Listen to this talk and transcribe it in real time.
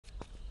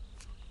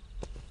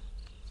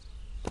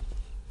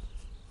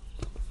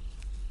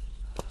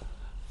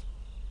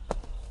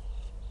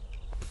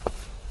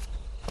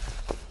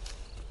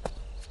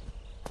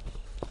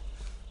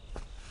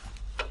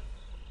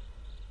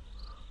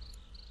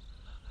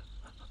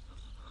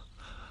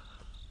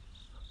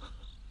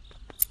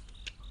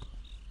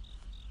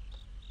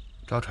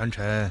赵传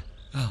臣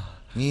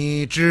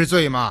你知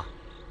罪吗？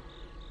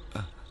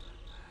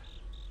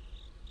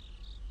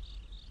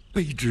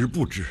卑职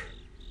不知。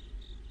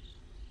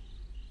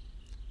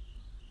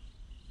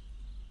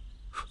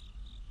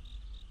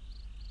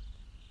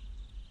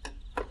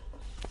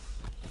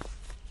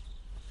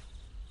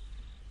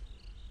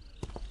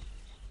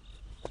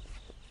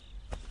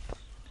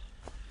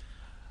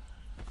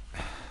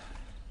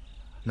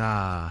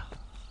那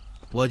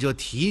我就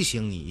提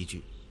醒你一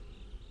句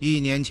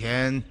：1年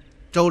前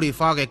州里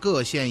发给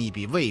各县一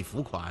笔慰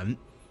抚款，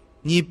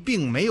你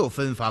并没有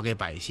分发给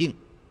百姓，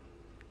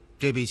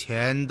这笔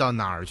钱到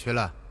哪儿去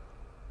了？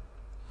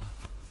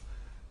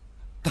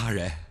大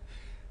人，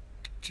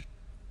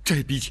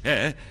这笔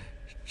钱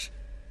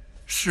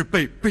是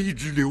被卑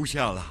职留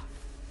下了。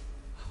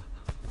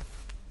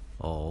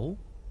哦，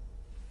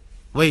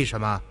为什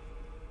么？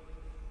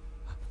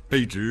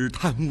卑职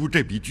贪污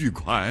这笔巨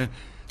款，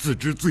自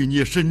知罪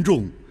孽深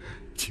重，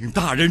请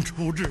大人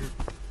处置。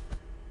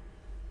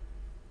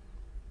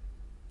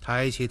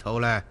抬起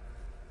头来。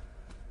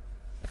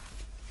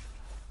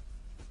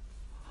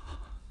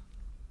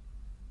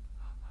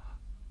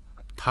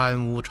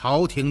贪污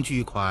朝廷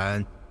巨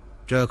款，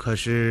这可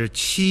是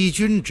欺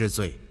君之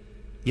罪，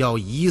要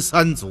夷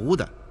3族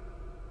的，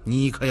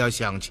你可要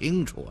想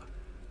清楚啊！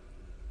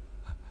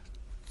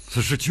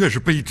此事确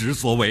是卑职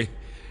所为。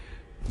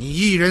你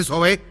一人所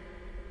为？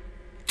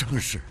正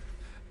是。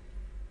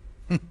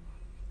哼，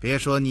别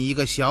说你一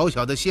个小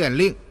小的县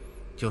令，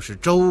就是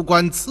州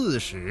官刺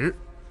史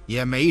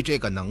也没这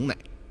个能耐。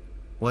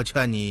我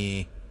劝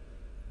你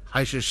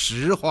还是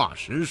实话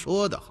实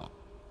说的好。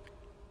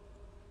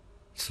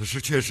此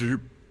事确实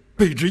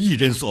卑职一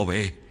人所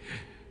为。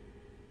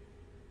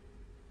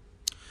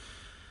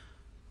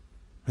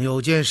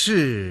有件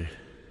事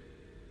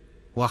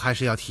我还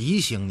是要提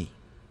醒你，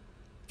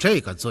这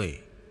个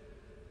罪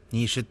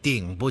你是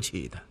顶不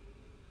起的。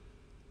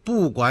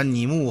不管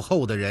你幕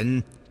后的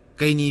人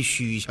给你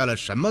许下了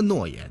什么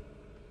诺言，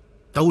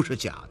都是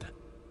假的。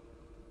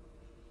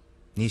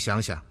你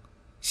想想，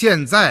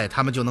现在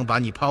他们就能把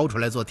你抛出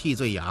来做替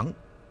罪羊，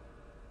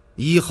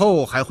以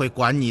后还会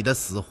管你的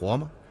死活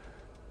吗？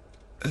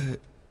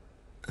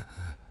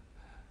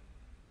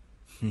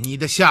你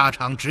的下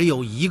场只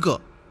有一个，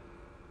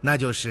那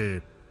就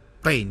是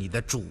被你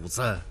的主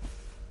子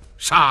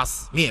杀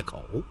死灭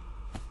口。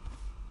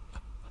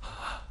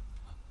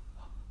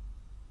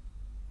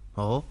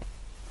哦，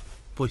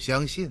不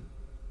相信？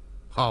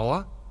好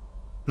啊，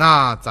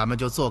那咱们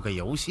就做个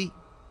游戏。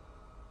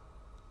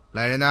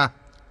来人呐！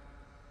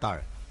大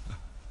人，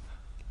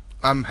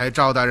安排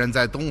赵大人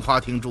在东花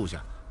厅住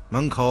下，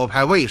门口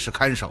派卫士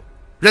看守，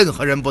任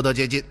何人不得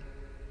接近。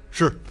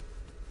是。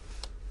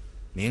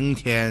明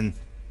天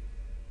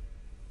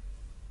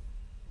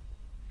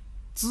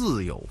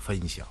自有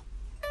分晓。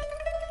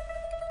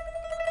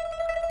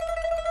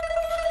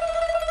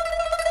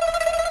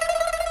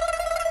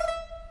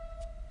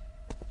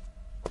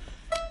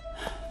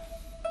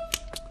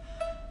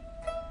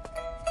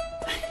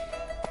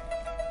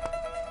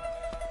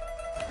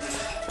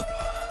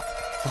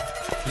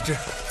李治，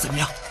怎么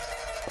样？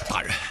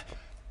大人，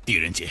狄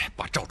仁杰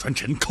把赵传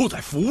臣扣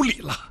在府里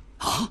了。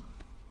啊？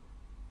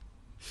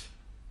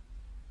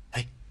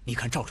哎，你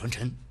看赵传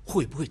臣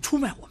会不会出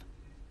卖我们？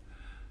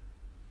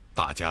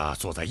大家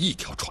坐在一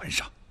条船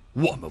上，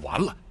我们完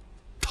了，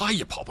他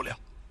也跑不了。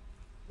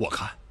我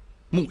看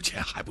目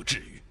前还不至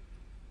于。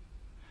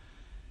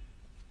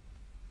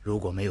如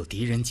果没有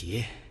狄仁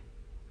杰，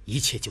一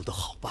切就都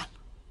好办了。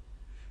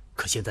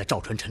可现在赵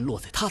传臣落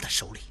在他的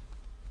手里，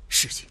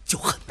事情就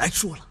很难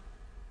说了。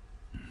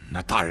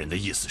那大人的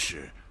意思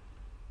是？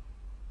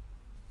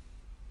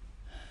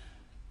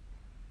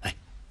哎，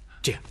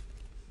这样，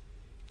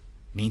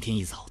明天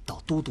一早到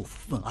都督府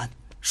问安，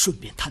顺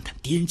便探探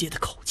狄仁杰的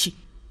口气。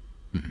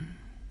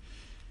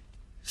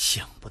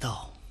想不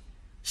到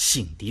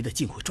姓狄的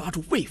竟会抓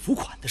住慰抚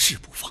款的事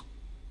不放，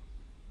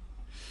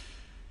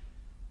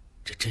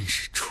这真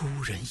是出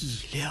人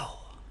意料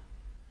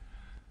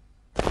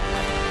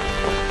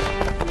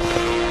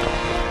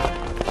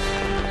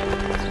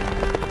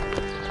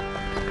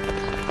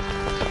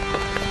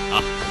啊！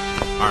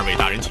二位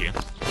大人请。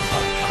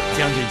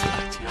将军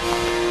请。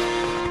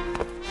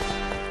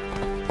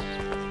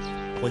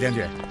胡将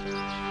军，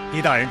狄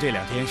大人这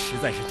2天实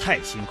在是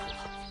太辛苦了，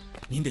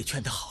您得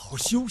劝他好好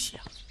休息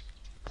啊。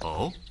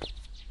哦，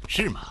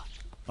是吗？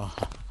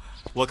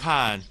我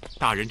看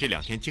大人这2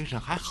天精神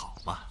还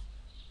好嘛。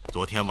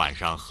昨天晚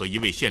上和一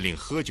位县令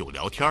喝酒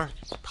聊天，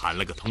谈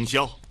了个通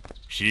宵，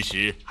时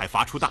时还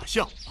发出大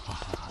笑。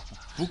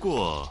不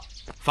过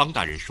方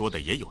大人说的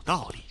也有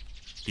道理，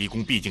狄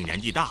公毕竟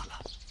年纪大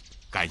了。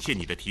感谢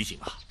你的提醒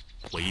啊，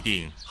我一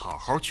定好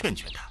好劝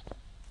劝他。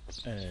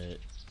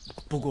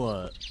不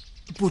过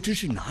不知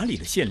是哪里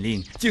的县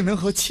令，竟能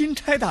和钦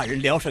差大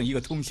人聊上一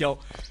个通宵，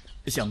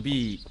想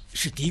必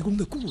是狄公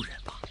的故人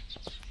吧？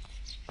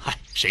嗨，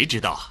谁知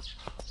道啊？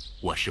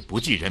我是不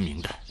记人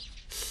名的，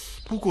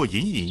不过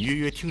隐隐约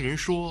约听人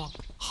说，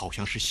好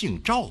像是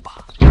姓赵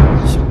吧？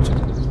姓赵。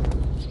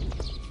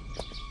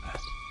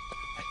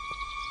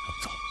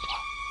走啊！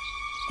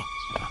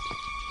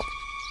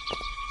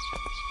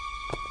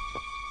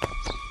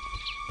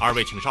二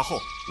位请稍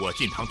后，我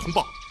进堂通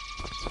报。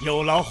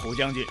有劳虎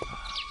将军。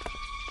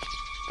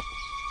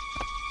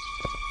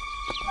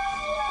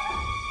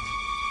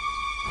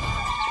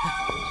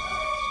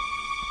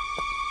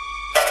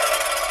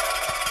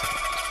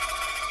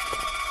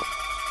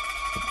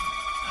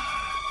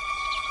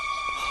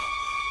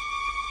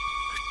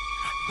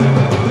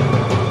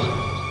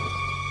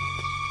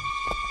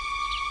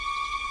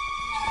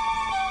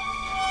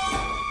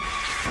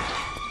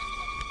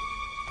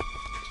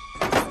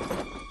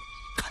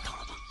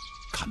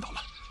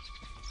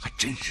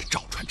真是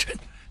赵传臣。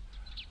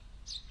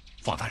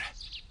方大人，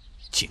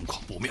情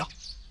况不妙，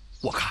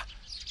我看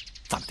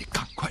咱们得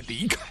赶快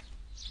离开。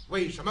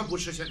为什么不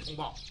事先通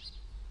报？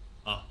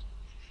啊，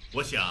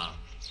我想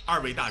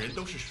二位大人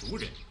都是熟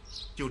人，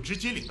就直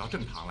接领到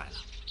正堂来了。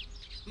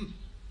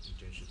你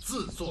真是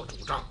自作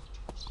主张。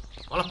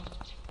好了，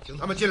请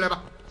他们进来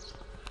吧。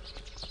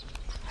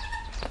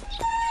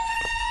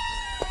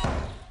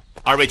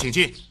二位请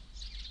进。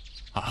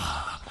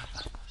啊。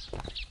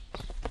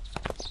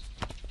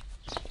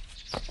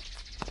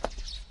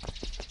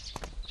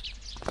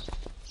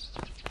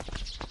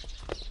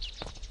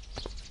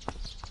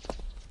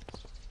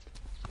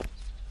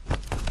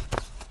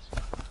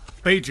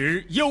卑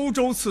职幽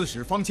州刺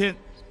史方谦，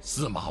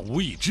司马无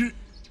一之，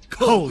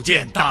叩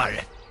见大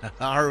人。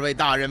二位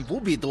大人不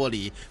必多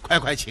礼，快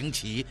快请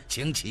起，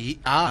请起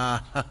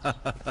啊！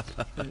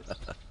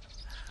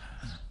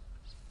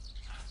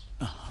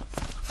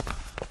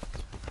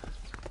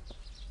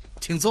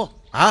请坐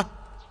啊！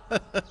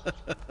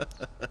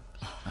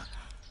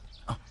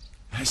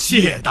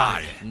谢大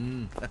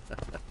人。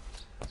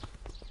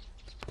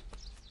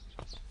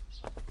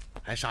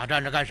还傻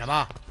站着干什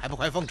么？还不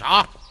快奉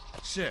茶！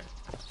是。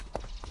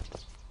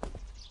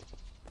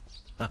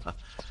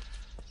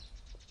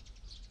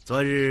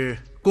昨日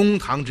公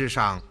堂之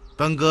上，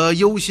本阁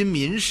忧心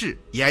民事，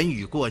言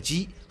语过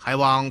激，还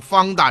望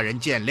方大人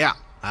见谅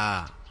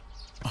啊！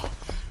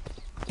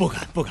不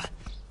敢不敢，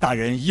大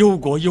人忧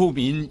国忧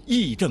民，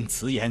义正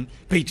辞严，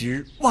卑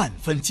职万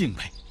分敬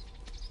佩。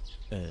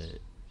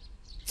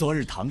昨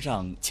日堂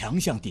上强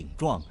项顶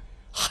撞，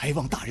还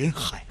望大人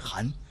海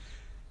涵。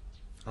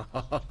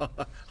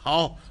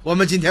好，我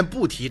们今天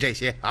不提这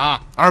些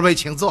啊，二位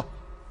请坐。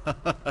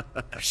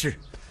是。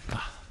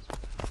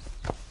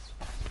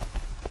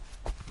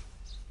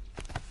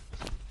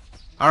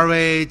二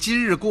位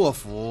今日过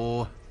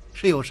府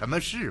是有什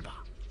么事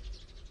吧？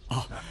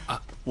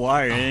我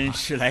二人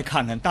是来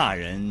看看大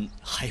人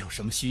还有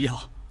什么需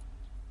要。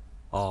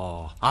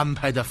哦，安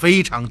排得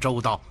非常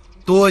周到，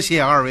多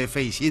谢二位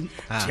费心。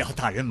只要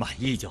大人满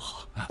意就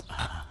好。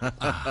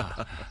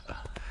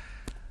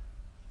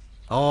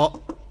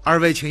哦，二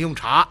位请用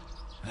茶。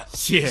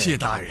谢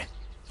大人。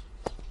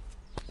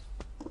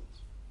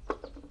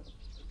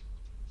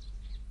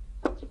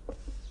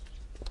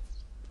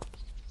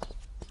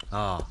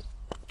啊，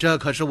这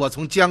可是我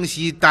从江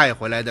西带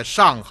回来的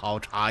上好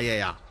茶叶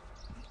呀！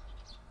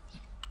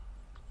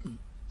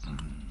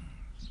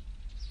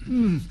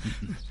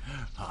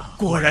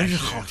果然是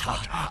好茶，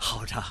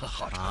好茶，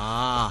好茶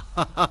啊！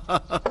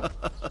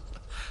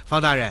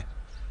方大人，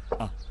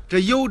这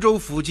幽州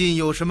附近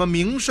有什么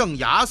名胜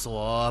雅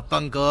所？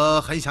本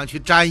阁很想去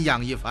瞻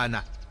仰一番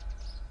呢。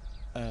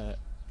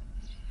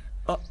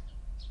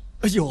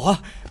有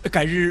啊，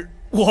改日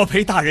我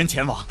陪大人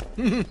前往。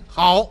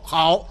好，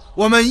好，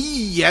我们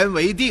一言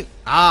为定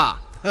啊！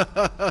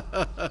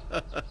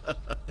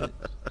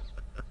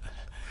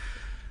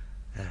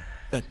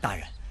大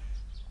人，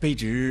卑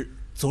职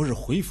昨日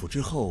回府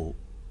之后，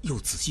又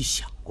仔细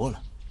想过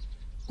了，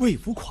贵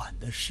府款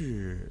的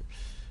事。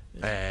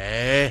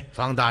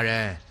方大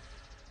人，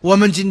我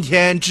们今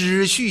天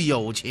只叙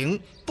友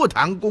情，不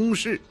谈公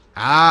事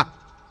啊。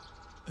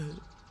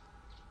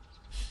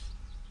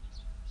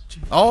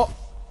哦，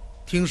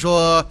听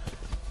说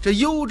这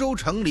幽州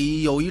城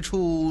里有一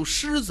处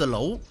狮子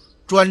楼，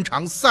专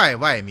长塞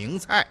外名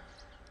菜，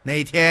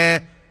哪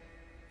天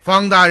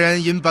方大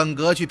人引本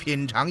阁去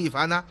品尝一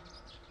番呢？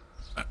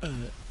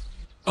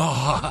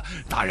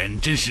大人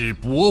真是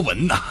博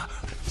闻呐！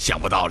想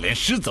不到连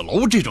狮子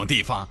楼这种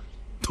地方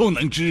都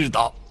能知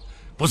道，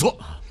不错。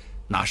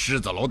那狮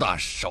子楼的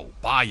手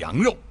扒羊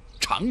肉，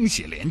长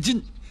血连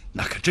筋，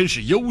那可真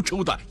是幽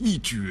州的一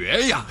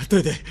绝呀！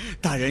对，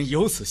大人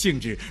有此兴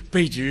致，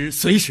卑职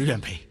随时愿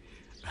陪。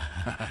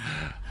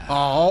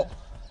好，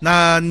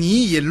那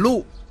你引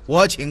路，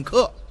我请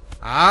客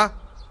啊！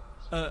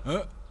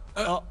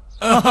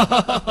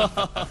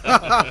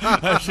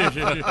是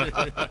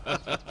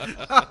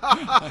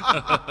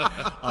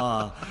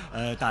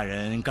大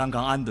人刚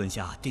刚安顿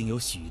下，定有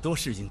许多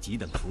事情急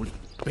等处理，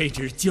卑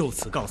职就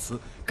此告辞，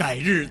改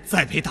日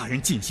再陪大人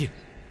尽兴。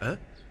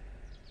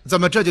怎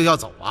么这就要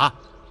走啊？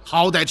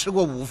好歹吃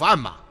过午饭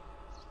嘛。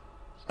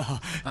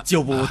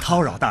就不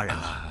叨扰大人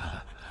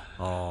了。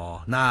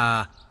哦，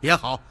那也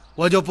好，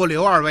我就不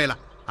留二位了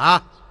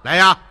啊！来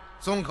呀，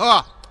送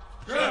客。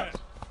是，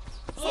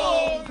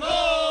送客。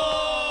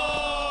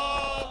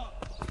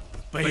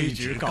卑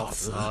职告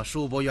辞。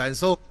恕不远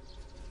送。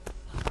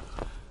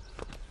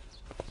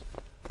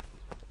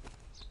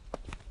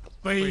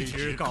卑卑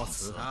职告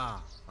辞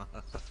啊！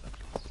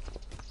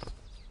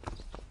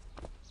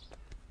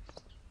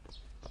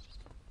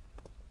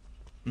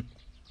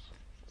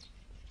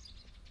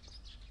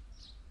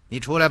你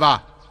出来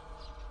吧。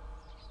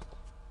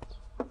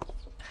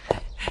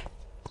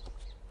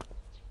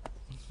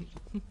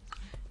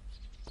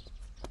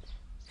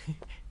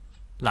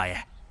老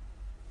爷，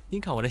您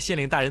看我这县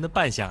令大人的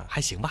扮相还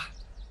行吧？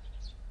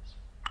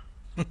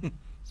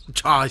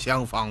茶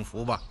香仿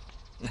佛吧。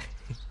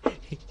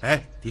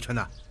哎，狄春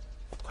呐，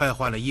快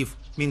换了衣服，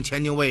命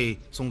钱牛卫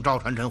送赵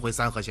传臣回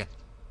三河县。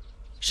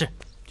是，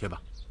去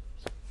吧。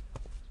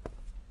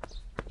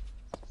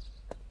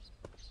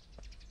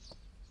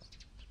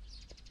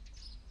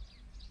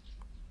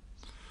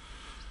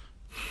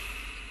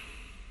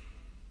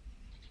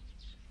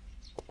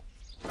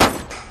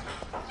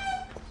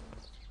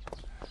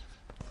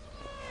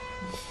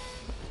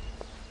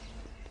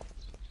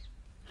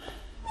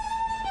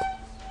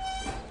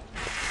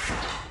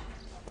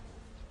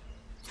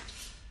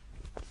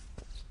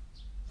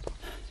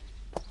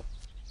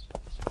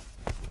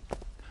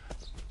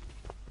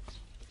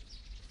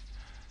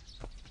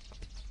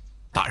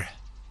大人，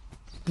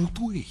不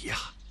对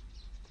呀！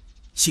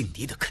姓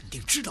狄的肯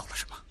定知道了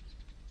什么。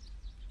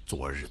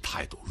昨日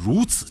态度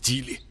如此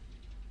激烈，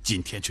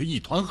今天却一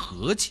团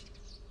和气，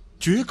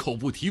绝口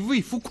不提未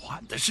付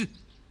款的事，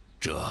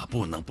这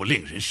不能不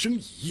令人生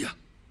疑呀！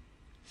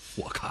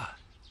我看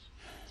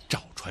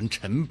赵传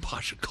臣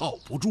怕是靠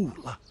不住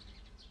了。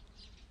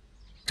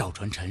赵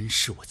传臣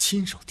是我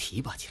亲手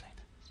提拔起来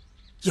的，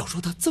要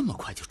说他这么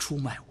快就出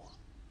卖我，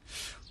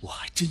我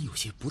还真有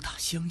些不大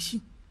相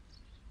信。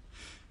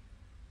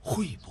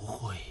会不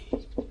会？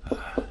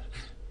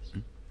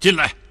进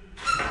来。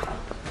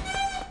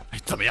哎，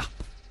怎么样？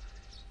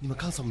你们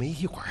刚走没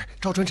一会儿，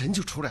赵传臣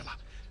就出来了，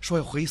说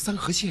要回三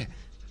河县，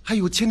还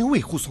有牵牛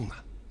卫护送呢。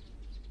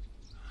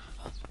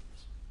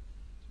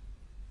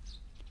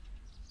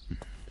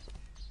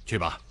去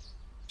吧。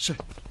是。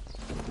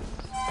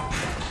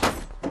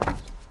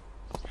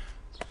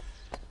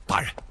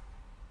大人，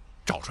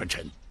赵传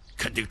臣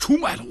肯定出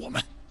卖了我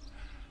们，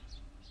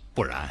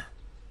不然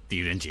狄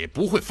仁杰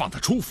不会放他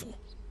出府，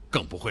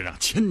更不会让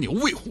牵牛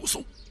卫护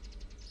送。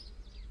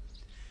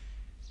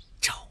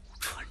赵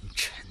传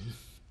臣，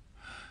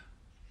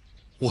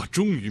我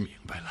终于明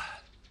白了，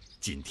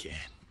今天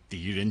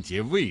狄仁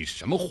杰为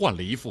什么换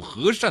了一副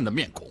和善的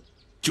面孔，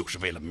就是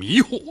为了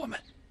迷惑我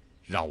们，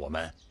让我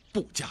们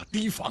不加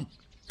提防，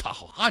他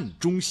好暗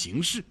中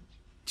行事。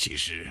其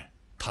实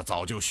他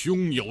早就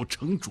胸有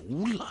成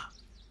竹了。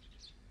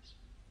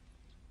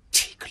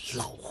这个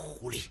老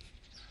狐狸！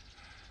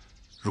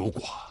如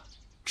果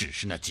只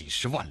是那几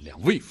十万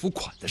两未付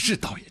款的事，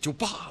倒也就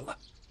罢了，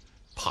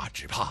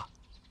只怕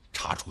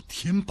查出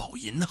天宝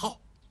银号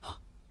啊，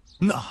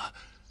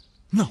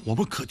那我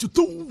们可就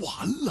都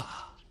完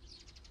了。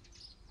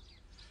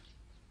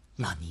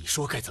那你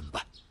说该怎么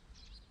办？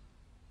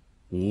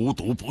无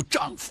毒不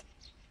丈夫，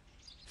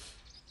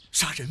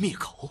杀人灭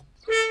口，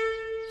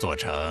做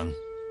成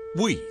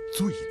畏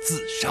罪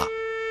自杀。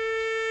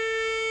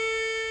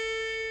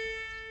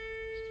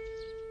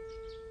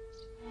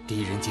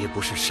狄仁杰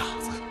不是傻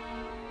子，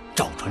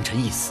赵传臣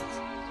一死，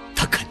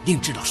他肯定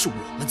知道是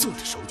我们做的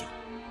手脚。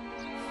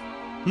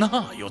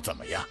那又怎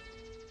么样？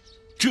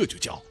这就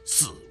叫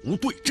死无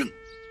对证。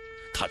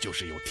他就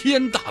是有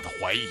天大的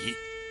怀疑，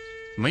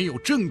没有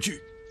证据，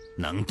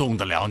能动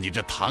得了你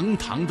这堂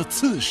堂的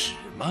刺史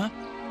吗？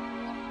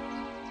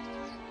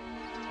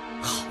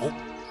好，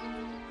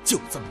就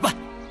这么办。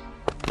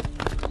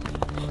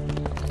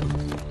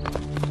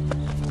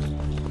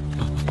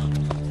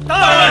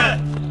大人，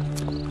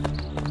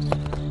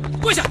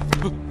跪下！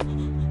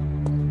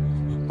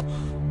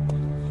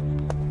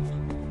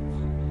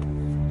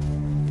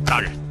大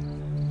人，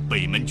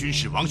北门军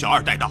士王小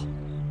二带到。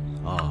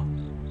啊，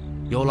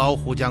有老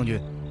虎将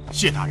军。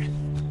谢大人。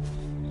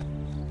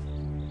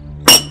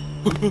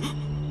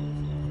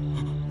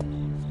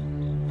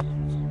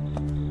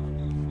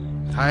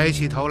抬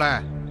起头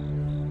来。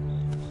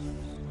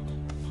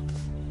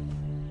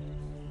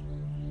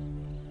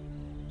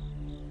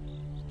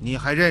你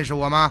还认识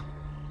我吗？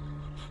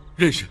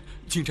认识，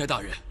钦差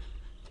大人。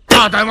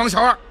大胆王小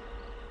二！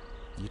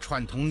你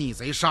串通逆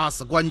贼，杀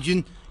死官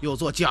军，又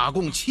做假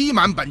供，欺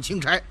瞒本钦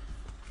差。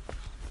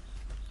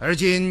而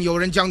今有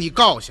人将你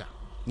告下，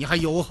你还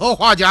有何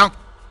话讲？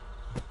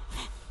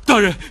大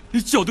人，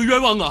小的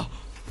冤枉啊！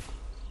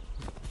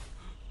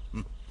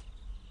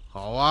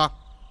好啊，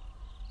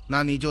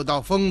那你就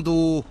到丰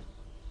都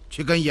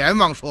去跟阎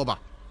王说吧。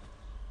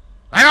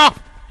来呀！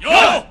有，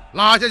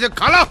拉下去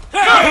砍了！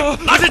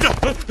拉下去！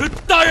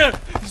大人，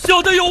小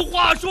的有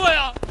话说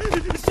呀！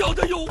小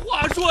的有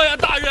话说呀！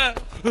大人，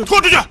拖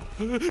出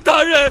去！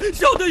大人，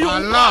小的有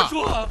话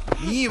说。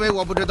你以为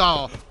我不知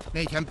道？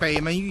那天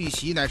北门遇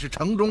袭乃是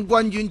城中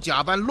官军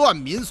假扮乱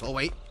民所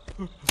为。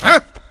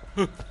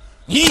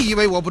你以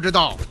为我不知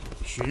道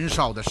巡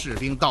哨的士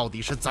兵到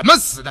底是怎么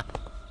死的？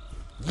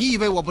你以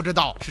为我不知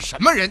道是什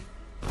么人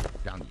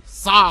让你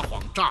撒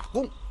谎诈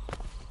供？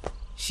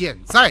现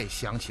在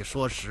想起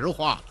说实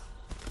话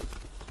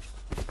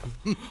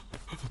了。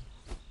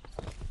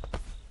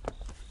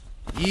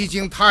已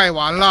经太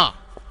晚了。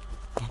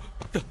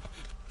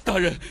大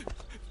人，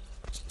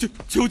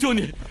求求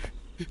你，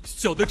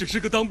小的只是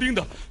个当兵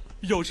的，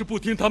要是不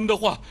听他们的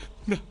话，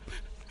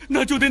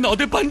那就得脑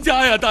袋搬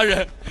家呀，大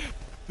人。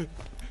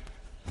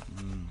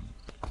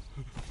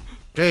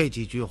这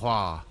几句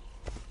话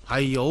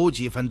还有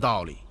几分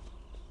道理。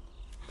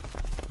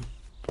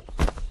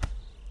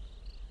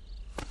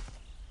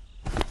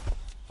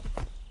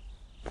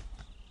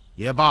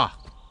也罢，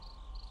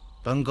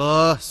本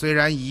阁虽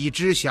然已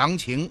知详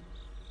情，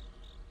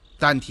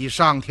但体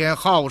上天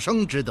好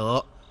生之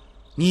德，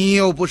你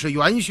又不是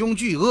元凶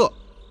巨恶，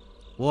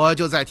我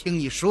就再听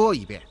你说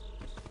一遍。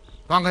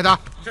放开他。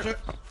是。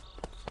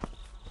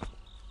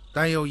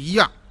但有一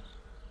样，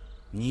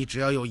你只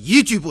要有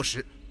一句不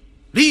实，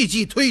立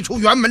即推出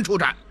辕门处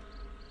斩。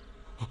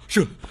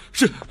是。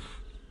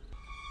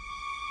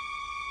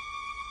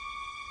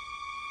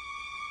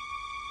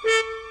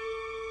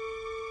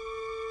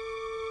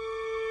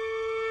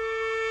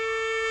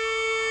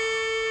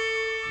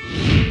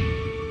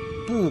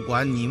不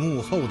管你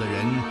幕后的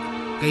人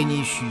给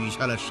你许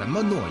下了什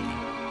么诺言，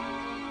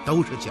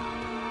都是假的。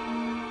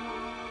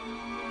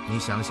你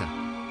想想，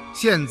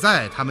现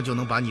在他们就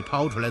能把你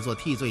抛出来做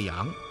替罪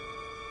羊，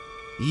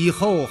以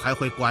后还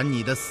会管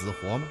你的死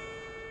活吗？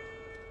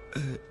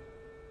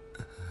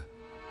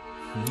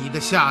你的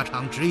下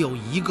场只有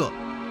一个，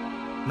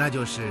那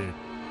就是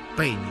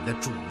被你的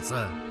主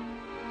子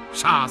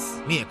杀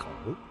死灭口。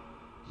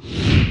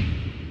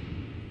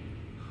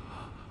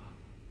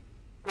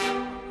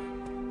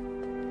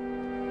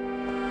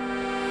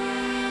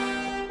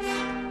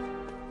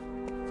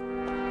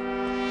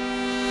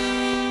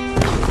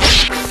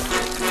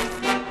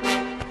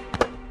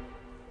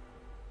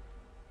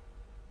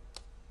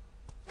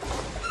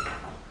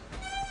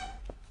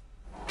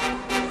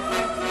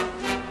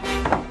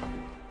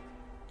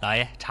老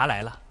爷，茶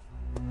来了。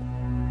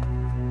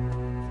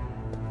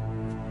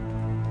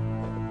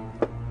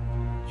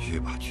去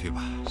吧，去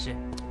吧。是。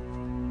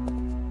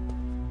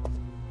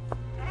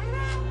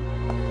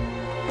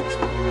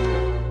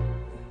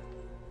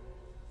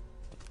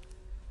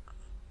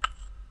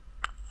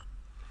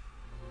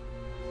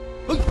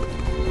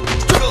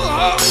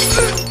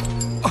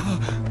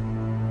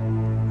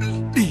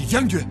李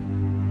将军，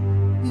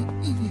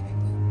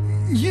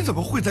你怎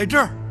么会在这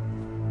儿？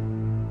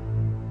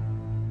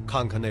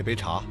看看那杯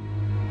茶，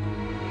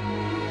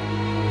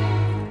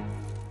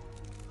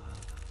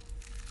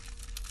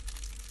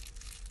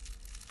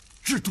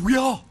是毒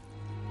药。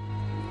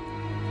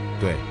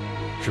对，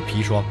是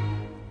砒霜。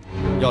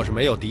要是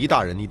没有狄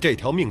大人，你这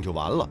条命就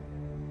完了。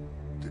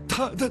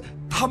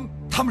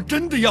他们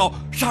真的要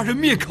杀人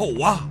灭口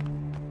啊！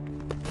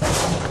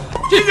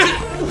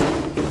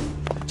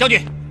将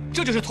军，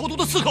这就是投毒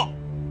的刺客。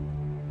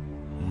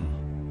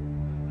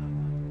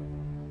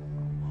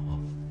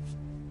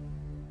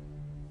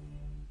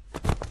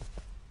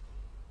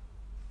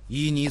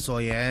依你所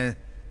言，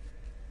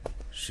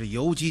是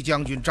游击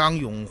将军张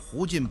勇、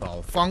胡进宝、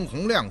方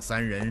洪亮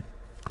三人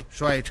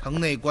率城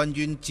内官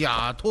军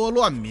假托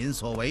乱民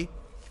所为。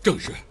正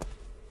是。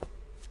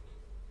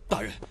大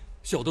人，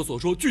小的所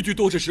说句句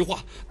都是实话，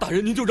大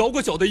人您就饶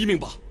过小的一命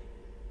吧。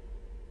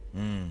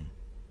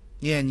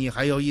念你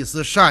还有一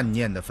丝善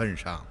念的份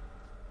上，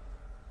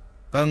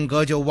本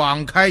阁就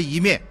网开一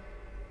面。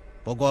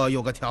不过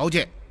有个条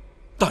件。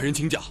大人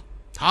请讲。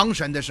堂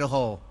审的时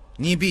候，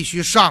你必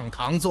须上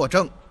堂作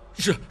证。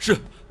是，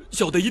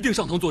小的一定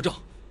上堂作证。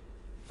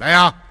来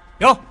呀，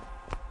有，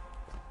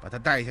把他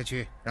带下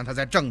去，让他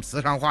在证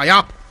词上画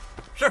押。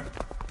是，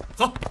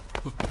走。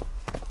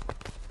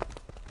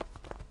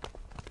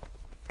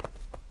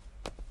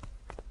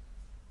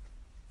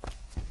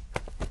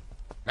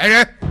来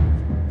人，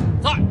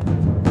在。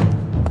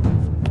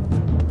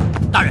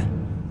大人，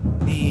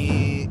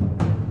你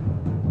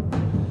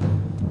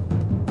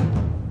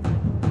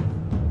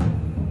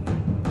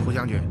胡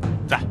将军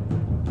在，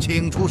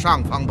请出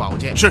尚方宝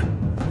剑。是。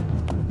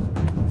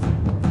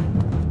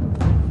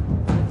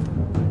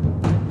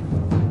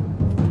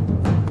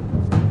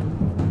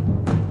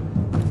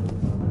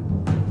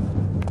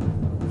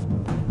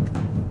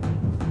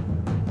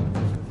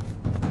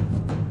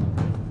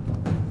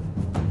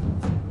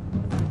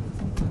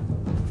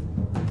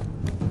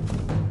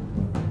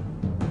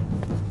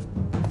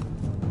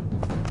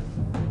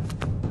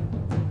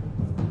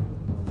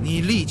你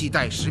立即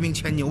带10名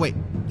牵牛卫、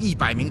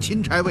100名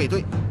钦差卫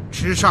队，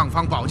持尚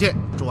方宝剑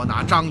捉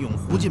拿张勇、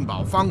胡进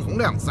宝、方洪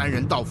亮3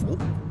人到府，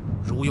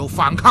如有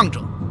反抗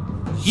者，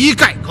一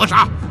概格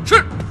杀。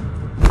是。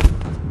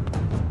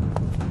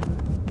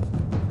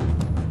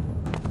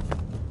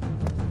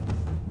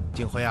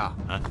景辉啊，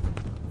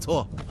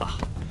错啊，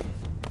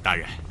大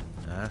人，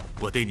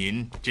我对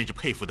您真是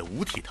佩服得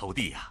五体投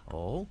地呀。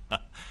哦，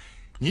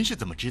您是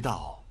怎么知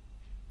道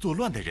作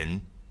乱的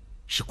人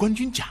是官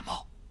军假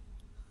冒？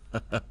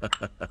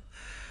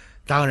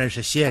当然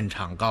是现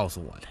场告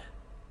诉我的。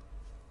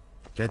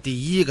这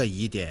第一个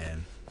疑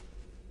点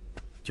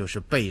就是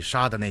被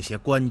杀的那些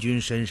官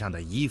军身上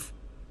的衣服。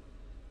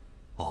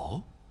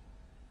哦，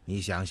你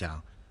想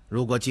想，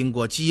如果经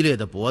过激烈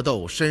的搏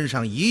斗，身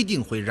上一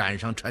定会染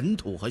上尘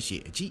土和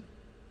血迹。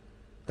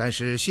但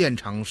是现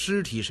场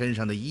尸体身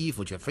上的衣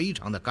服却非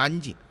常的干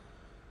净，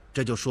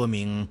这就说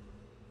明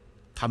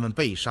他们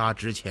被杀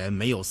之前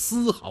没有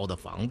丝毫的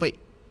防备。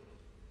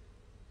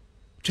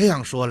这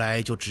样说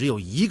来，就只有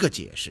一个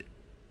解释，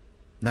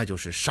那就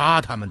是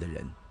杀他们的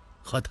人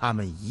和他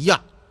们一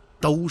样，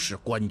都是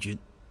官军，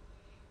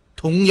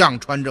同样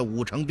穿着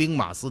5城兵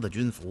马司的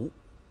军服，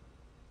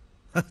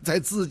在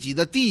自己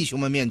的弟兄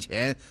们面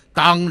前，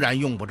当然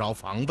用不着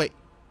防备。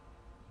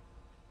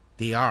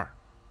第二，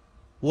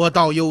我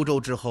到幽州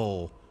之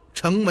后，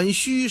城门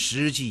虚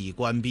实即已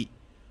关闭，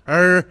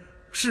而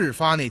事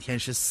发那天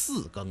是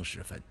4更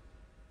时分。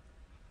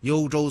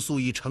幽州素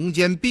以城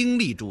坚兵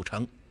力著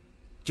称，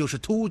就是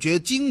突厥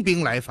精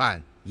兵来犯，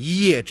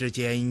一夜之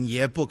间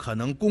也不可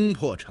能攻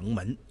破城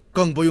门，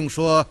更不用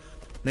说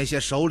那些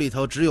手里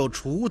头只有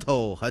锄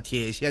头和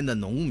铁锨的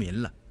农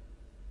民了。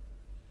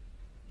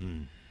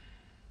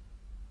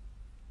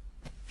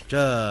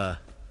这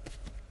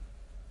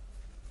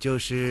就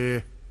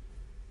是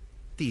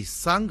第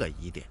3个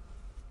疑点。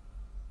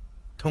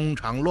通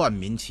常乱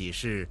民起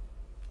事，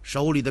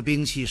手里的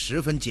兵器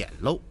十分简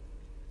陋，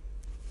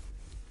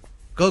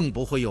更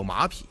不会有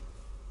马匹，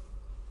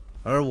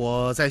而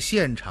我在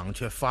现场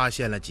却发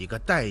现了几个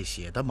带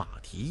血的马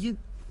蹄印。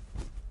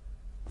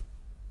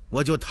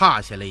我就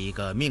踏下了一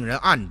个，命人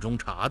暗中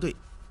查对，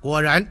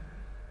果然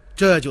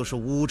这就是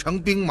5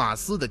城兵马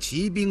司的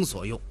骑兵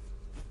所用。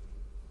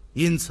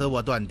因此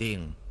我断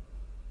定，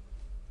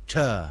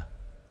这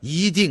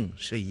一定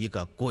是一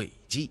个诡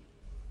计。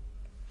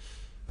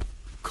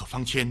可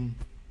方谦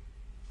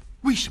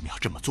为什么要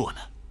这么做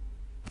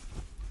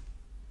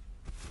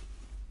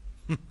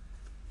呢？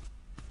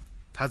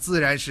他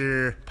自然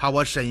是怕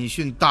我审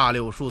讯大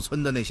柳树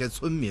村的那些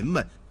村民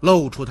们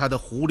露出他的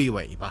狐狸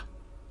尾巴。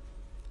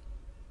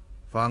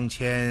方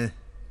谦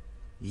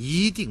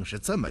一定是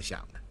这么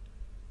想的。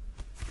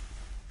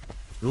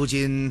如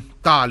今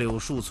大柳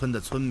树村的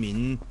村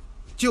民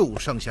就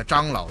剩下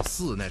张老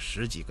四那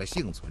10几个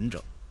幸存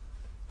者，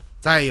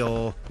再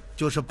有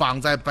就是绑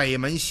在北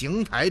门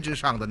刑台之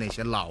上的那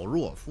些老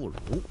弱妇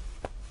孺。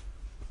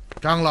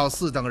张老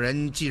四等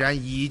人既然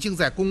已经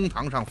在公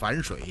堂上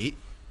反水，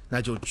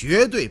那就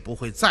绝对不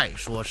会再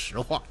说实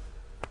话。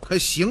可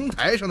刑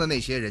台上的那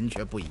些人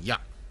却不一样，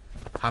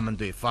他们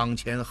对方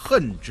谦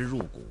恨之入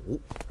骨，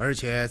而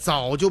且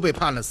早就被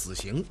判了死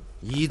刑，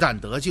一旦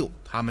得救，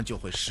他们就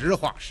会实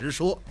话实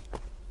说。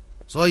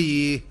所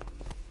以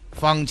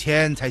方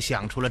谦才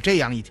想出了这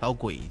样一条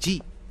诡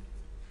计。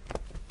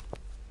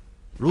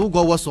如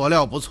果我所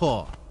料不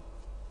错，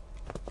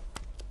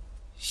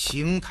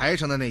刑台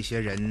上的那些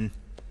人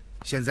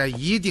现在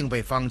一定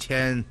被方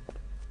谦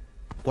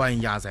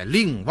关押在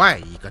另外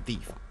一个地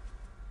方，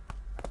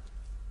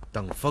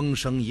等风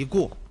声一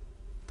过，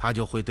他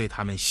就会对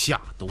他们下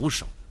毒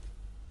手。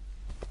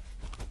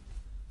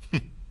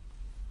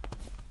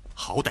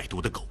好歹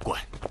毒的狗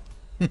官！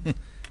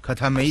可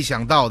他没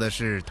想到的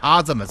是，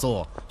他这么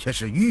做却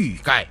是欲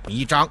盖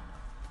弥彰。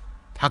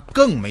他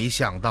更没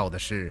想到的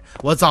是，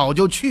我早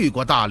就去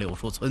过大柳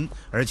树村，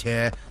而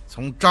且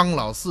从张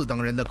老四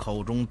等人的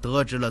口中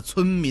得知了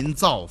村民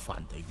造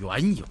反的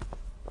缘由。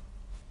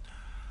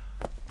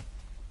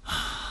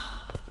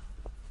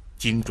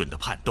精准的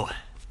判断，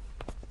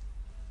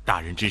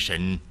大人之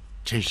神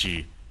真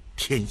是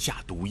天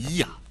下独一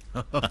呀！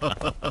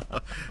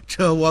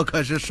这我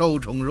可是受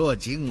宠若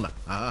惊了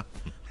啊！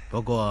不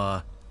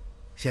过，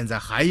现在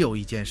还有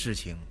一件事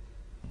情，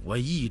我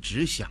一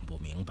直想不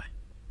明白。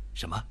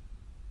什么？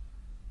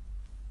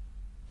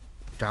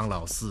张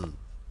老四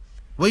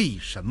为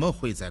什么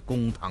会在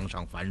公堂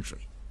上反水？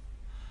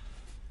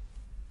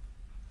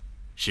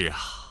是啊，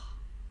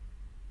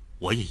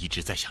我也一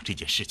直在想这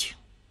件事情。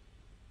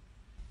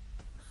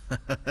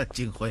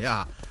景辉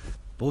啊，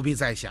不必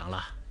再想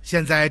了，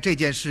现在这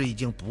件事已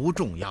经不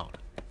重要了。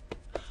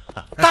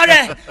大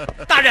人，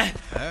大人，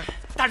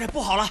大人，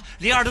不好了，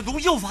林儿的毒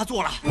又发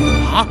作了。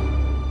啊！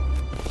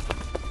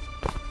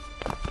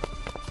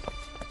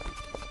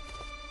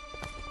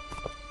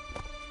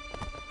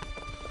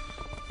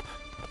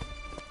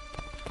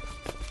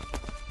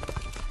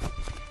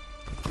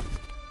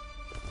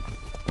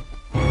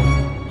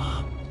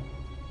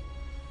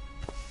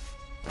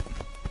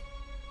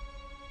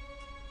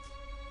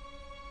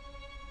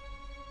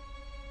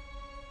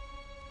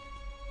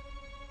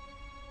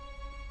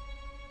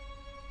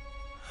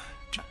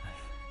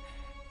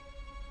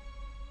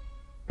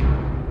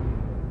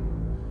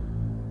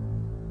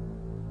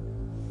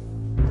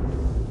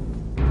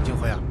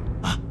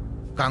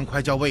赶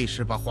快叫卫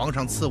士把皇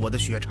上赐我的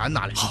血禅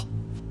拿来。好。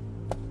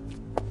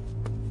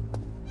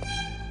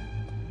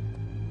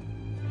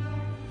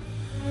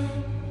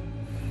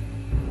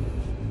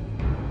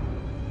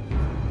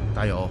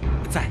大友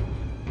在，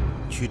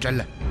去针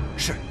来。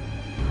是。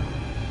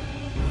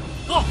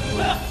走，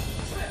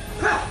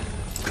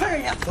看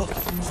人家，走，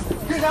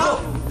队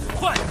长，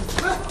快，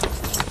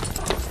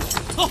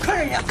走，看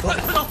人家，快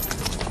走。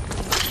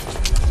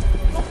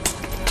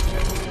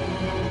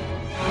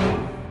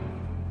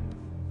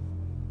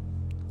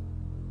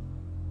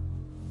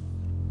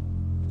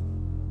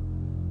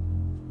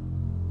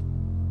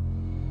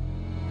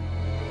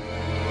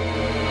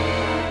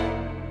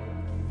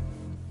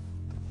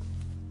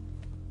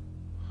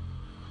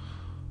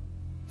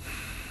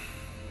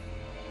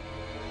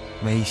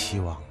没希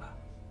望了。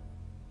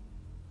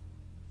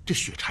这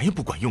血禅也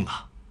不管用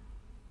啊！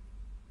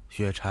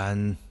血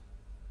禅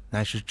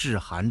乃是治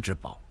寒之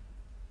宝，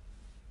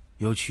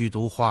有驱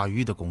毒化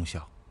瘀的功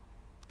效，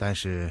但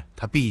是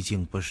它毕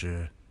竟不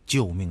是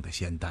救命的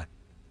仙丹。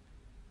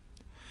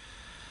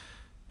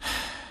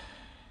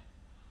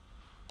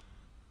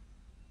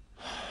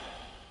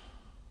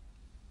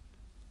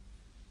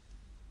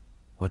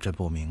我真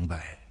不明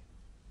白，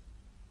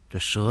这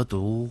蛇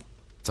毒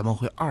怎么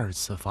会2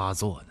次发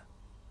作呢？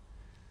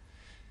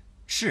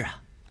是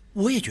啊，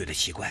我也觉得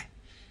奇怪，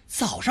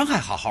早上还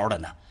好好的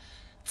呢，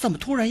怎么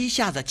突然一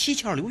下子七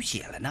窍流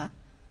血了呢？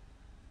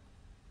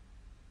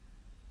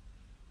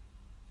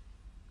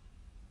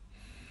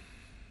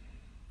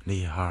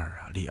李二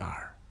啊，李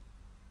二，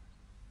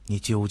你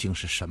究竟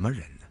是什么人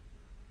呢？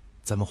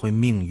怎么会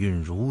命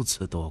运如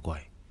此多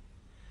怪？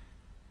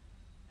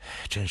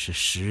真是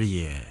时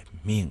也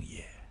命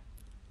也，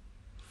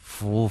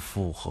夫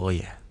复何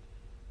言？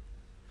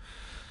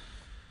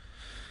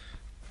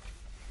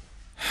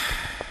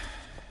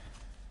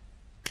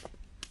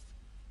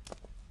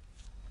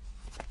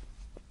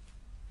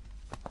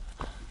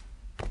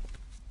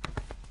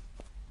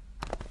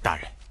大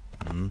人，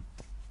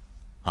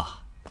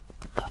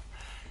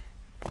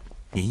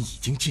您已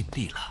经尽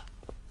力了。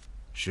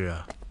是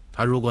啊，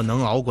他如果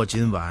能熬过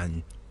今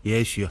晚，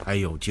也许还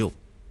有救。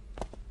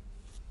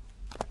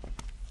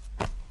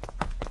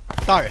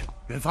大人，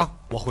元芳，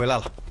我回来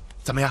了。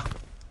怎么样？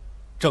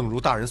正如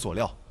大人所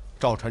料，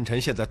赵传臣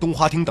现在东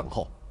花厅等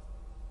候。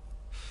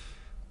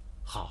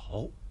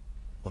好，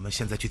我们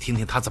现在去听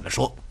听他怎么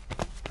说。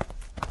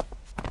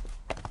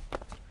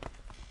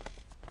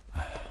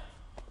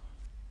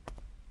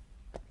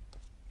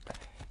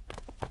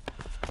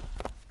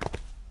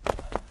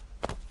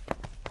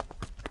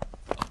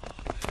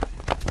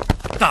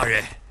大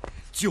人，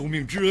救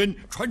命之恩，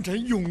传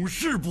臣永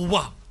世不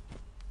忘。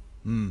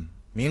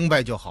明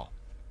白就好。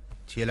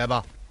起来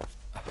吧。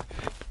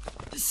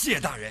谢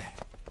大人。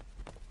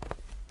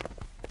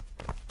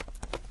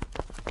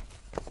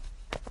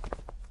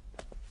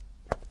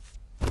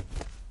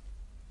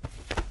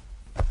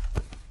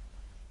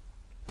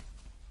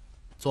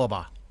坐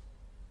吧。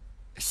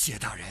谢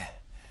大人。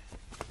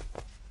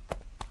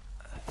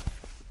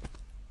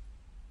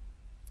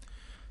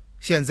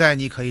现在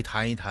你可以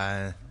谈一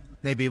谈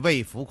那笔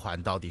未付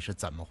款到底是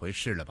怎么回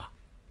事了吧？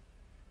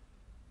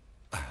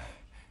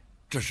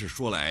这事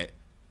说来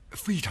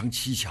非常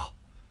蹊跷，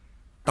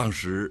当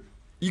时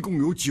一共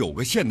有9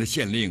个县的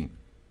县令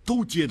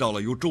都接到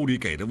了由州里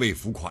给的未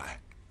付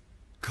款，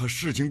可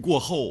事情过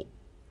后，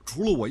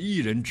除了我一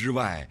人之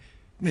外，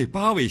那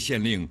8位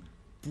县令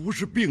不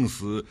是病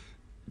死，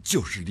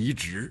就是离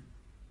职。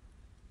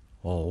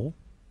哦，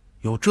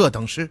有这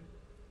等事？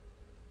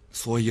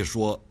所以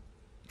说，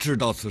知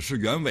道此事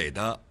原委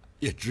的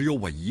也只有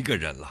我一个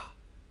人了。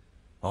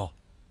哦，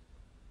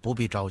不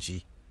必着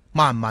急，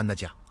慢慢的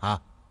讲啊。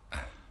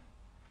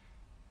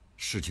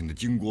事情的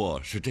经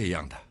过是这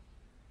样的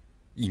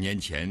：1年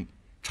前，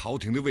朝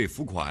廷的未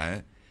付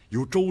款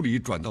由州里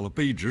转到了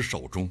卑职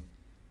手中。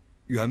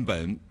原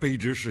本卑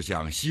职是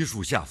想悉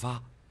数下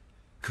发，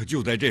可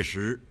就在这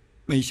时，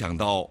没想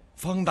到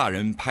方大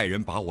人派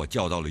人把我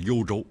叫到了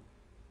幽州，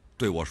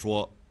对我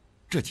说：“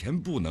这钱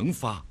不能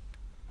发。”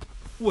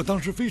我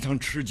当时非常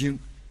吃惊，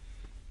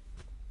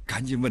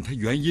赶紧问他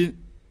原因。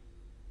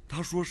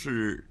他说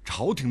是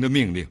朝廷的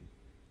命令，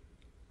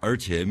而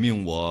且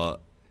命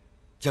我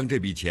将这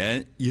笔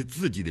钱以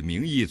自己的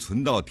名义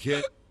存到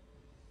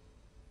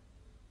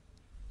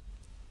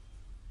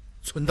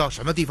存到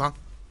什么地方？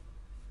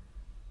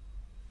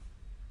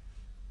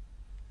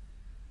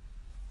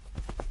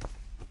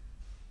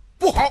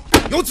不好，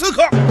有刺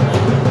客！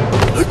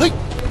嘿！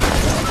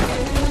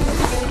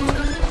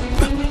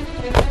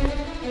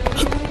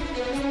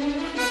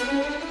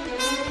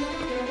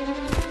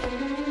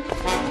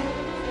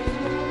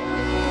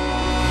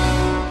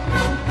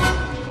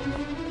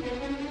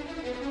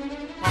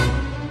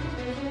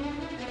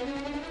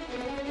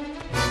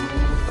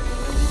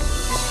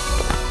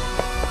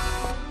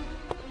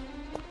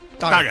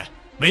大人，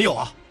没有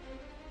啊。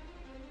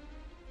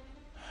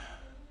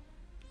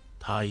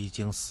他已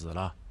经死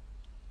了。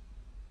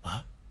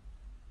啊？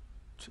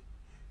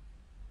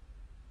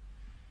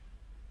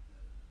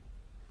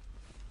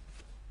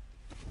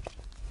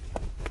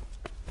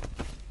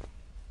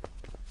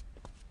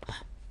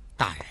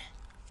大人，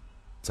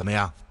怎么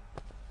样？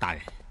大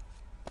人，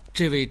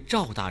这位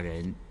赵大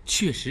人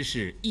确实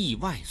是意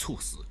外猝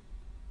死。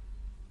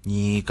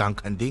你敢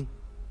肯定？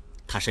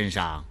他身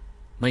上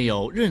没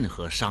有任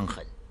何伤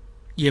痕，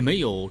也没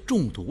有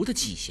中毒的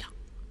迹象。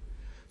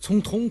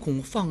从瞳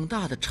孔放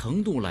大的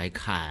程度来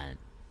看，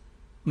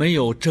没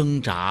有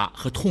挣扎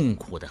和痛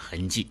苦的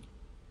痕迹，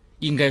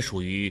应该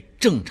属于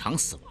正常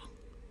死亡，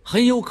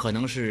很有可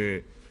能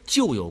是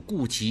旧有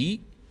顾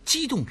及，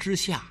激动之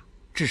下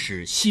致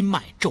使心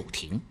脉骤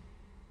停。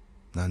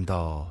难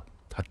道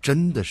他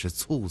真的是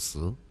猝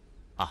死？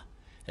啊，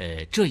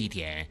这一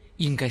点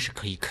应该是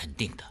可以肯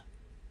定的。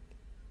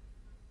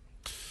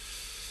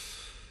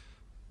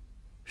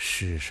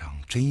世上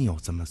真有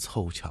这么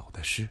凑巧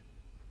的事？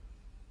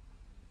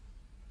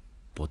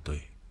不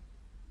对，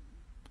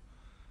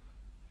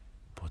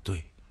不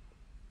对。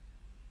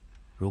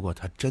如果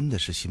他真的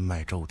是心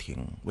脉骤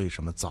停，为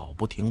什么早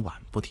不停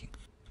晚不停，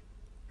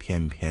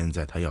偏偏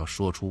在他要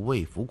说出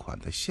未付款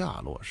的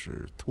下落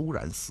时突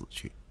然死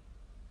去？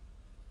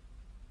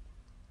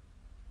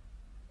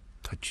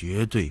他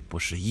绝对不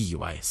是意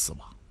外死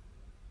亡。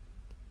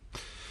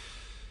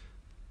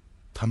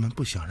他们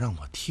不想让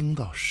我听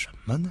到什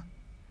么呢？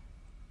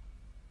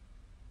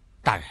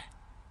大人，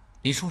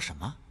您说什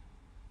么？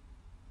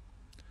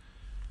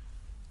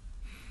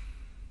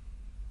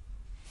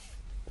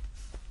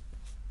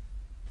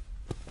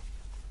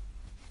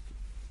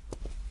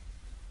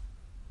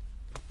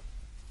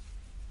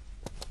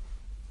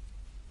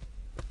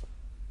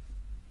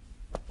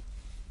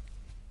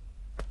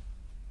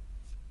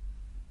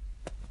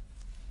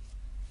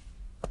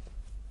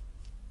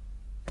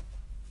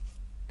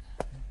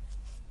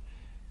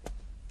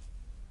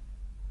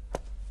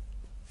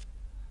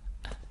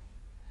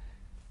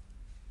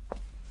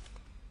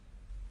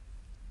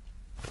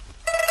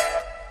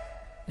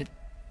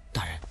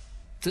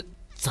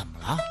怎么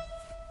了？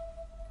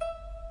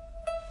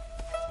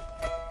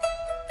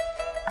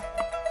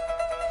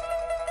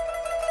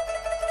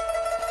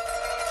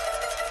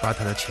把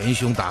他的前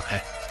胸打开。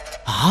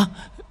啊！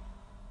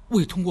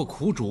未通过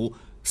苦主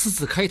私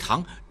自开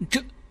膛，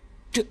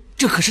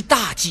这可是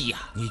大忌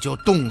呀！你就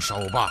动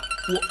手吧。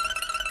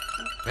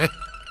哎。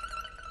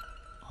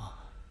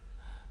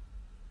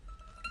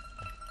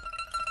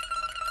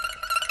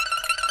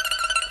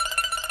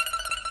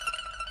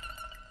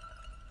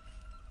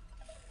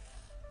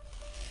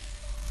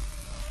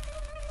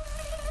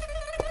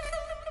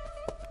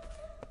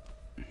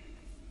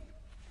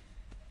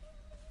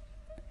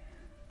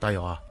大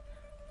友啊，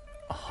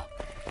哦，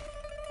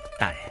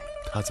大人，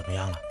他怎么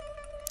样了？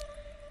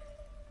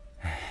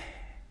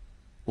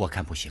我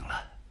看不行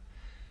了，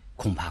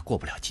恐怕过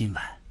不了今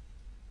晚。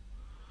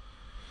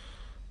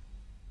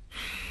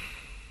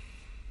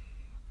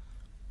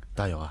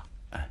大友啊，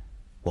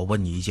我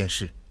问你一件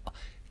事。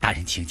大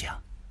人请讲。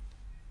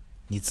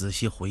你仔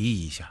细回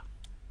忆一下，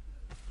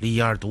李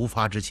二毒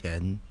发之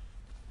前，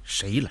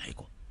谁来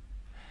过？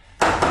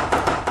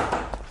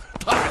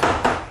大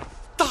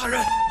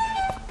人！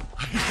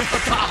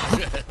大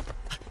人，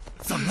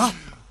怎么了？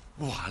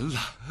完了，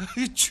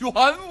全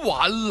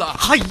完了！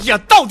哎呀，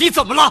到底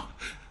怎么了？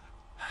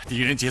狄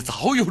仁杰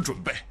早有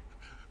准备，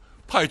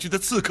派去的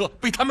刺客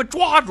被他们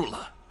抓住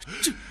了。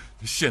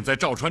现在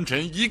赵传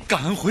臣已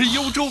赶回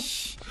幽州，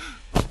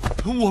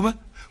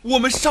我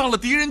们上了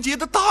狄仁杰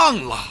的当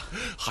了。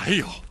还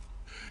有，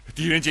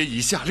狄仁杰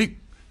已下令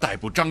逮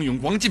捕张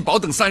勇、王进宝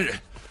等3人，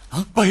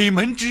北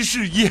门之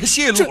事也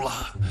泄露了。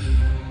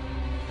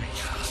哎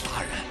呀，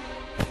大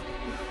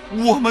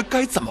人，我们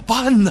该怎么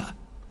办呢？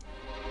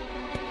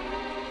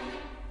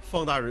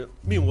方大人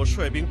命我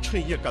率兵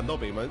趁夜赶到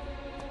北门，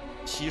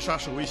袭杀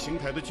守卫邢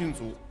台的军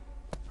卒，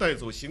带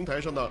走邢台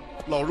上的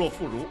老弱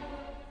妇孺，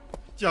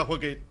嫁祸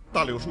给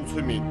大柳树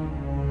村民。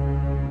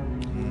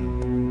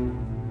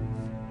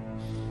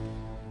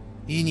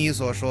依你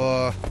所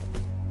说，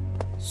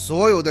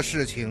所有的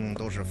事情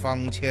都是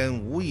方谦、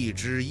吴义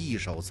之一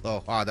手策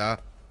划的。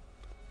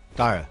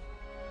大人。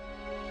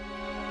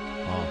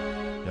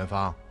元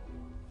芳，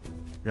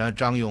让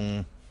张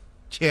勇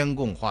签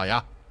供画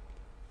押。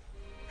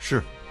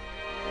是。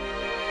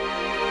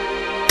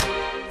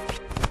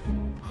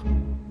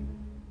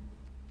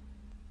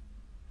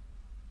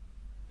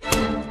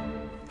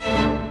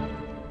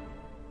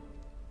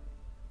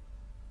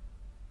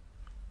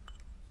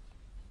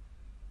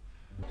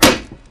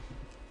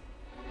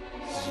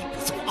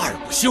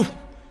休！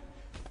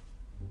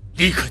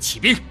立刻起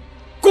兵，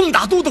攻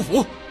打都督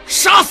府，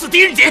杀死狄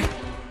仁杰！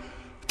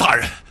大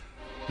人，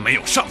没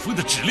有上峰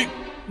的指令，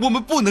我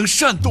们不能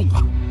擅动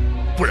啊，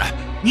不然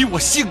你我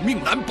性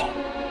命难保。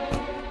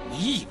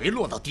你以为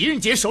落到狄仁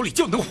杰手里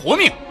就能活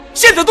命？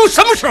现在都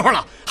什么时候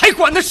了，还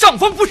管他上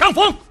峰不上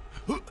峰？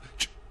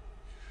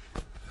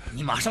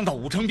你马上到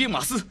武城兵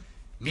马司，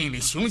命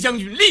令熊将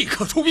军立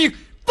刻出兵，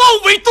包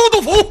围都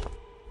督府。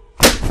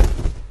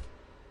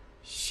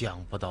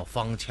想不到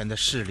方谦的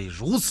势力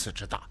如此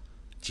之大，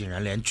竟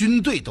然连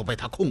军队都被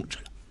他控制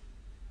了。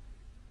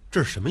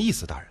这是什么意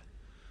思，大人？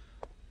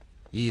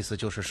意思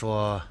就是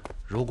说，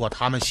如果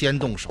他们先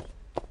动手，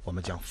我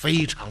们将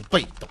非常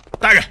被动。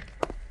大人，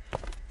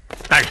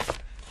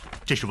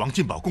这是王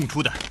进宝供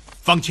出的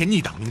方谦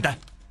逆党名单。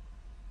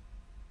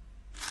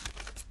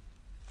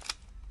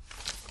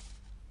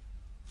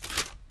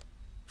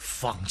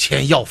方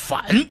谦要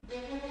反。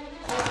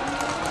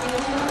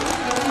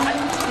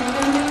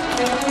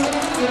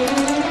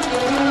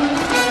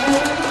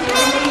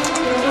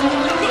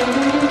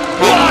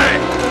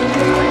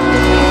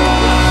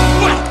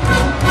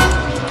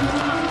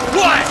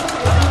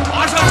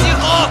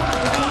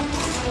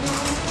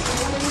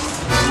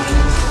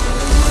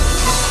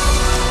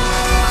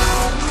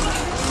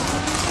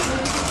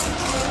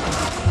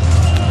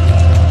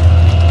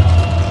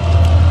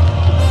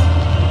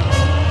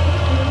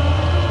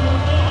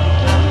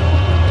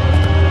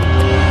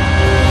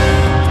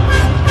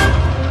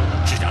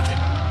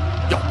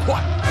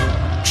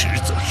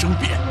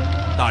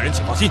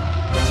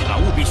今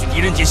晚务必许狄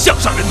仁杰项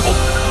上人头。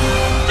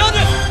将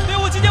军，队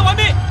伍集结完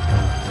毕。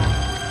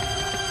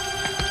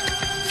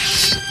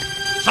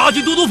杀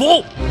进都督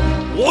府，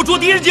活捉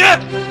狄仁杰。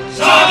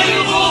杀进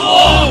都督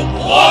府，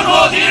活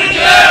捉狄仁杰。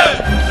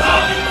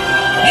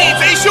逆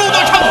贼休得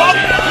猖狂，不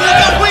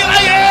更归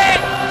来也！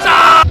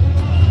杀！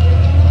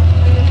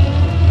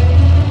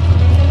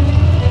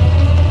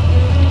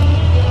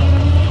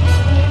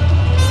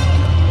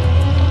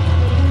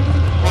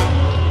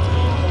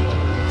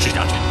石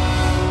家镇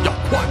要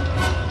快，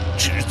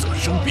职责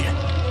生变。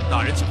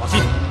大人请放心，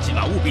今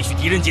晚务必许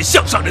狄仁杰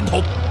项上人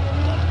头。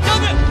将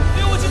军，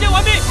队伍集结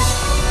完毕。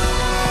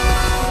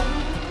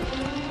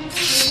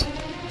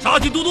杀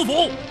进都督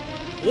府，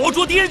活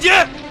捉狄仁杰。杀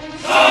进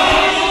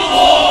都督府，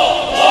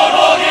活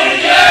捉狄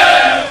仁杰。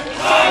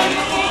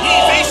逆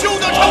贼休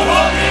得猖狂！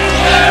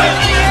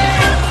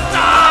杀！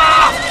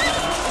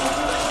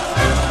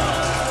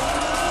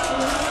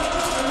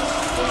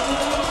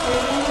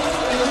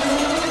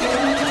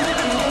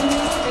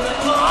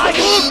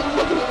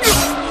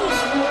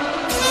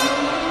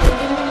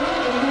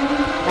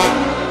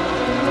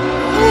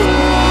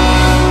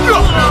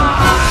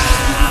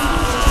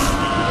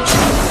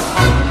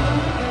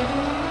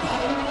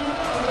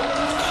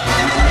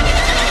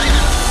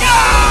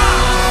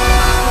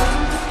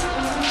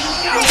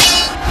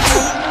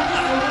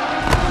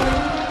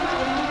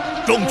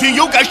众军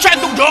有敢煽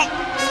动者，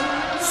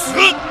死！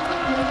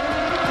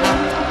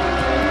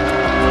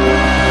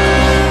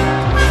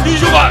弟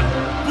兄们，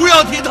不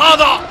要听他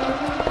的！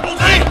狗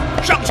贼，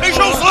上前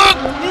受死！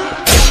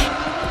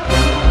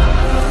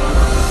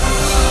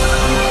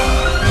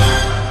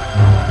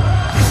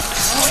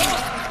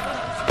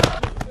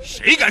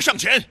谁敢上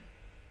前，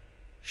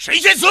谁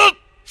先死！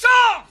上！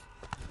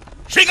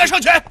谁敢上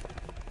前？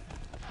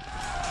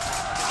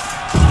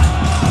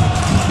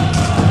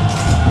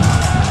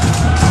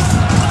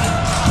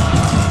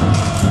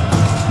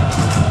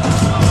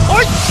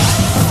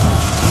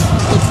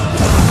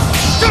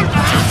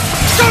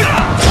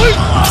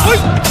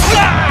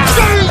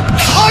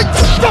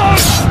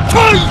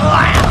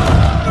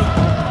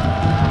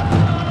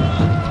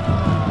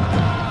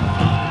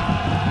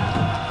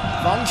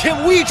王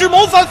谦无意之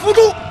谋反伏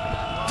诛，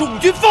众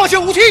军放下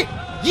武器，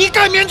一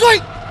概免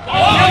罪。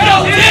放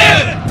下武器！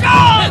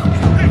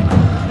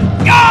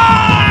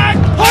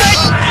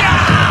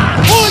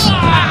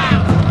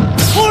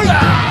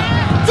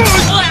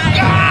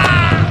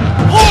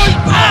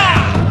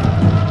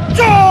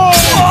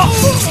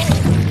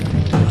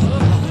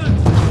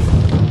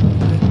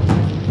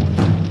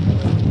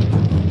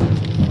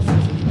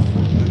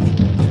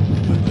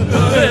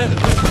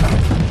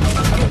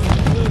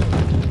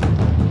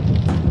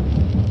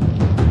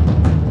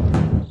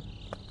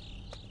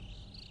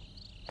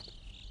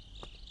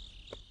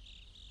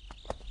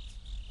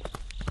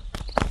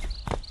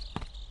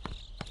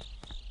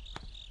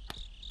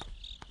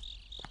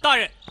大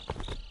人，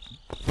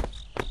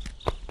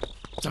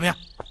怎么样？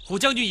虎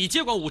将军已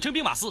接管武城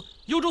兵马司，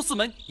幽州四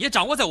门也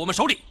掌握在我们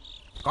手里。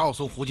告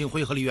诉胡金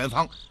辉和李元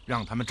芳，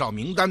让他们照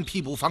名单批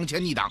捕房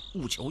前逆党，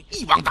务求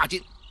一网打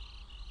尽。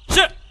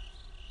是，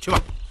去吧。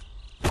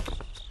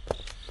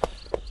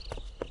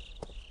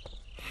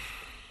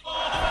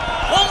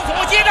封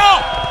锁街道，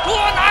捉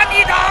拿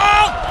逆党！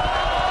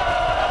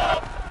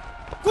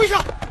跪下！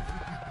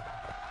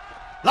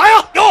来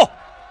呀！有，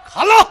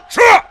砍了！是。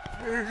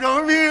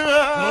饶命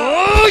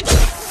啊！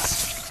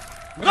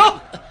走，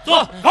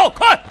走，走，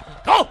快，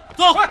走，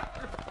走，快！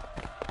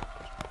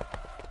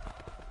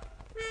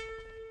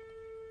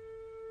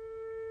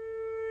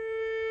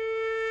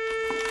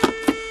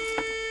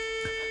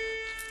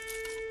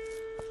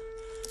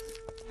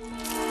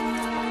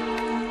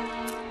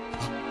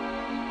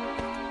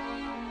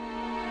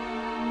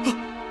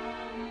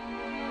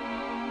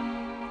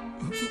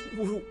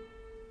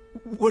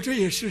我这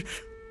也是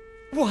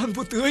万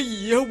不得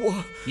已呀！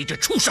你这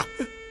畜生，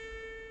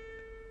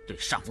对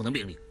上峰的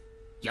命令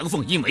阳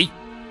奉阴违，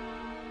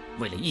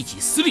为了一己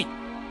私利，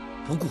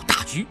不顾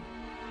大局，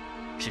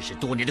致使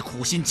多年的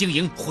苦心经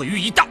营毁于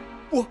一旦。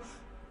我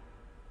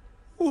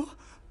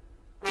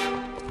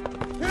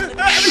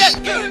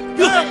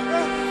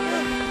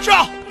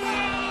上！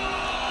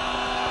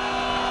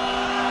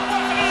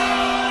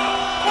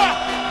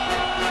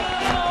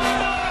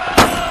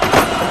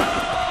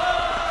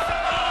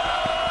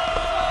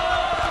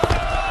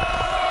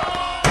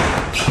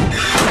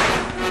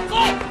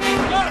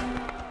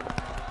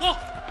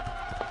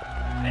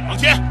王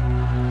谦，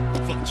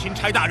奉钦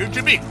差大人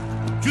之命，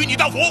拘你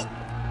到府。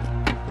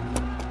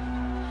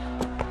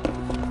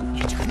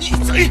你这个逆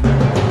贼！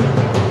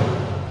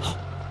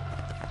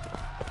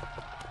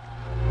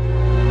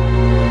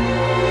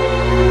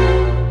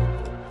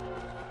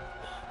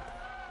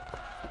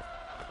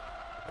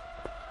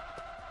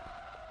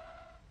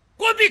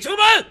关闭城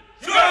门！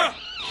是。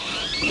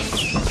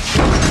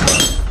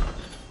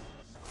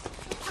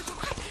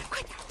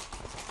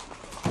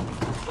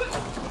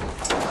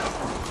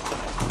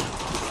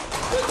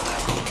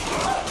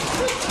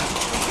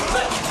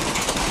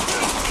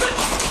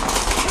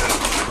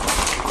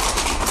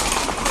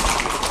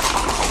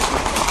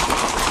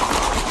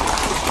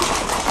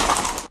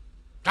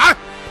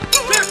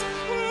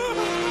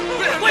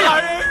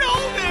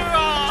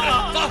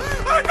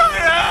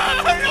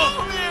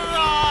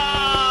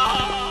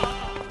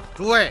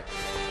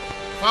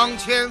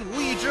前无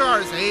一之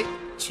二贼，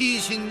欺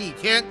心逆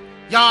天，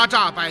压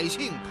榨百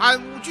姓，贪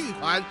污巨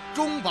款，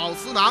中饱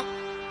私囊，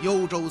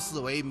幽州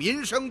四围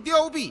民生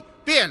凋敝，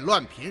变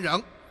乱频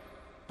仍。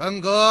本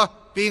阁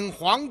秉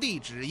皇帝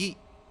旨意，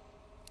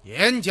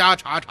严加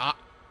查查。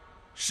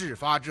事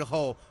发之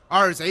后，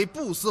二贼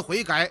不思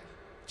悔改，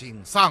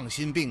竟丧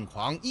心病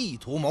狂，意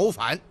图谋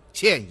反，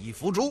现已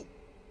伏诛。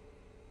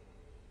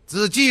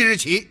自即日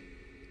起，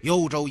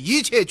幽州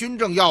一切军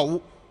政要务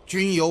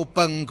均由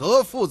本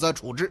阁负责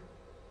处置。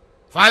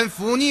凡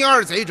忤逆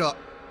二贼者，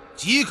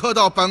即刻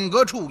到本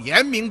阁处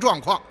严明状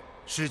况，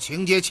视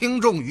情节轻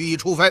重予以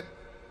处分。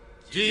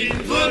谨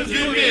遵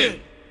军令。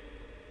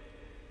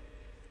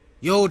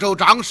幽州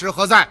长史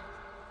何在？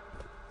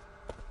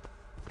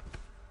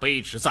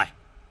卑职在。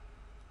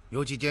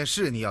有几件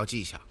事你要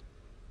记下。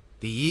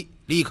第一，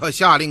立刻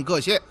下令各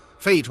县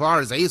废除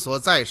二贼所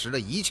在时的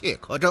一切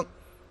苛政，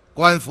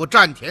官府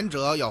占田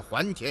者要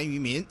还田于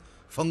民，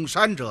封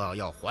山者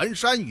要还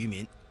山于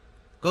民。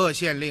各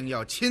县令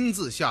要亲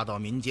自下到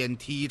民间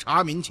体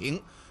察民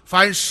情，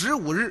凡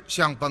15日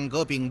向本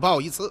阁禀报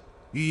一次，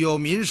遇有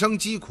民生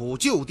疾苦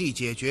就地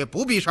解决，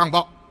不必上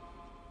报。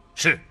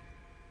是。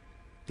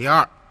第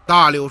二，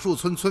大柳树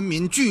村村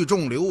民聚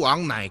众流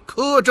亡，乃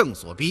苛政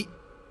所逼，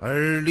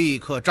而立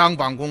刻张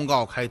榜公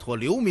告，开脱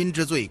流民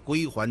之罪，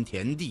归还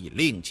田地，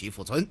令其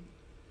复村。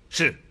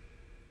是。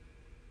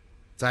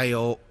再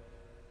有，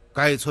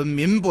该村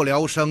民不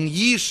聊生，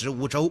衣食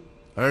无周，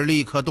而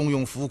立刻动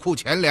用府库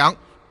钱粮，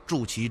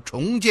助其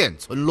重建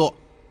村落，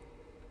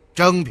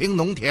整平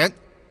农田。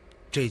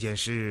这件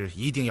事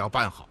一定要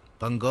办好，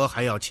本阁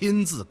还要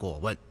亲自过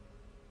问。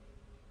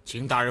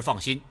请大人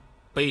放心，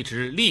卑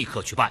职立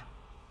刻去办。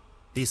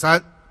第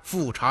三，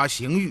复查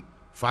刑狱，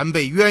凡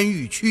被冤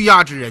狱屈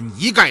押之人，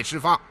一概释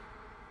放。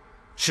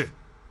是。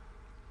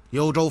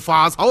幽州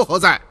法曹何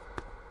在？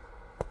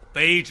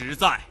卑职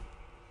在。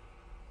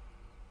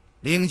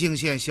灵境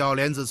县小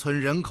莲子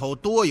村人口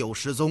多有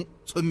失踪，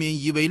村民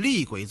以为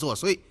厉鬼作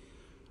祟，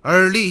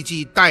而立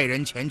即带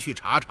人前去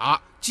查查，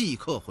即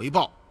刻回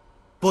报，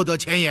不得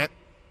前言。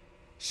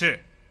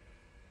是。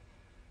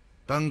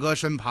本阁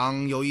身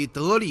旁有一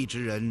得力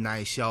之人，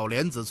乃小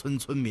莲子村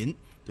村民，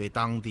对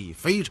当地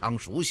非常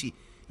熟悉，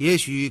也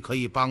许可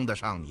以帮得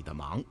上你的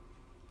忙。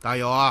大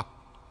友啊，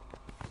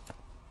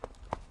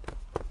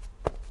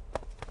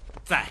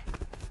在。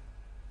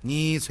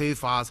你催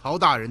法曹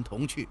大人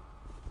同去。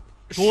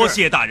多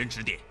谢大人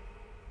指点。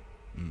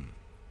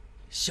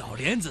小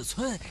莲子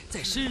村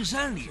在深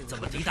山里，怎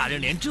么狄大人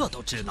连这都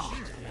知道？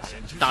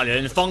大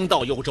人方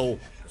到幽州，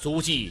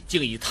足迹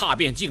竟已踏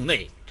遍境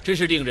内，真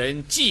是令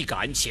人既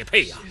感且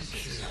佩呀！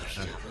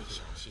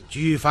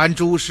举凡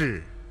诸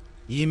事，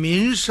以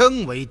民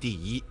生为第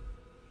一。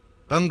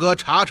本阁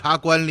查查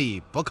官吏，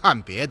不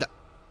看别的。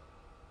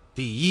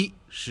第一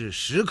是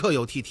时刻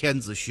有替天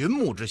子寻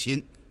牧之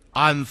心，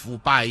安抚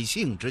百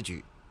姓之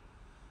举；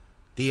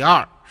第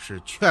二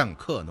是劝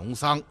课农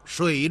桑，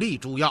水利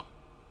诸要；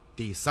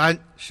第三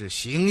是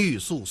刑狱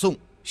诉讼，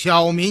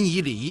小民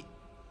以礼。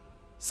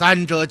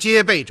三者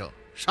皆备者，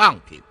上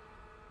品；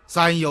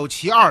三有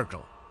其二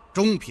者，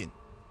中品；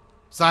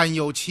三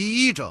有其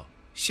一者，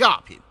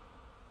下品；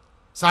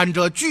三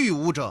者俱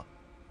无者，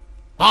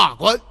罢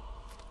官。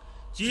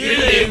谨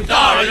领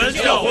大人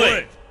教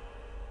诲。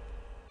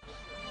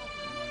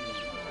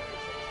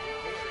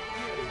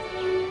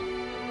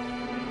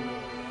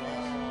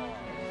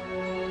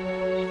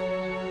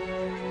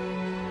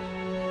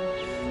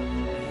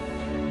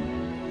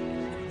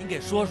您给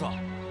说说。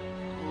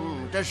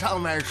这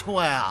上面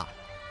说呀，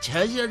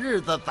前些日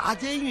子砸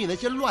监狱那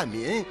些乱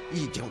民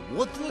已经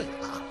无罪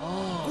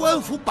了，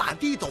官府把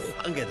地都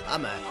还给他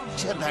们，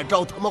现在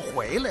召他们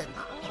回来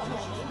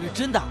呢。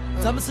真的？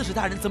咱们刺史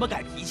大人怎么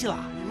改脾气了？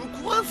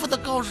官府的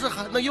告示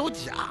还能有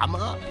假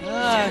吗？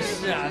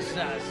是啊，是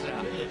啊，是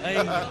啊。哎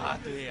呀，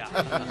对呀。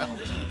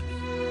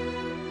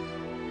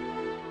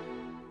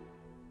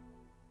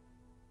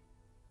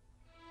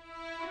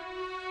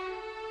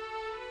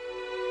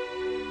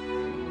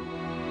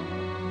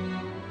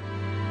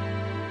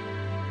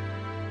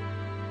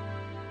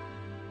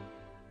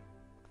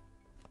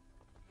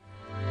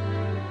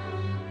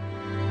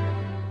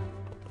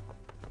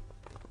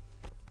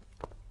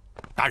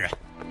大人，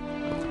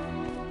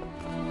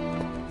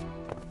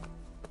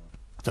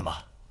怎么，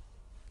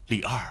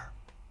李二？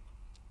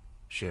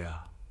是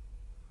啊，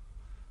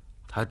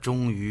他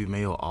终于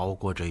没有熬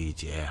过这一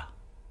劫呀。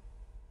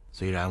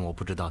虽然我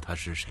不知道他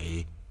是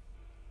谁，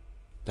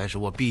但是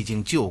我毕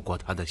竟救过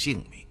他的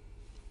性命。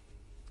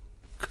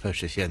可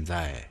是现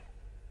在，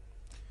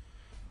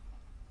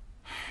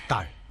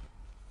大人，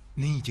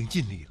您已经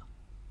尽力了。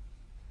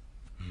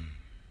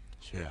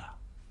是啊。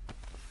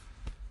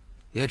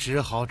也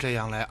只好这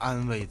样来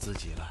安慰自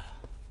己了。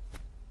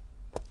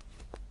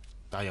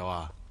大友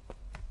啊，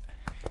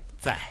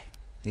在。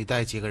你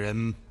带几个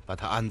人把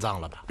他安葬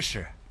了吧？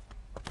是。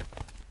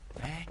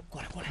哎，过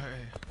来过来。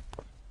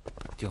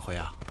丁辉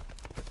啊，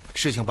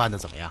事情办得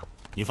怎么样？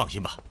您放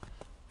心吧，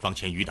方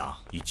前余党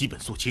已基本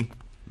肃清，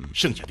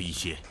剩下的一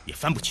些也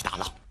翻不起大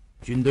浪。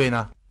军队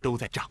呢？都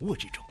在掌握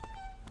之中。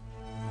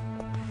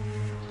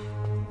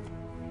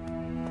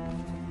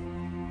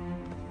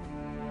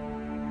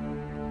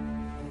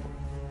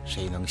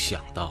谁能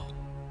想到，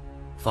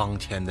方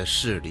天的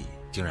势力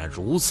竟然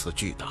如此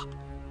巨大？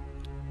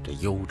这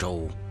幽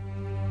州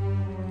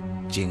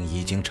竟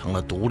已经成了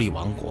独立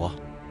王国。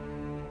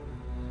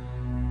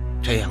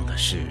这样的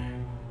事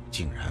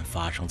竟然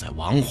发生在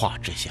王化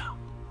之下，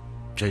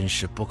真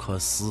是不可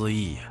思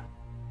议呀！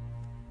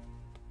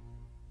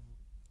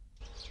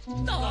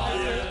大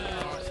人，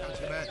乡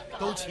亲们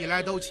都起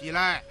来，都起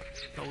来，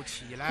都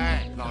起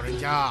来！老人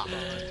家，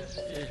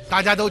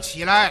大家都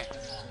起来！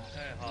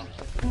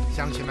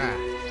乡亲们，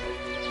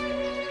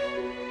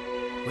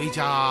回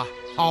家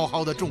好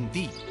好的种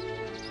地，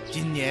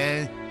今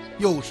年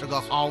又是个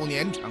好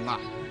年成啊！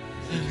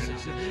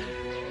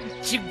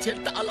青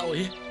天大老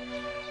爷，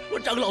我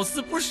张老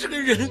四不是个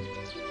人，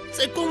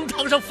在公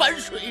堂上反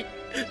水，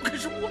可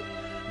是我，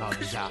老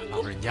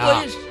人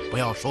家，不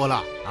要说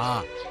了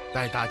啊，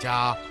带大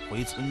家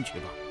回村去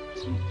吧。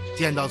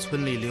见到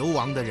村里流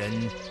亡的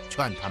人，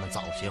劝他们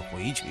早些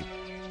回去。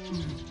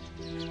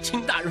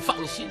请大人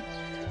放心，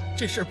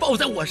这事报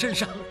在我身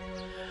上。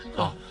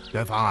好，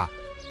元芳啊，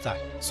在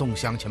送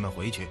乡亲们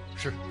回去。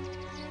是，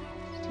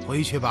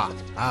回去吧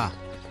啊。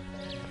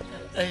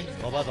哎，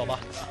走吧，走吧，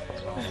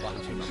走吧，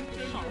去吧。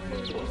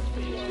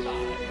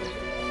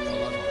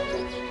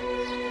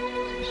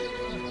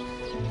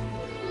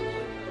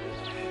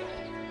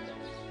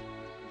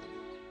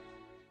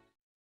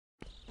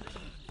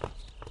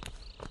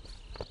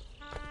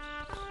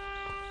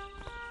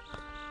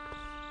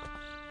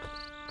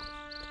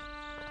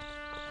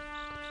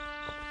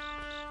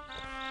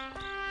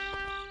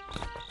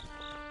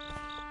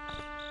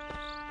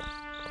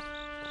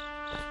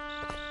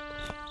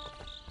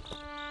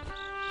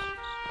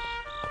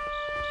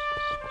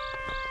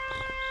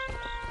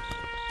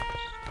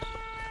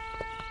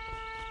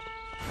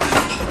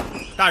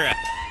大人，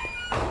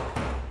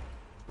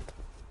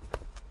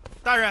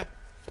大人，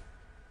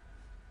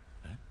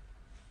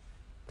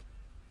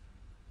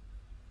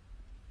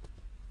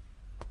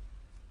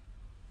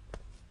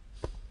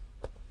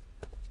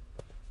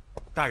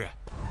大人，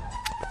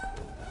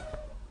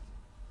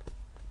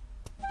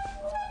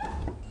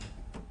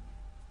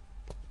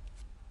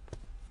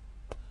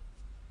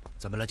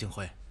怎么了，景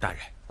辉？大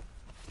人，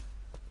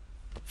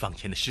方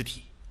谦的尸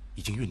体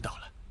已经运到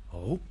了。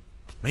哦，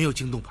没有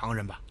惊动旁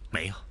人吧？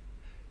没有。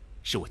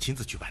是我亲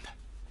自举办的，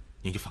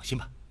您就放心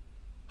吧。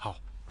好，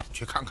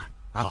去看看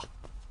啊。好。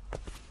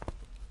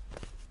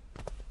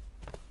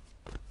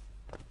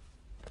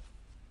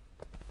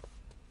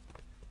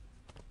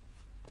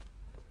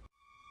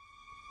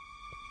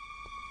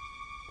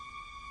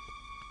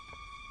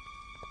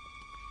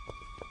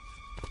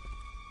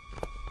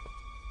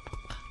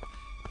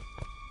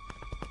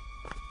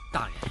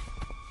大人，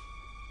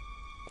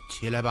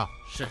起来吧。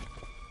是。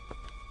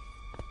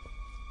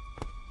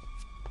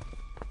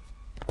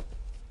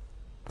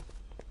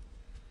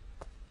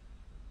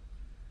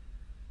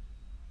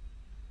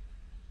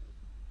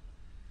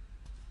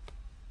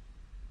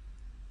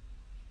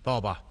报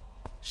吧。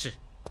是。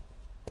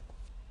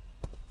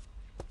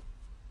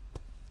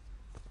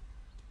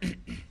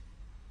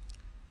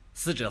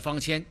死者方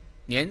谦，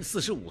年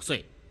45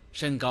岁，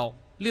身高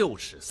6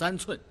尺3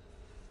寸，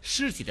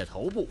尸体的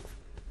头部、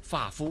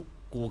发肤、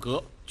骨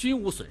骼均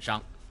无损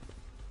伤，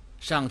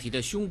上体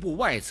的胸部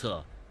外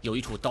侧有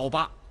一处刀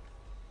疤，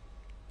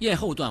咽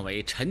后段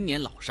为陈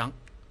年老伤，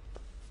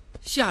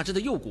下肢的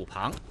右骨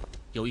旁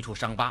有一处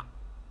伤疤，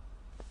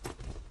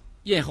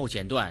咽后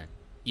剪断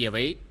也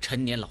为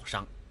陈年老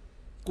伤。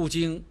故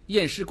经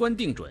验尸官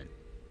定准，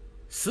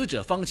死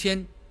者方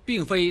谦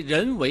并非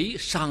人为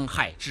伤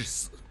害致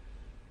死。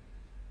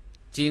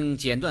经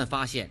剪断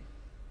发现，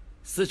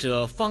死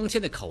者方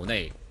谦的口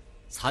内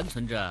残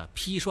存着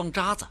砒霜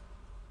渣子，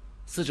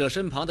死者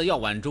身旁的药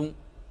碗中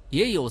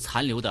也有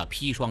残留的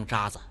砒霜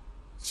渣子，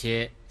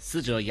且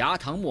死者牙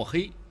膛墨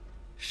黑，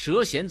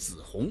舌显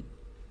紫红。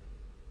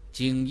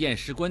经验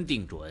尸官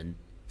定准，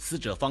死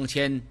者方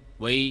谦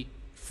为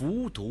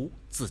服毒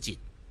自尽。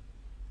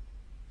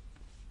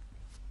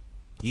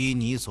依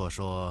你所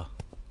说，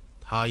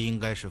他应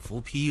该是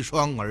服砒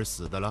霜而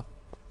死的了。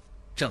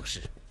正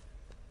是。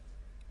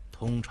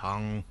通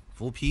常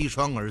服砒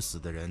霜而死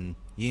的人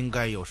应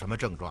该有什么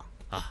症状？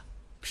啊，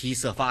皮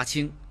色发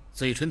青，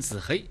嘴唇紫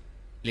黑，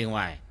另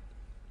外，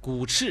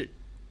骨翅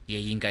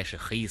也应该是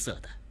黑色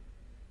的。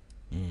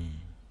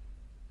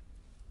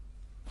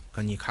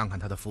可你看看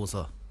他的肤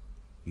色，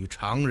与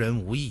常人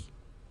无异。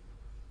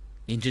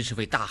您真是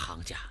位大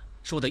行家，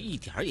说的一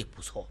点儿也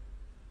不错。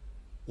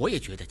我也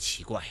觉得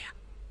奇怪呀。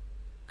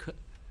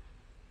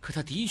可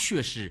他的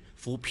确是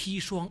服砒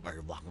霜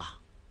而亡啊。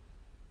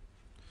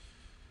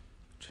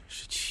真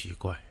是奇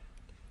怪，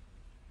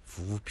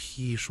服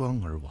砒霜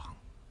而亡，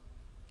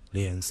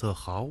脸色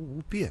毫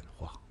无变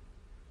化，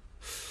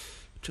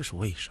这是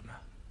为什么？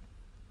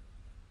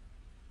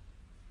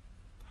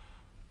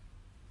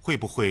会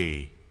不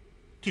会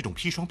这种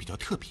砒霜比较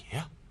特别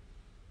呀？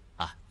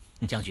啊，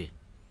将军，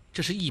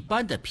这是一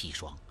般的砒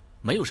霜，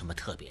没有什么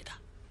特别的。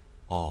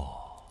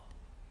哦，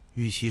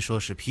与其说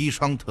是砒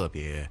霜特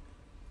别，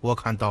我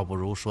看倒不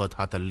如说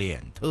他的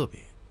脸特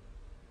别。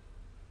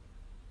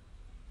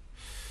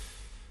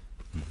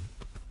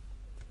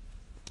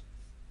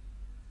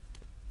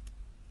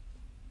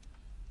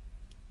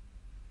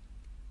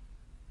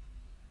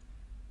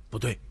不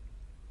对。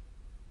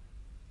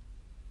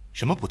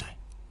什么不对？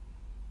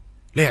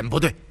脸不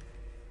对。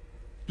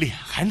脸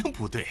还能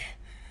不对？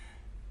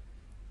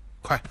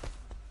快，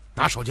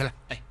拿手机来。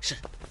哎，是。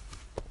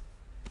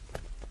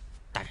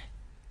大人。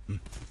嗯。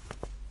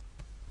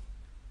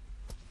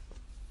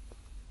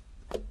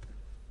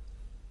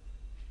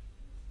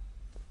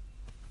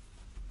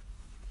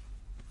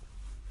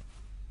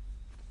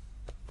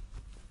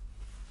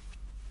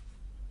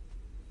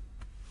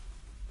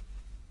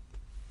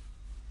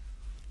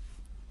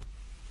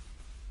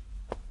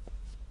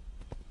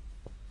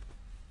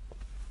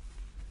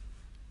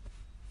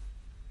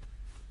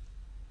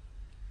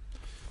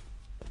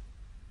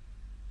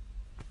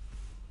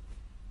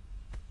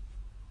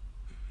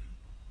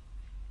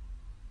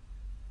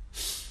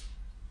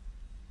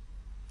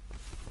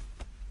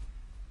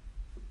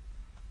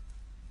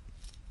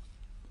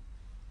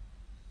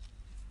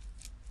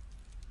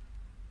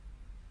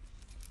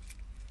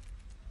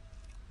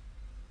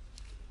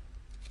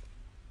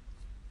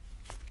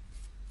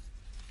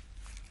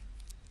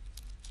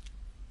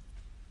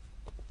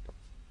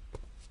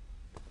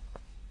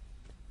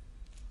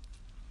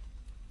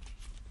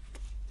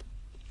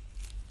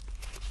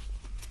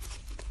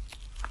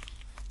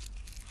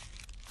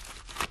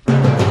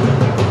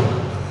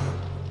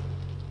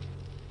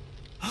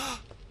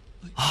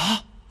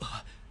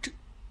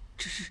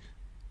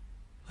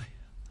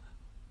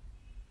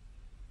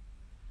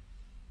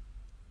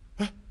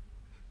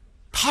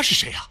他是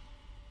谁呀？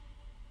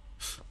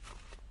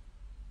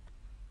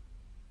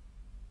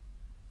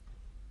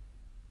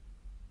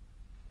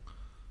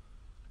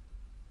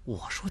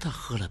我说他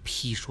喝了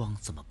砒霜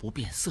怎么不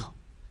变色？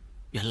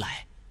原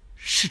来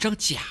是张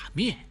假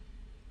面。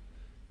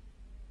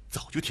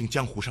早就听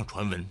江湖上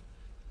传闻，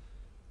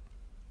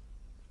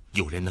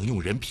有人能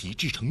用人皮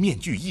制成面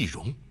具易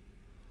容。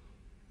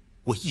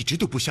我一直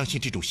都不相信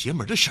这种邪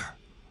门的事儿，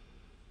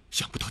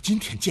想不到今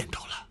天见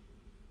到了。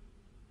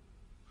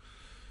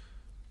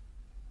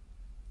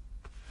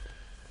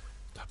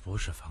他不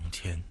是方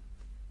谦，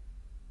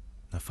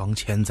那方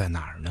谦在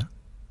哪儿呢？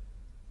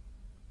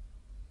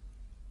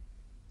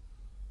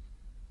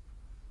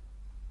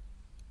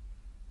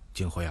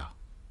景辉啊，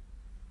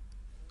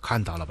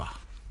看到了吧？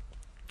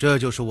这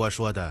就是我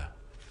说的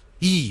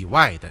意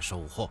外的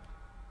收获。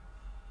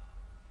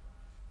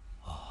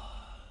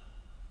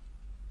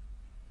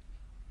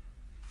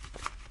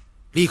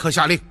立刻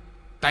下令，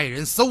带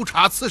人搜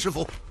查刺史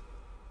府。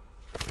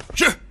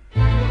是。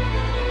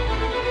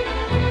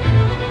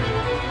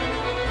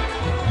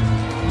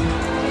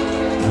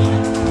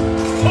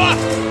快，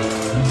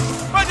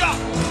慢点！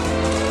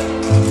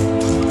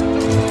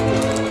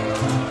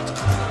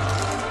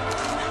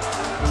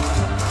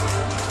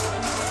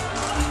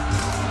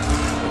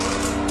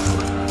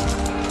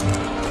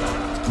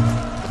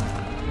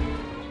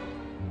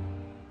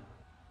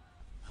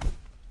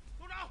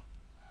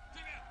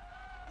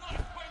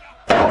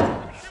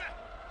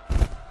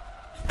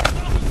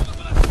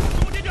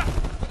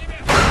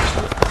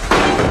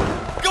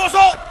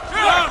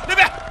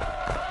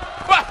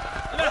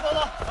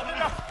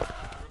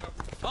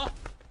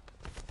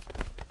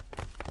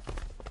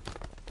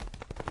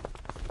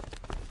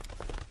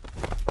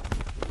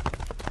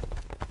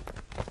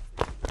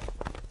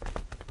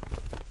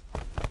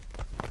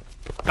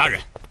大人，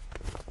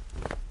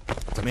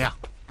怎么样？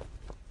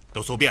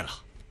都搜遍了，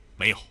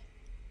没有。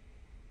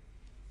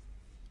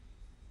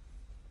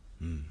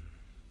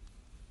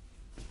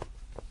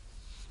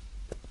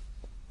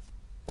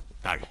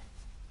大人，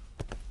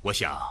我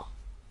想，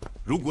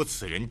如果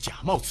此人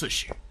假冒刺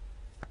史，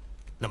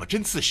那么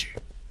真刺史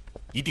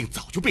一定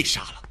早就被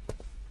杀了。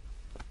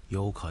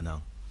有可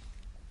能。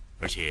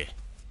而且，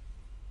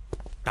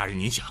大人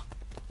您想，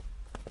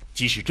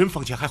即使真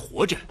方谦还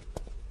活着，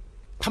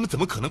他们怎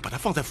么可能把他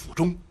放在府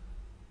中？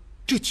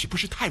这岂不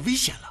是太危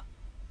险了？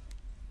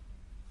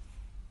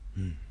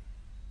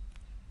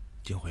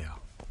金辉啊，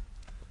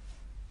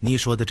你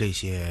说的这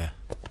些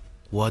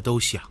我都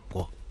想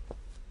过，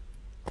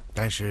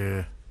但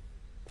是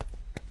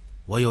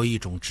我有一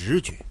种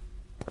直觉，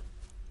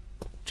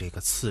这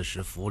个刺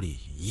史府里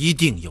一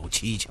定有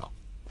蹊跷。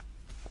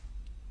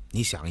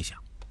你想一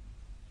想，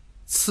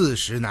刺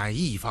史乃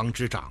一方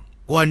之长，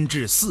官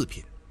至4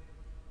品，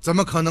怎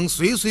么可能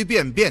随随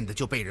便便的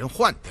就被人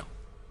换掉？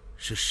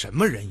是什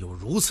么人有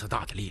如此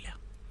大的力量，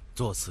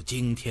做此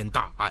惊天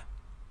大案？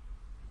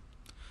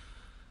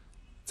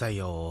再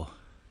有，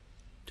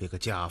这个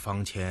贾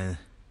方谦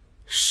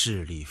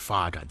势力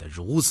发展的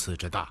如此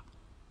之大，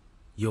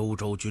幽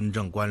州军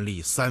政官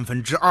吏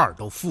2/3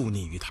都附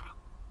逆于他，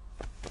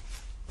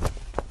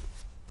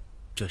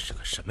这是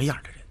个什么样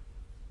的人？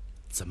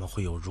怎么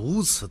会有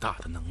如此大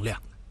的能量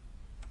呢？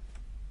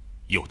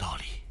有道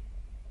理。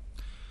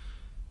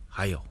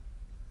还有，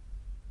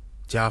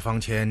贾方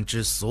谦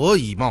之所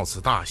以冒此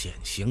大险，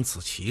行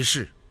此奇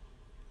事，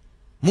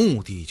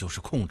目的就是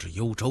控制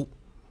幽州。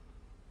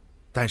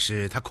但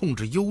是他控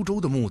制幽州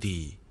的目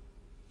的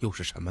又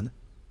是什么呢？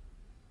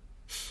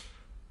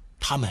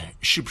他们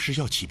是不是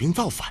要起兵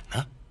造反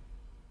呢？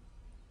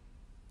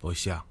不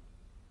像。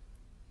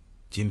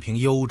仅凭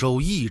幽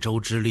州一州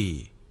之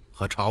力，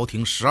和朝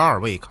廷12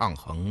位抗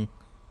衡，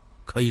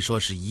可以说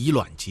是以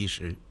卵击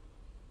石。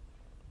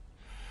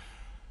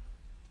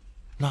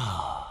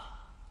那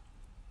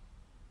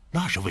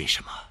是为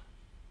什么？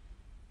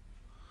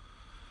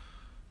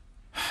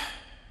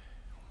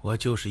我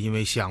就是因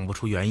为想不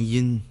出原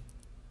因，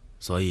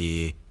所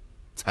以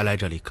才来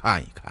这里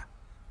看一看，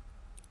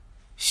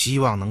希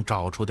望能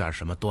找出点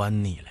什么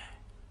端倪来。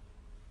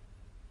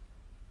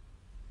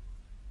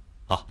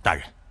哦，大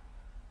人，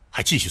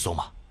还继续搜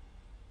吗？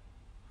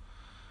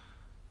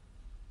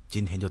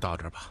今天就到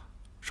这儿吧，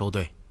收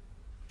队。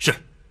是。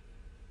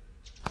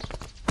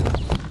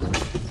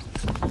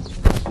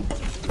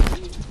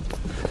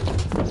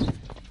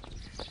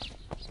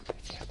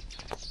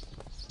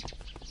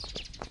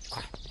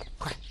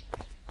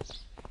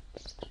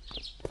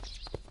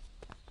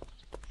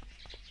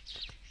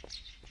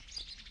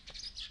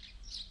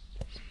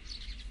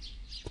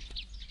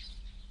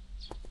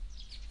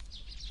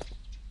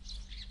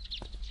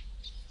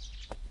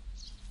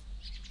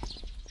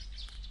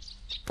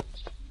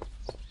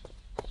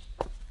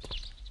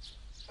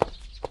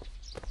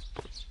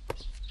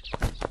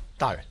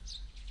大人，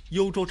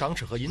幽州长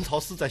史和银曹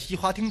司在西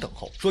花厅等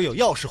候，说有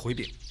要事回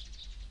禀。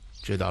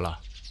知道了，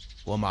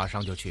我马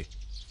上就去。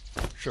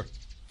是。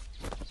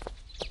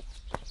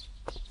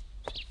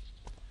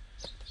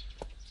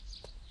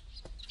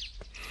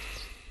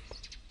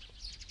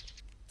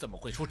怎么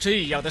会出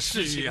这样的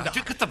事情呢？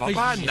这可怎么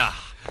办呢？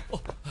哦，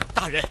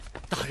大人，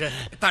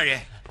大人，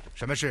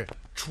什么事？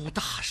出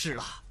大事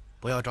了！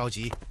不要着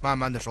急，慢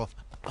慢的说。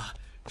啊，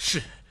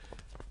是。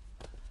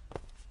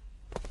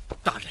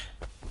大人。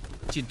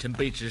近臣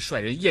卑职率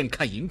人验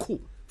看银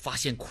库，发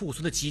现库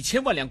存的几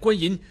千万两官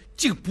银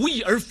竟不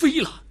翼而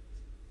飞了。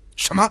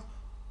什么？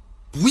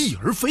不翼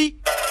而飞？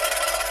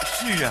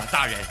是啊，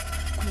大人，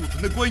库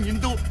存的官银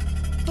都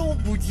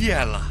不见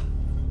了。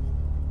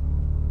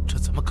这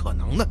怎么可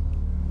能呢？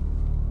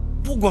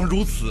不光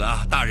如此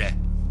啊，大人，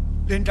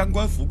连掌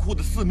管府库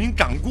的4名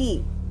掌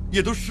顾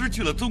也都失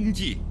去了踪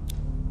迹。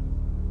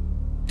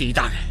狄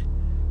大人，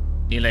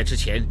您来之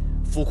前，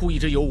府库一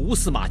直由吴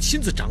司马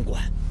亲自掌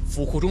管。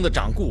府库中的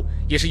掌顾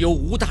也是由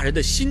吴大人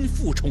的心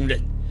腹充任，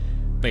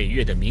每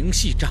月的明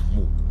细账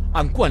目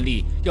按惯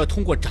例要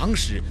通过长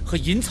史和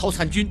银曹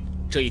参军，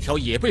这一条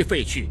也被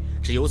废去，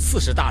只由刺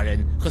史大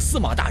人和司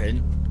马大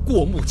人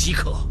过目即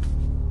可。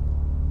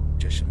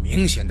这是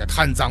明显的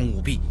贪赃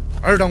舞弊，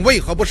尔等为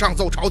何不上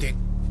奏朝廷？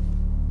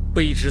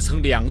卑职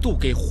曾2度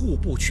给户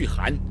部去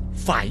函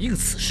反映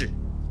此事，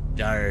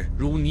然而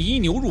如泥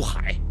牛入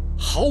海，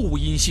毫无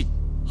音信。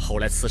后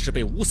来此事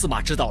被吴司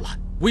马知道了，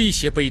威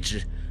胁卑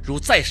职，如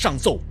再上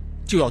奏，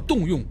就要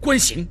动用官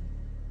刑。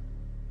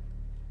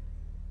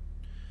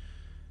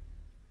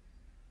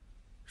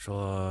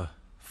说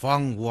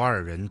方吴2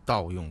人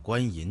盗用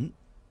官银，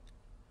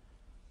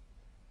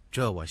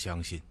这我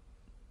相信。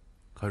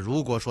可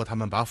如果说他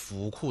们把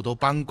府库都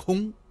搬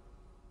空，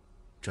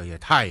这也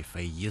太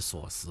匪夷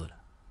所思了。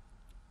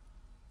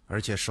而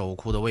且守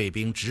库的卫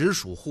兵直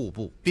属户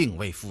部，并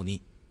未附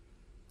逆。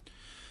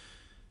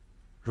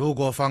如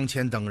果方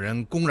谦等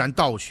人公然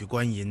盗取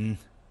官银，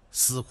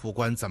司库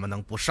官怎么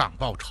能不上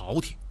报朝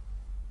廷？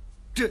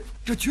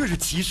这却是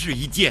奇事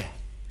一件，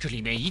这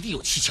里面一定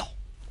有蹊跷，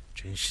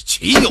真是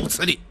岂有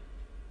此理！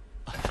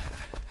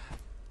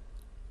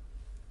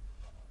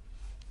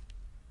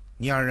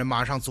你2人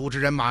马上组织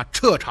人马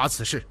彻查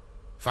此事，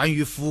凡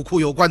与府库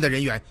有关的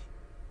人员，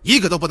一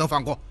个都不能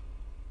放过。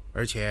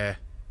而且，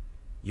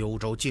幽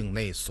州境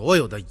内所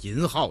有的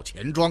银号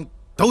钱庄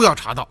都要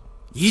查到，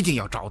一定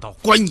要找到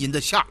官银的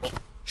下落。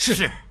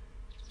是。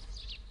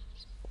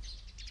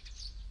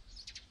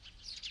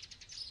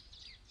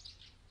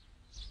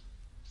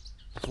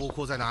府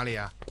库在哪里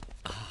啊？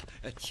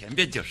前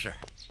边就是。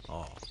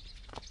哦。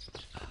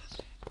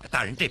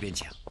大人这边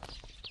请。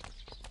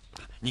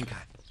您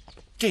看，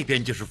这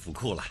边就是府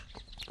库了。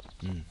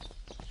嗯。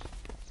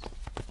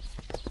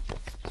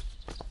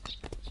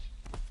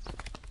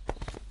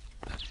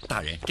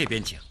大人这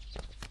边请。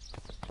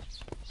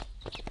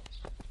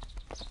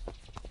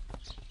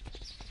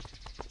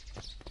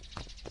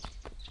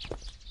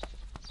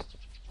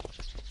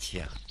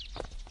请。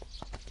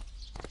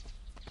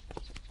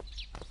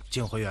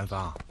敬回元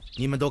芳，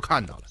你们都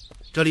看到了，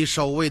这里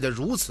守卫的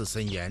如此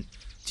森严，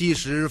即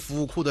使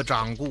府库的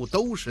掌顾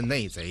都是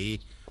内贼，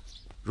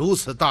如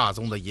此大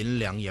宗的银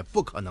两也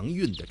不可能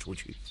运得出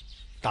去。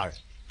大人，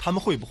他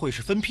们会不会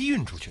是分批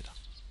运出去的？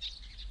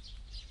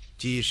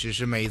即使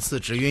是每次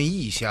只运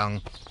1箱，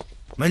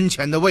门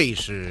前的卫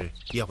士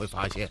也会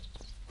发现。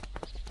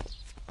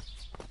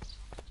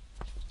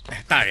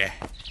大人，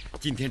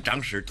今天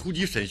长史突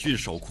击审讯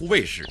守库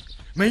卫士，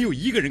没有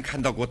一个人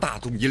看到过大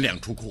宗银两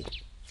出库。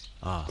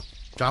啊，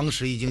长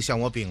史已经向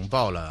我禀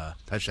报了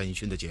他审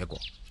讯的结果。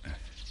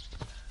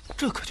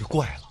这可就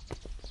怪了。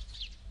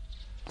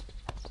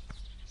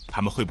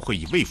他们会不会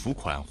以未付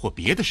款或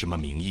别的什么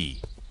名义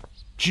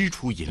支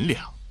出银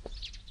两，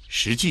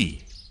实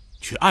际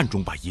却暗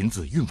中把银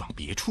子运往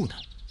别处呢？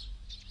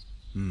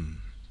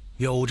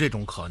有这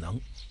种可能。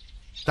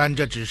但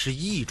这只是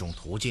一种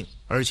途径，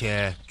而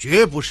且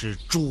绝不是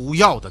主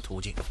要的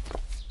途径。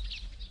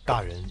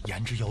大人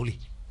言之有理。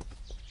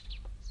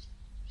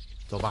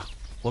走吧，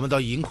我们到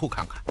银库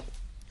看看。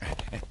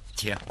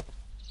请。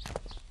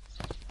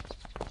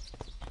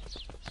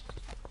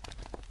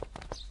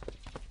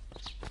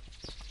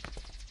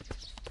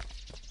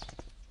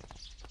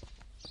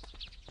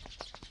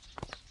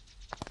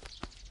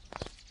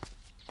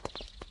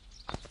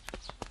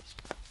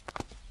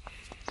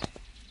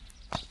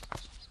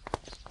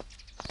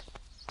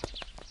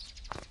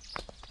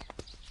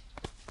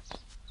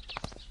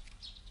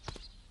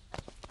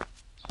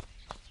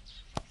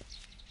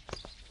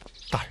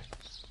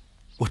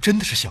我真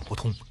的是想不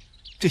通，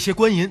这些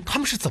官银他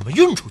们是怎么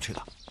运出去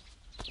的？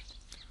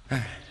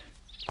哎，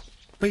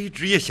卑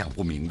职也想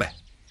不明白，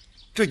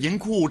这银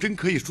库真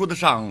可以说得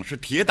上是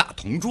铁打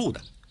铜铸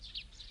的，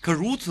可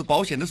如此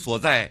保险的所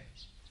在，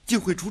竟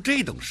会出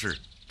这等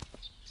事。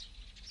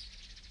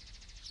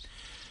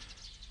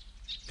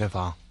元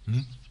芳，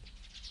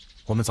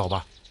我们走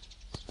吧。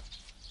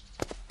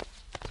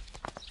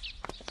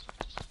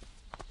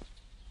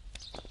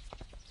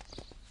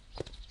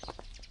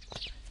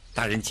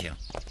大人请。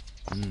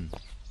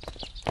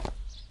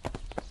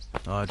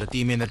这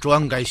地面的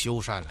砖该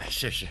修缮了。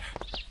是。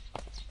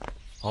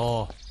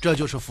哦，这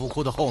就是府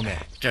库的后面。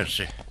正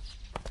是。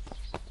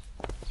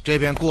这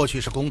边过去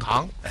是公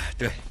堂。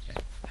对。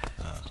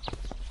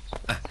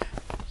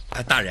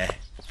大人，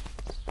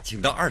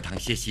请到二堂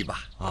歇息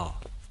吧。哦。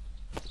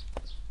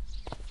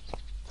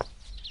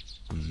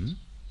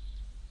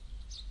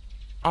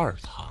二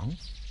堂。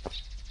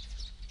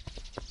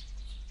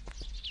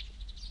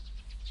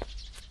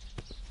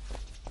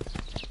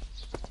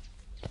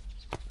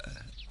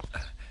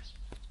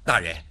大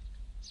人，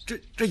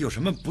这有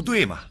什么不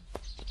对吗？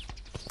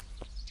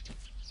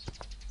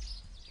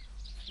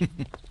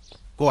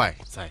怪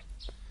哉，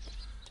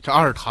这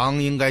二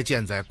堂应该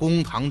建在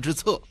公堂之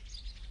侧，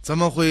怎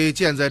么会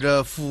建在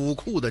这府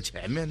库的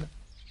前面呢？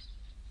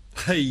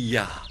哎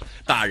呀，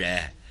大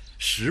人，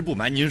实不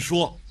瞒您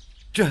说，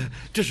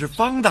这是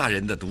方大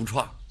人的独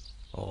创。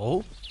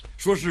哦，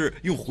说是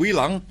用回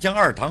廊将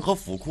二堂和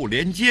府库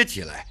连接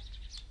起来。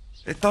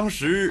当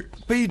时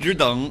卑职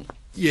等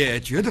也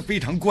觉得非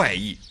常怪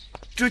异，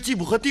这既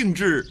不合定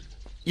制，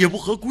也不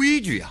合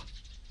规矩啊。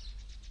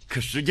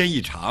可时间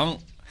一长，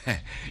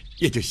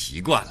也就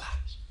习惯了。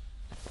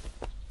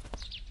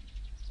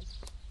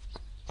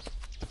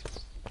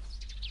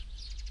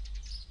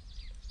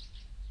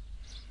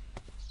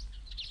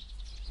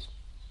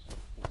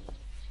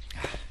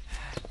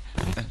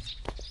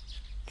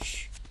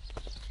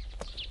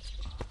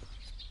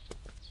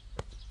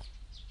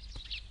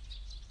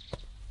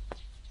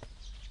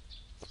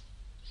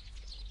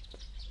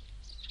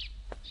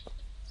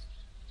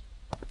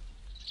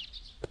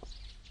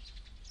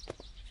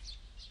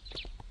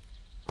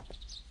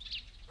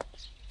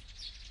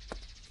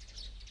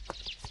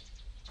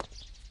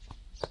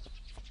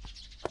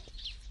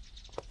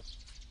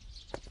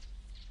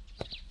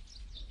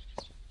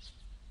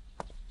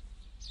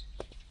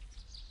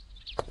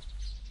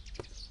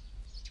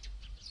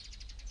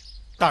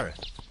大人，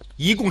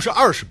一共是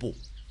20步。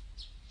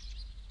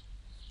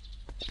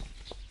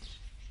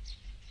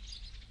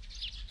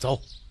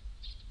走，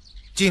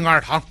进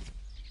二堂。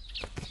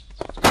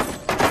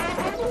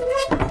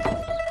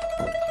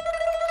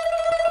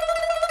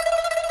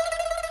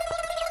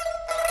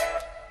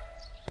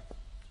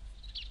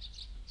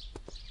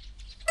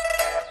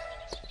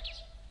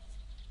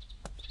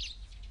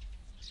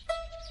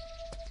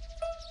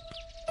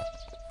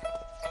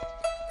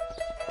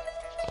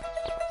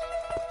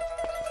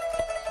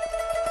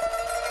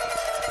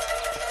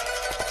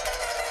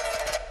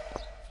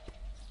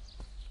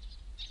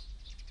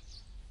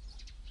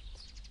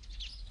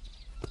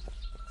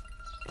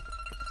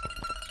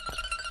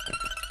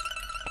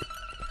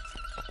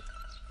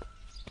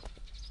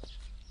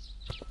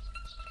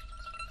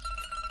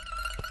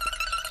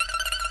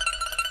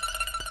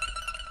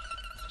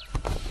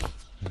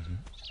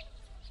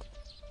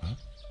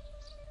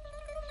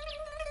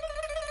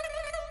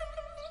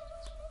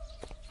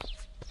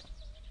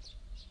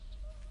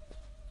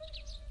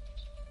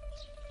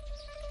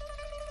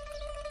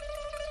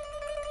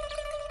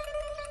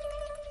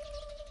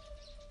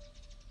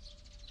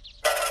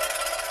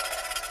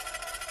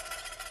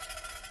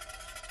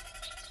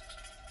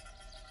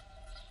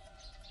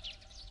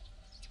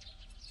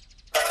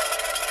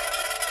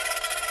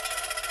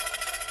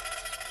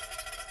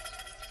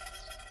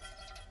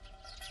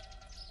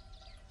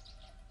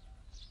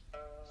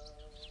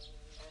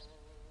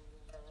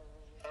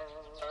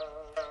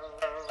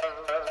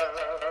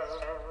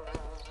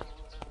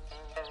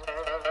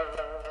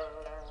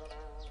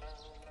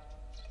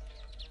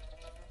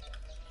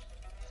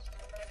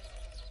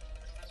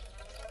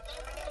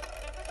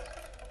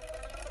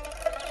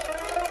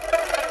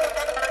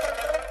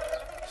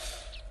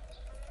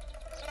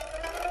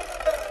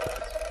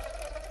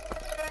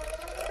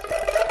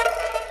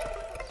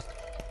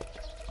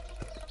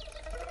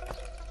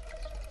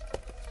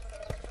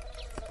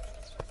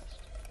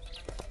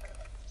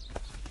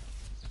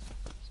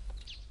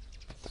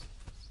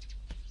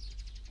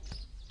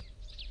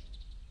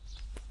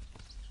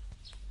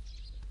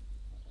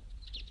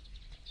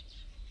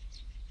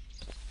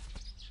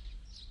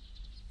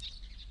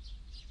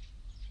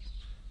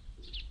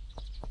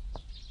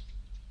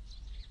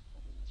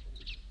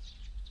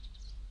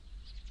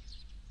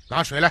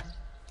拿水来。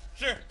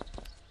是。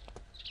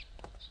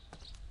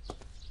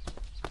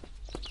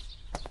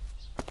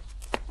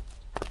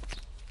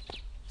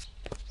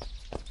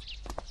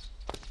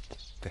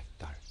对，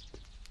大人。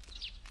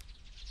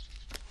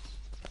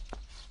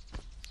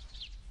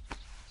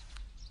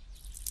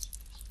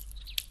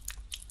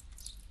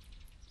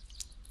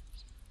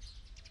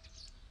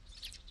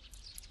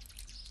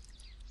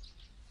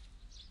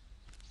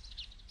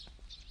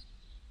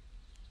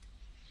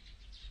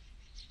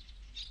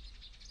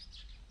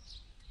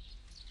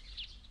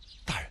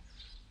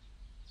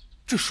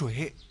这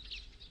水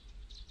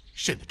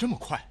渗得这么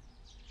快，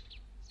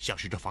像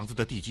是这房子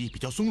的地基比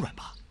较松软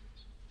吧？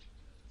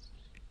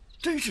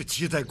真是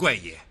奇哉怪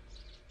也。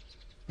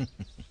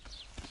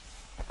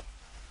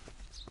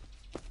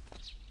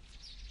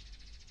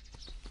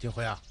金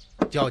辉啊，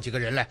叫几个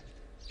人来。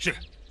是。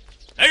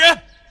来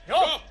人。有。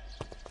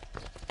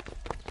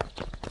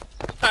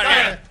大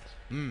人。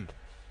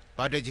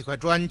把这几块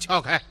砖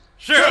撬开。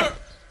是。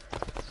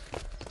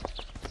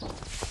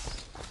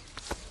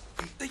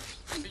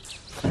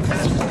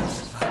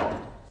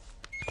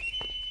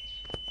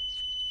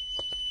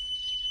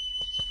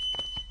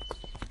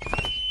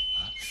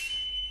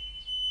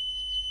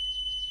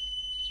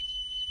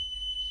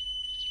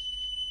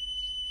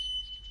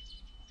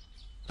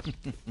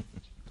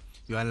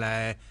原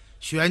来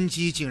玄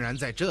机竟然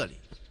在这里。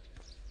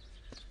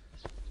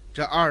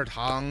这二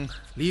堂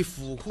离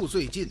府库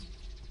最近，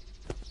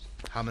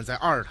他们在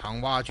二堂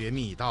挖掘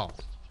密道，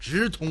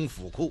直通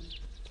府库，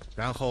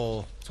然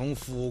后从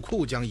府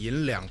库将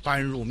银两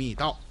搬入密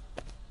道，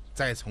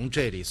再从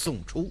这里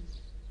送出，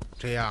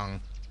这样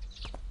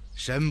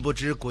神不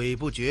知鬼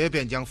不觉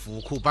便将府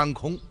库搬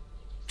空，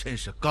真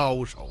是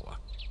高手啊！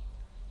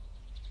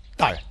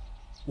大人，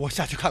我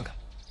下去看看。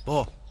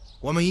不，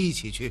我们一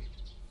起去。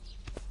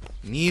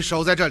你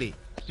守在这里，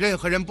任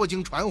何人不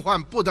经传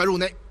唤不得入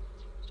内。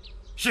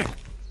是。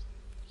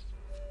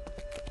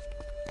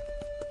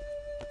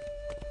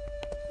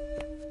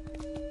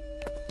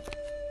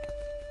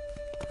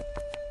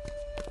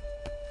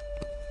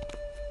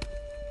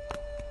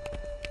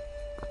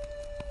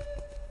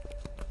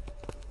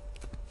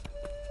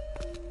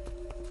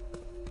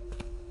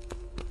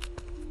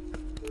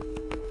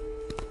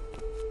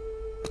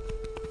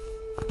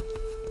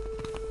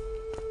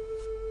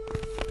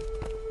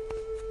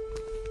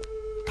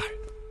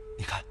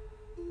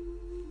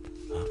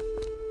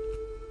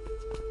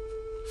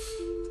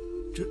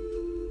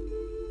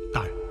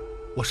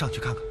我上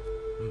去看看。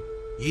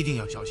一定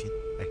要小心。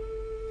哎，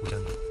吴将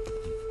军。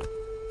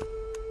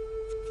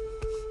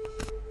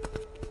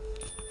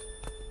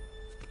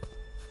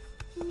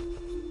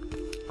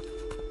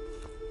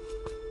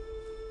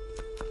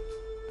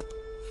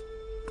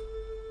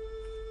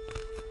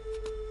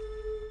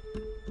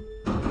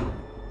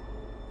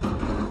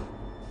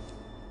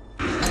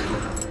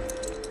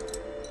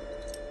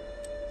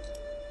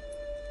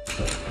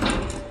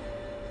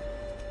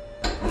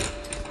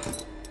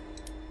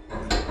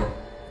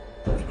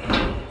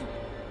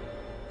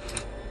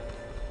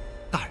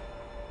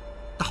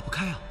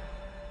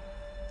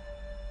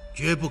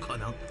绝不可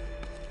能！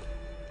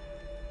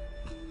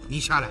你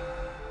下来，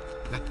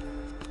来。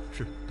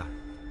是，大人。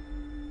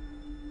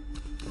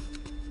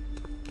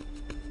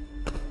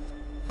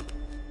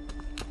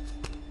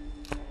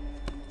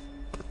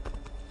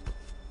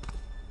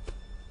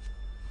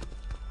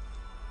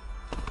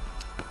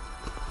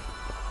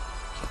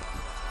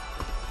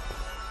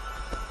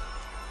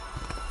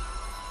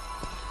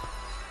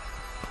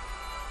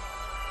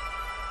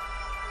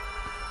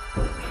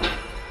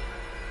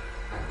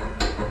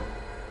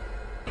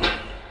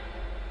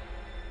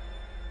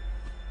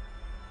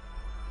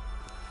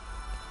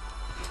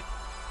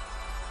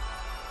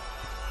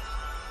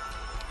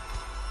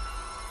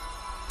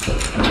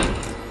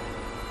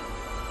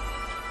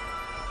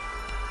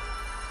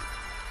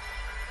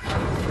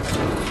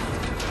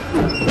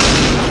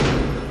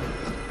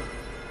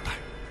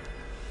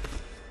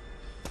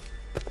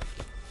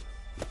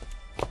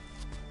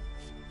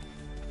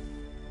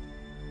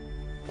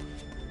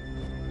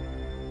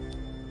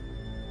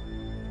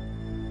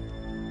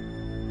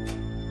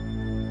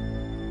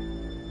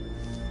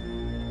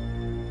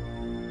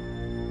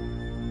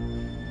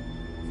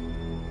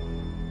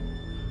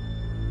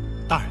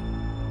大人，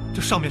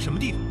这上面什么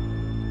地方？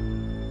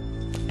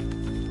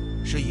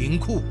是银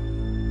库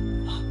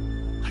啊，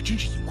还真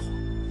是银库。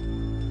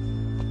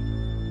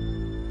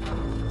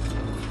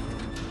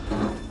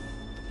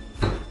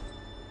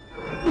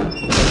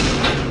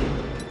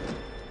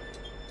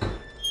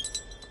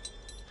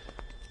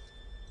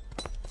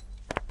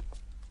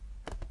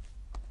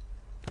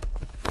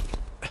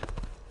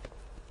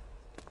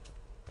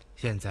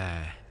现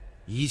在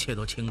一切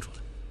都清楚了。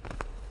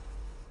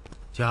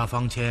贾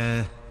方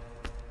谦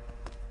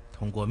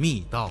通过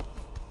密道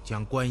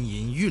将官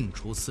银运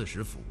出刺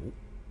史府，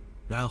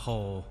然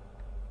后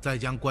再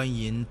将官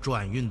银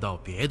转运到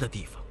别的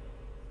地方。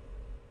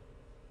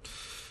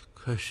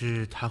可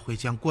是他会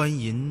将官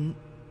银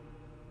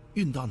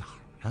运到哪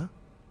儿呢？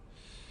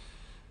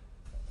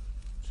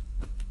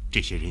这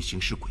些人行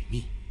事诡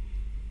秘，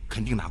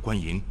肯定拿官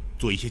银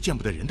做一些见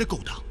不得人的勾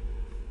当。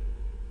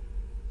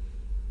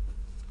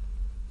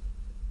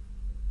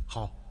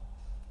好，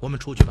我们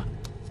出去吧。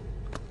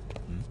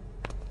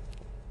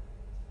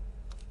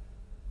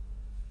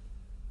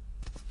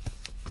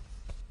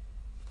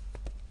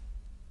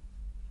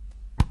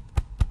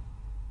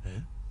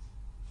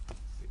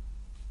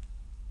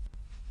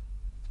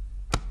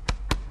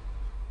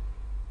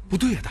不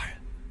对呀，大人，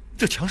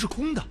这墙是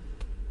空的。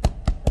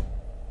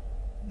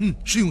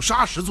是用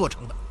砂石做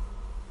成的。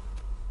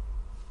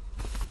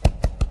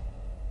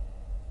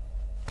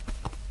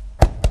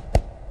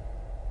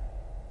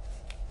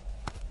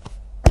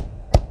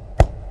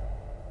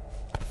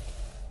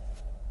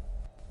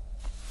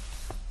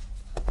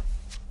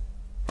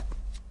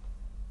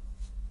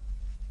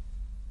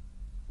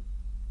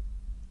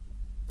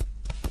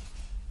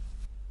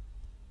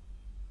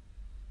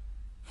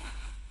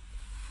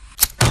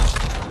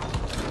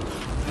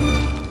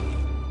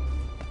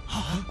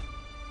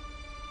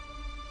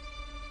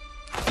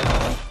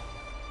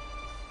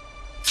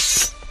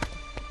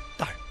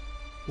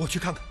我去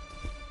看看，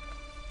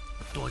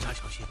多加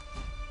小心。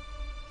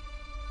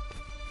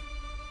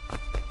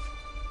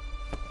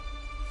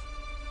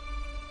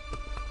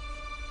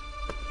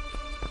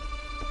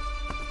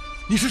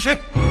你是谁？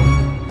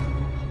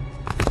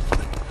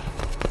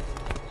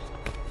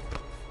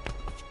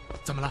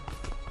怎么了，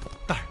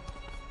大人？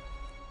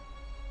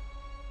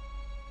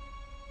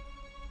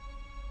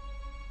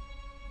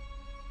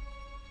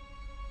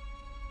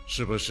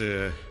是不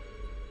是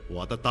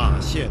我的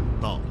大限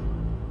到了？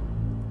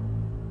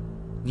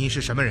你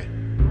是什么人？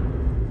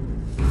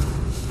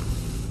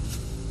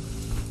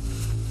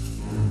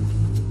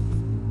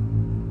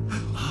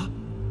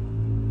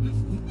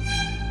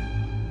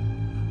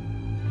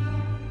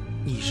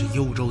你是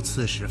幽州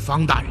刺史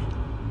方大人。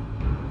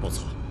不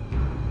错。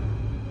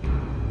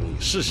你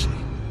是谁？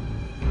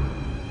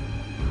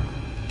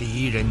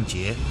狄仁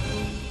杰。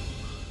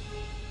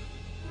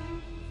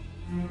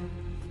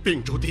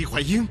并州狄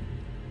怀英。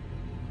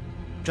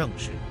正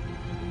是。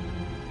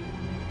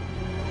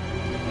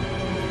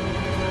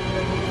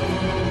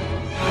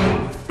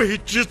卑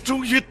职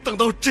终于等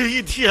到这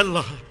一天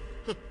了，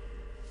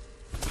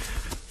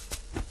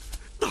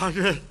大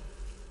人，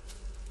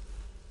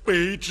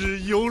卑职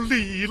有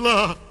礼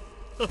了。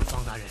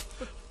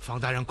方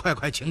大人，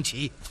快请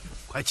起，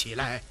快起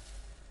来。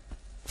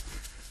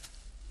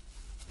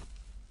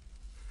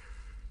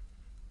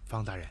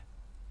方大人，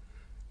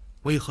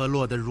为何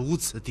落得如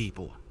此地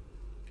步啊？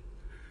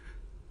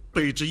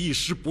卑职一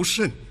时不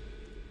慎，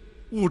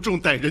误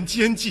中歹人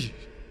奸计，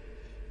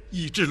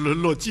以致沦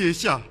落阶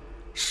下。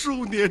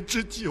数年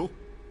之久，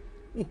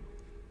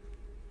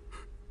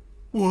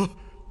我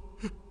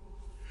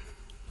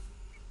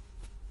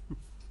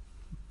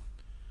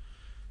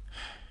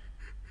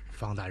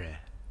方大人，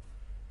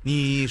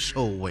你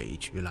受委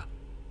屈了。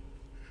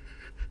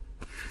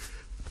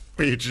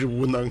卑职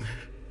无能，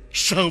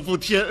上负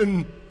天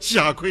恩，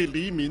下愧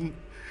黎民，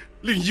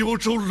令幽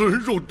州沦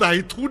入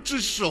歹徒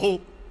之手，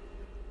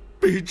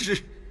卑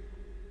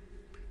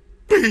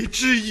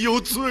职有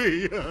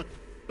罪呀！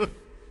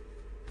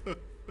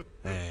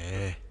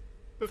哎，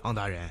方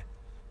大人，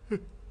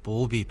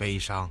不必悲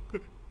伤，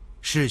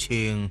事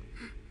情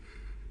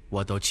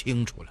我都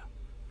清楚了。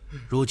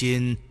如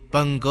今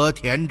本阁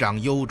田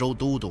长幽州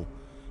都督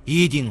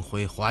一定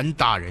会还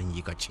大人一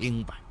个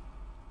清白。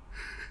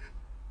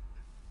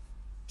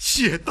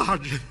谢大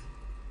人。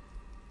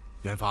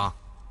元芳，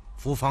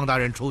扶方大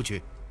人出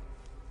去。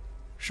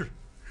是。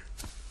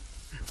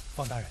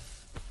方大人，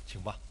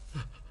请吧。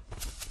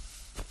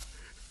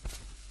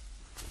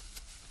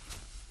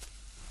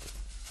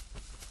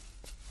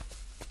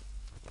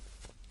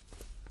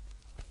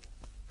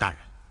大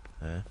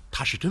人，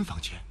他是真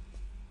方谦。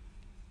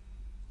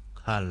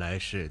看来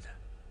是的。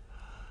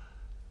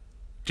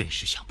真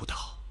是想不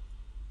到。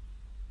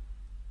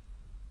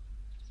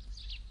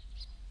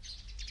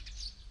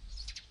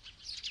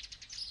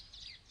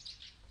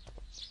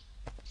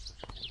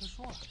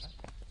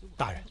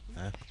大人，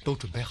都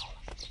准备好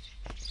了。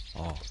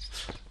哦，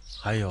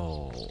还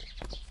有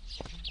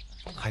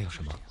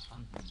什么？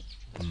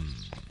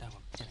待会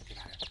儿进来给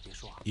大人别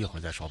说啊。一会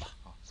儿再说吧。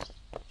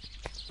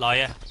老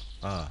爷。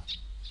啊，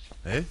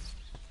哎，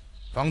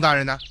方大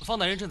人呢？方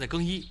大人正在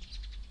更衣。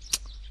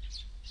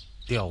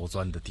刁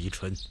钻的狄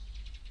春，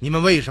你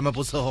们为什么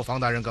不伺候方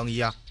大人更衣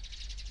啊？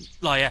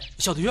老爷，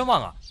小的冤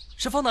枉啊！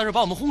是方大人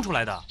把我们轰出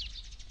来的。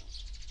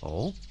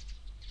哦，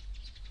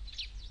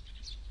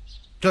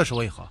这是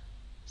为何？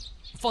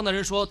方大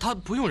人说他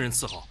不用人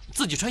伺候，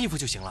自己穿衣服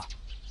就行了。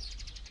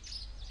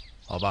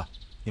好吧，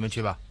你们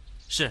去吧。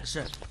是。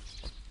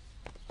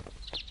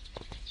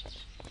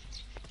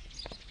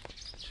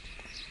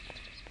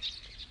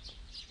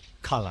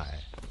看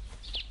来，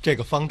这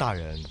个方大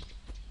人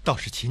倒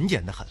是勤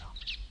俭得很啊。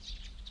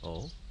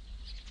哦，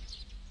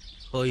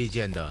何以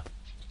见得？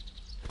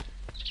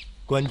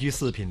官居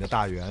四品的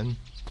大员，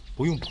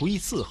不用仆役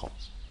伺候，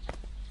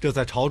这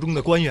在朝中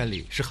的官员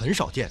里是很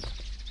少见的。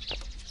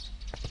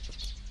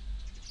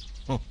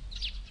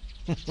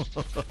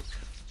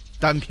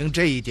单凭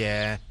这一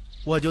点，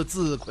我就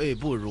自愧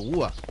不如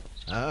啊！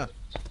啊！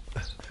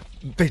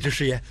卑职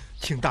失言，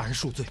请大人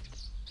恕罪。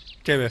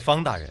这位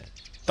方大人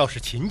倒是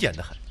勤俭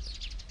得很。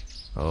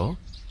哦，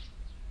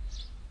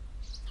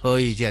何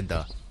以见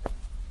得？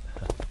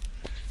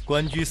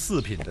官居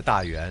四品的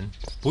大员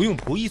不用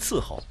仆役伺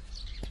候，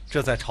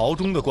这在朝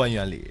中的官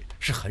员里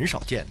是很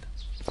少见的。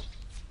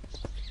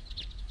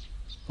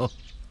哦，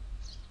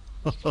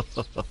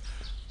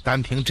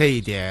单凭这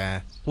一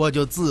点，我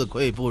就自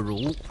愧不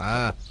如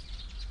啊！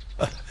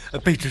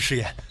卑职失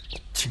言，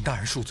请大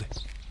人恕罪。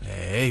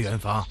哎，元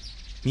芳，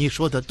你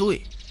说的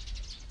对，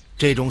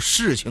这种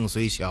事情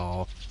虽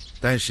小，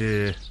但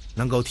是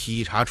能够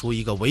体察出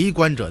一个为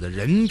官者的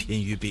人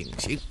品与秉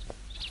性。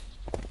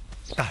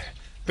大人，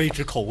卑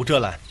职口无遮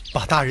拦，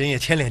把大人也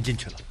牵连进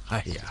去了。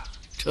哎呀，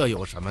这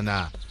有什么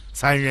呢？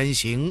三人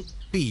行，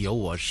必有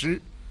我师。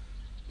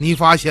你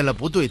发现了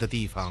不对的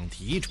地方，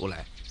提出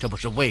来，这不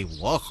是为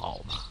我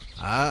好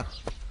吗？啊！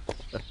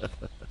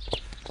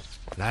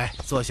来，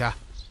坐下。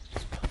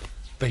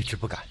卑职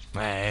不敢。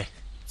哎，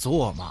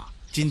坐嘛，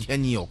今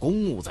天你有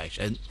公务在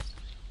身。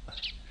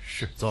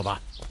是，坐吧。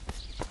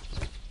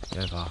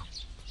元芳，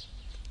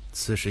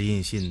刺史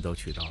印信都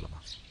取到了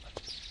吗？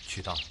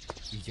取到了，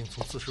已经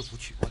从刺史府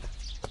取过来。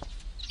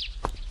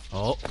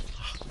哦，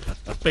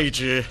卑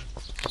职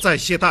再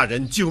谢大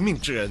人救命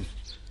之恩，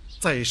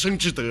再生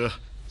之德，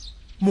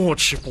没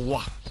齿不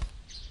忘。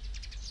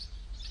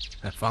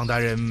方大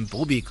人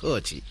不必客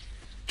气，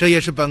这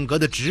也是本阁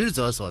的职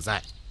责所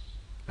在。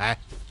来，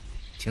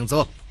请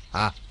坐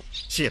啊！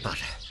谢大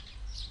人。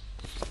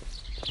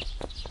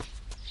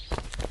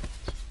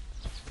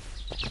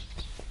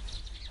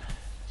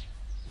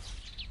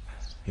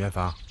元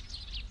芳，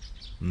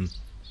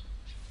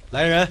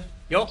来人，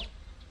有，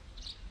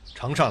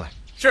呈上来。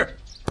是。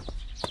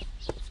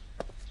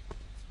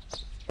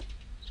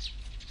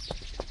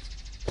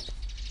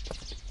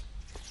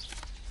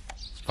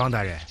方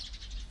大人，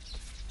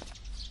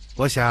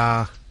我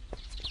想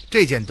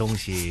这件东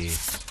西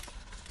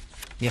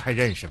你还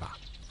认识吧？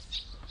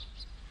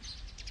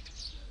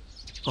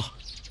哦，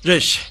认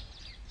识，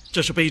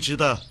这是卑职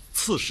的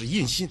刺史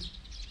印信。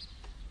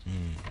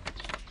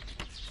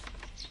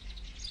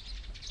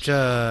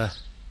这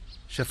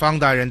是方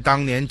大人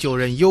当年就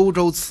任幽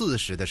州刺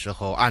史的时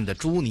候按的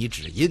朱拟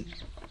指印，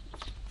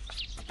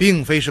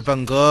并非是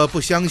本阁不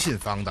相信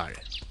方大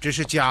人，只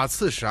是假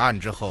刺史案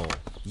之后，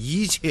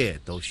一切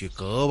都需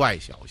格外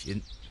小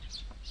心，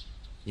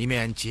以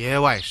免节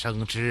外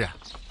生枝啊。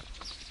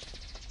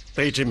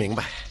卑职明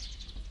白。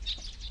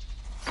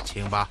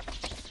请吧。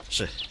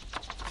是。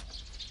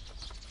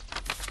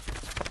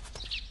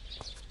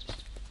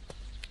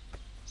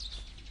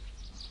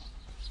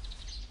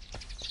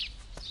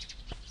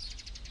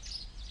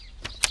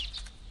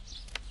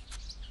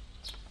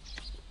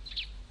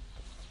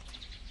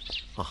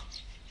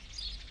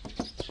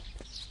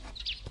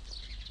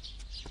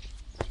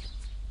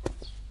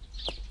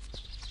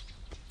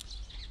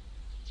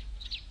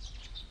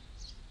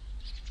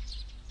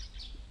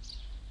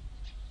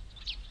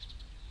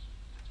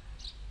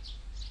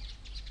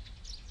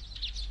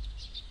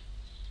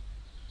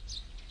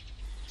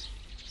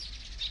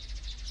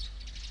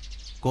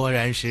果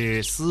然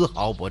是丝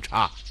毫不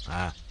差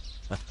啊！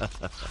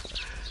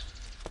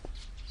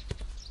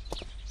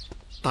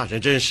大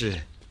人真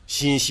是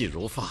心细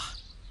如发。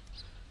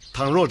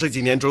倘若这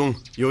几年中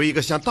有一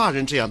个像大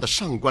人这样的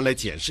上官来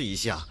检视一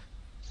下，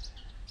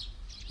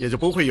也就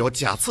不会有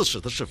假刺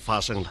史的事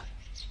发生了。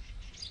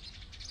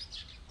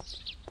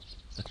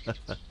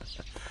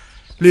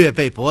略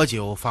备薄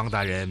酒，方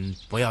大人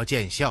不要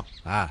见笑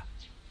啊！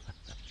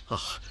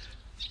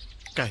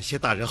感谢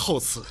大人厚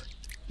赐。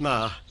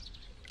那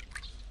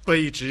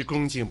卑职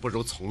恭敬不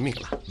如从命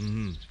了。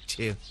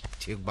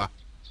请吧。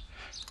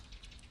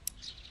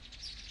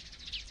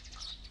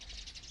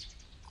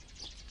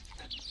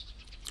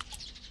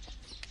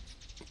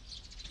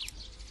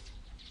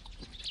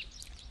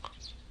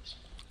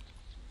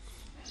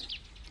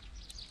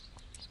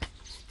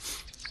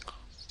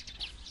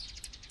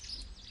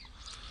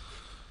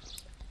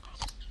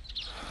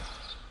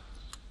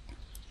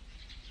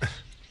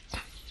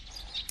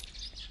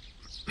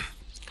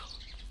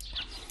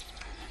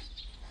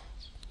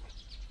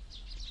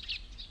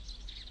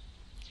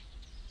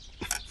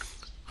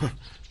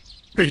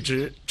卑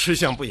职吃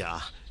相不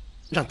雅，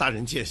让大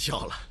人见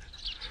笑了。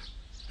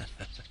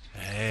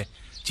哎，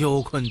久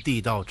困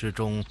地道之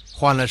中，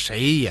换了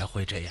谁也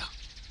会这样。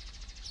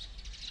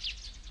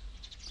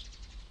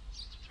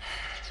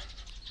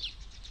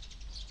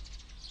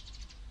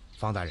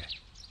方大人，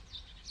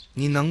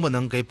你能不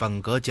能给本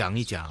阁讲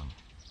一讲，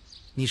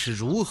你是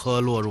如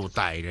何落入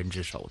歹人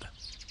之手的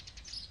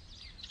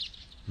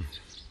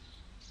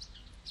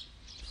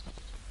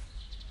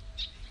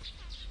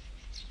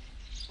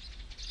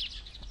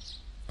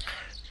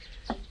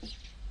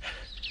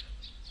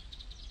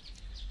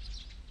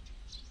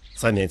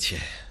？3年前，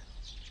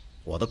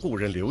我的故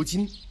人刘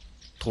金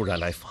突然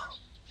来访，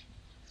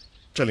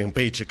这令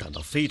卑职感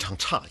到非常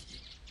诧异。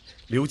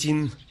刘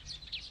金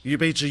与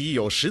卑职已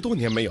有10多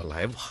年没有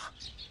来往，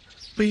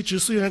卑职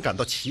虽然感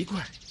到奇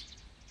怪，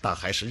但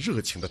还是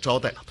热情地招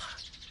待了他。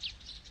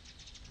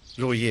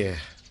入夜，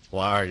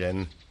我二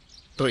人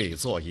对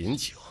坐饮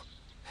酒，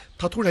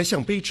他突然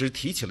向卑职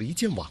提起了一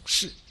件往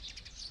事。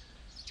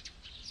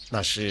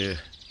那是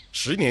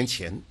10年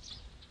前，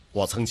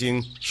我曾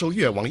经受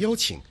越王邀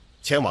请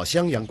前往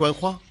襄阳观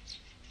花，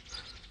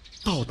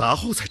到达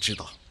后才知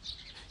道，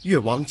越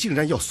王竟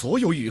然要所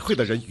有与会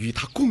的人与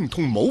他共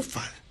同谋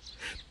反。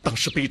当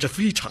时卑职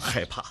非常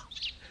害怕，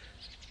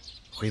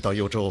回到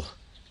幽州，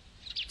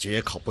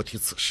绝口不提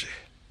此事。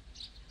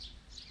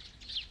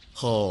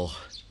后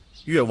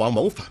越王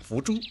谋反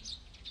伏诛，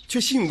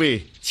却幸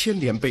未牵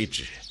连卑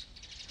职。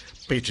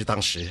卑职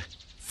当时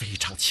非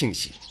常庆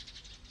幸，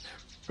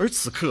而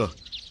此刻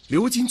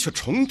刘金却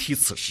重提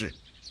此事，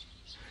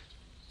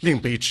令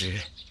卑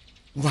职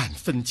万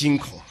分惊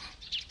恐。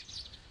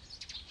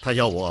他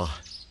要我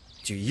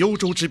举幽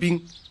州之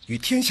兵，与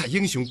天下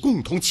英雄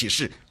共同起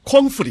事，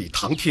匡复礼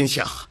堂天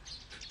下。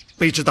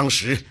卑职当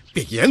时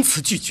便严词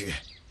拒绝。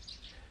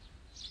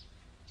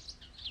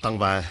当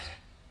晚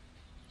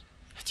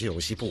酒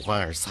席不欢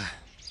而散。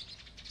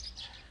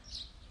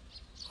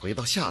回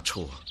到下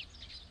处，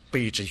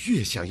卑职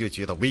越想越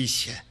觉得危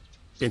险，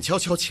便悄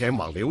悄前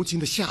往刘金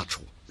的下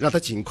处，让他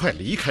尽快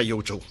离开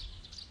幽州。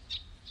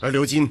而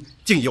刘金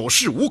竟有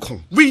恃无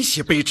恐，威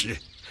胁卑职，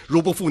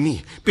如不复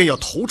逆，便要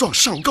头状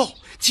上告，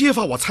揭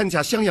发我参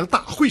加襄阳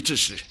大会之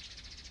事。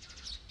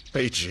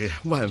卑职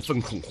万分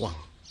恐慌。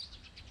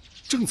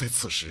正在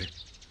此时，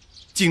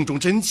京中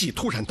真纪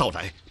突然到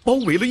来，包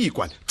围了驿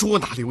馆，捉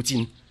拿刘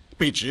金。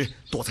卑职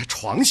躲在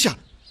床下，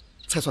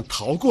才算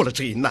逃过了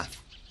这一难。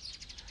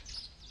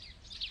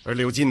而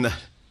刘金呢，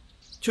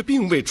却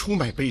并未出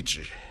卖卑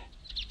职。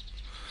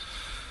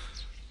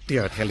第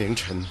二天凌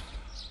晨，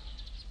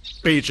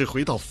卑职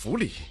回到府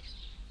里，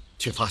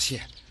却发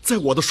现在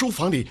我的书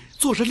房里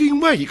坐着另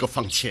外一个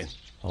方谦。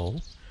哦，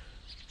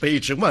卑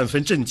职万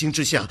分震惊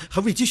之下，还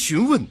未及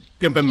询问，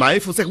便被埋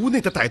伏在屋内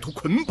的歹徒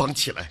捆绑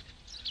起来，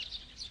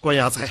关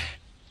押在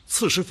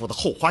刺史府的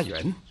后花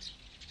园。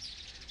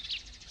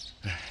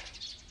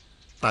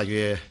大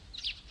约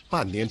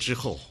半年之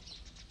后，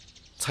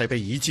才被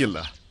移进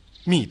了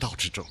密道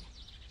之中。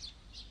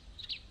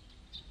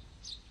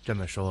这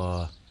么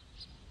说，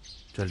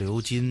这刘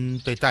金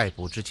被逮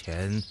捕之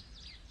前，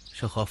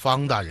是和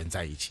方大人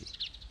在一起？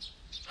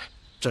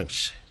正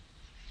是。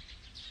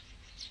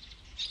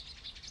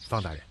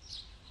方大人，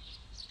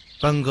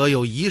本阁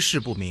有一事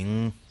不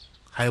明，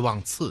还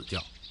望赐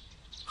教。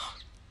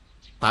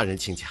大人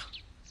请讲。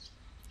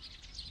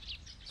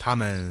他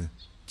们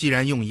既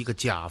然用一个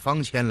假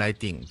方签来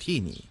顶替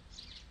你，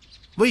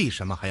为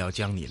什么还要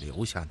将你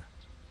留下呢？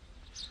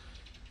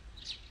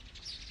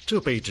这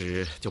卑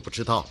职就不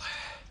知道了。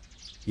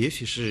也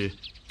许是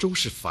周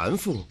氏繁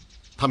复，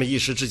他们一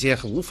时之间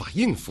还无法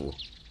应付，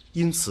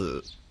因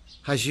此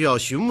还需要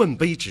询问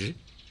卑职。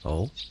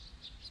哦，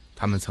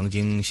他们曾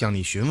经向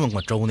你询问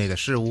过州内的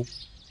事务？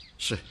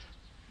是。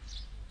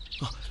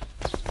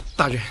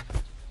大人，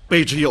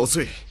卑职有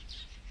罪，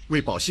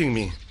为保性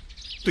命，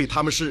对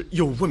他们是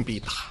有问必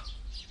答。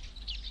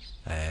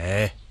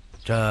哎，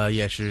这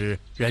也是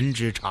人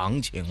之常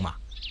情嘛。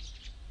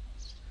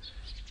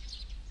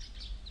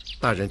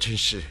大人真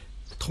是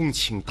通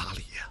情达理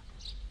呀。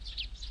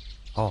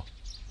哦，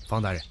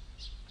方大人，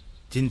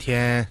今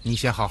天你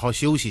先好好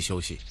休息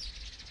休息，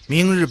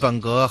明日本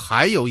阁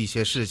还有一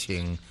些事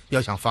情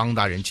要向方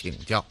大人请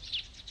教。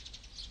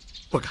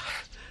不敢，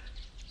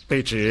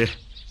卑职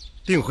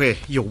定会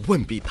有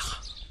问必答。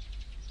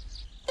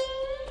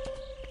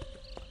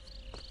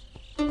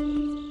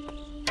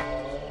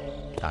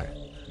大人，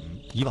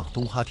以往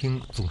东花厅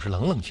总是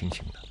冷冷清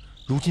清的，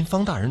如今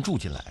方大人住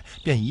进来，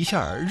便一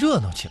下热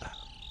闹起来了。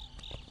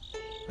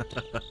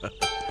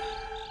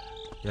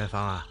元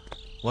芳啊，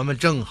我们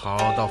正好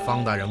到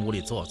方大人屋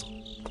里坐坐，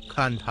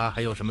看他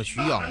还有什么需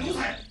要没有。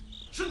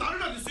是哪人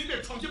让你随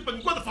便闯进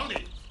本官的房里？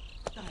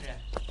大人，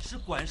是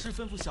管事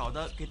吩咐小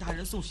的给大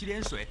人送洗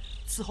脸水，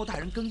伺候大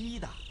人更衣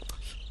的。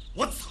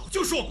我早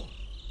就说过，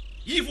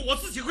衣服我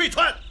自己会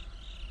穿，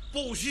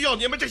不需要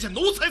你们这些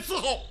奴才伺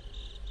候。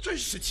真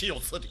是岂有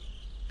此理，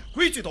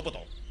规矩都不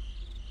懂。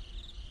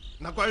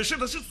那管事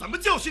的是怎么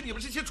教训你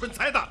们这些蠢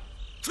材的？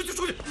出去，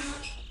出去，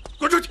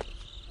滚出去！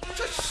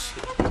真是。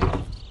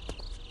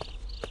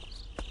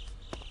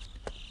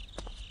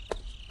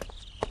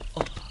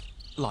哦，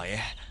老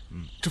爷，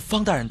这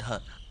方大人他……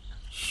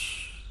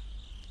嘘。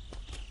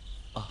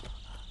啊。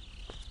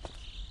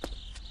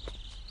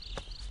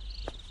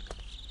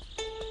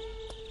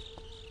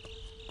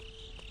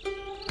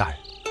大人，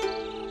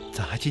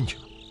咱还进去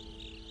吗？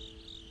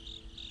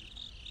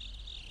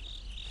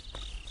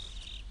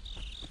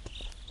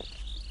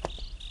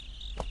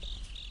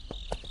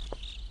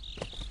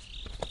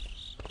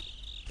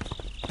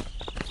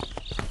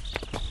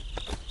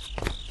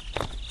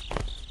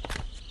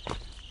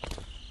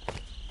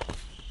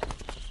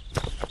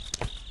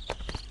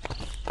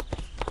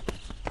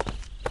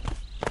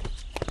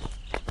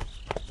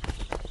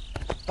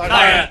大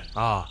人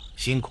啊，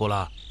辛苦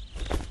了。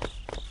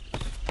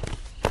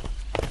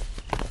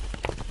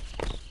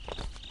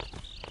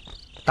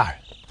大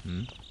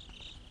人，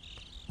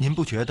您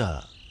不觉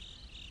得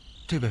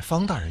这位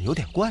方大人有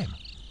点怪吗？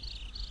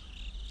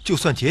就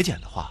算节俭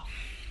的话，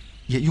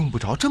也用不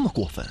着这么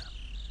过分。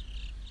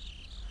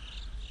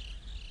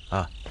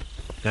啊，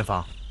元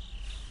芳，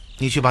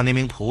你去把那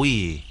名仆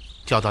役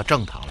叫到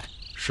正堂来。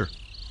是。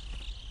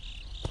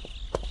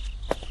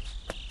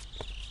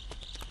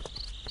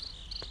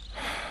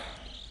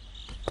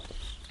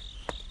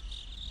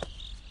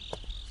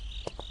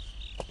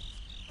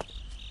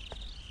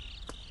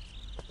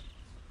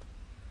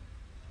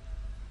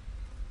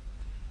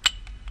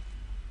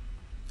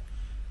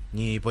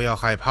你不要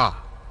害怕，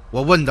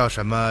我问到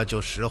什么就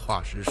实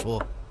话实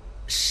说。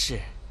是。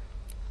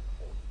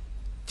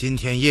今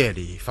天夜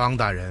里，方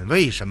大人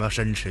为什么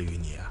申斥于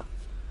你啊？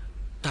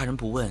大人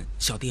不问，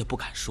小弟也不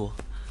敢说。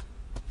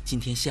今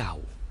天下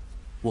午，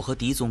我和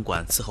狄总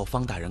管伺候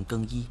方大人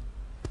更衣，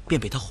便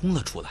被他轰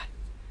了出来。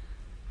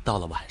到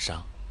了晚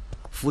上，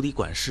府里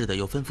管事的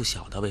又吩咐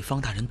小的为方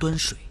大人端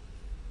水，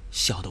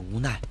小的无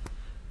奈，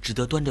只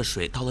得端着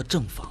水到了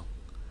正房。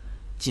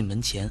进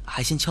门前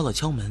还先敲了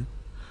敲门，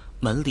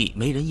门里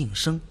没人应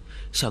声，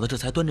小的这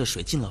才端着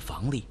水进了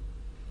房里。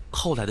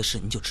后来的事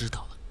您就知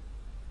道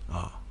了。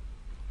啊，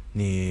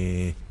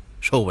你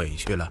受委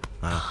屈了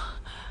啊？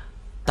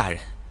大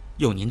人，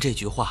有您这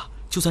句话，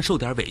就算受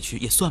点委屈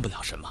也算不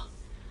了什么。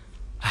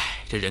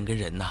哎，这人跟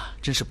人呐，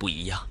真是不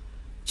一样。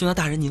就拿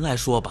大人您来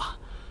说吧，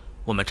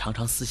我们常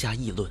常私下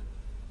议论，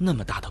那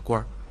么大的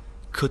官儿，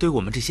可对我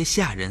们这些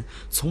下人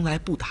从来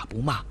不打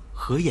不骂，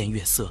和颜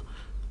悦色。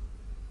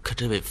可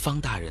这位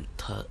方大人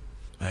他……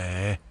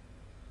哎，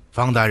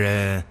方大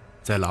人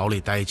在牢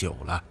里待久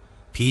了，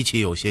脾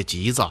气有些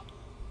急躁，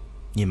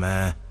你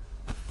们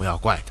不要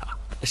怪他。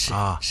是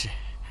啊，是。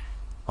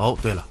哦，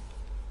对了，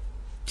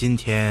今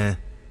天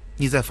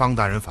你在方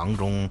大人房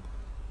中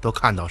都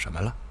看到什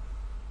么了？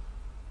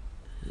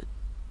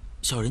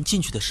小人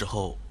进去的时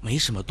候没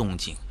什么动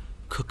静，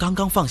可刚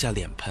刚放下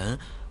脸盆，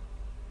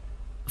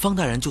方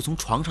大人就从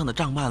床上的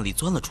帐幔里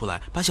钻了出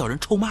来，把小人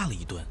臭骂了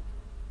一顿。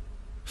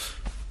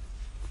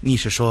你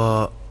是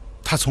说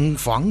他从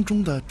房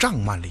中的帐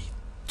幔里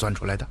钻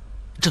出来的？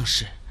正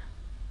是。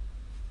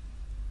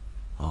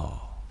哦，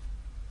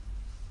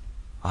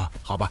啊，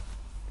好吧，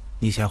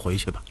你先回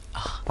去吧。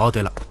啊。哦，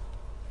对了，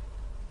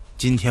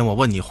今天我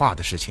问你话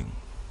的事情，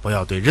不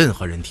要对任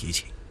何人提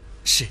起。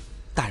是，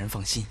大人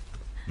放心。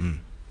嗯。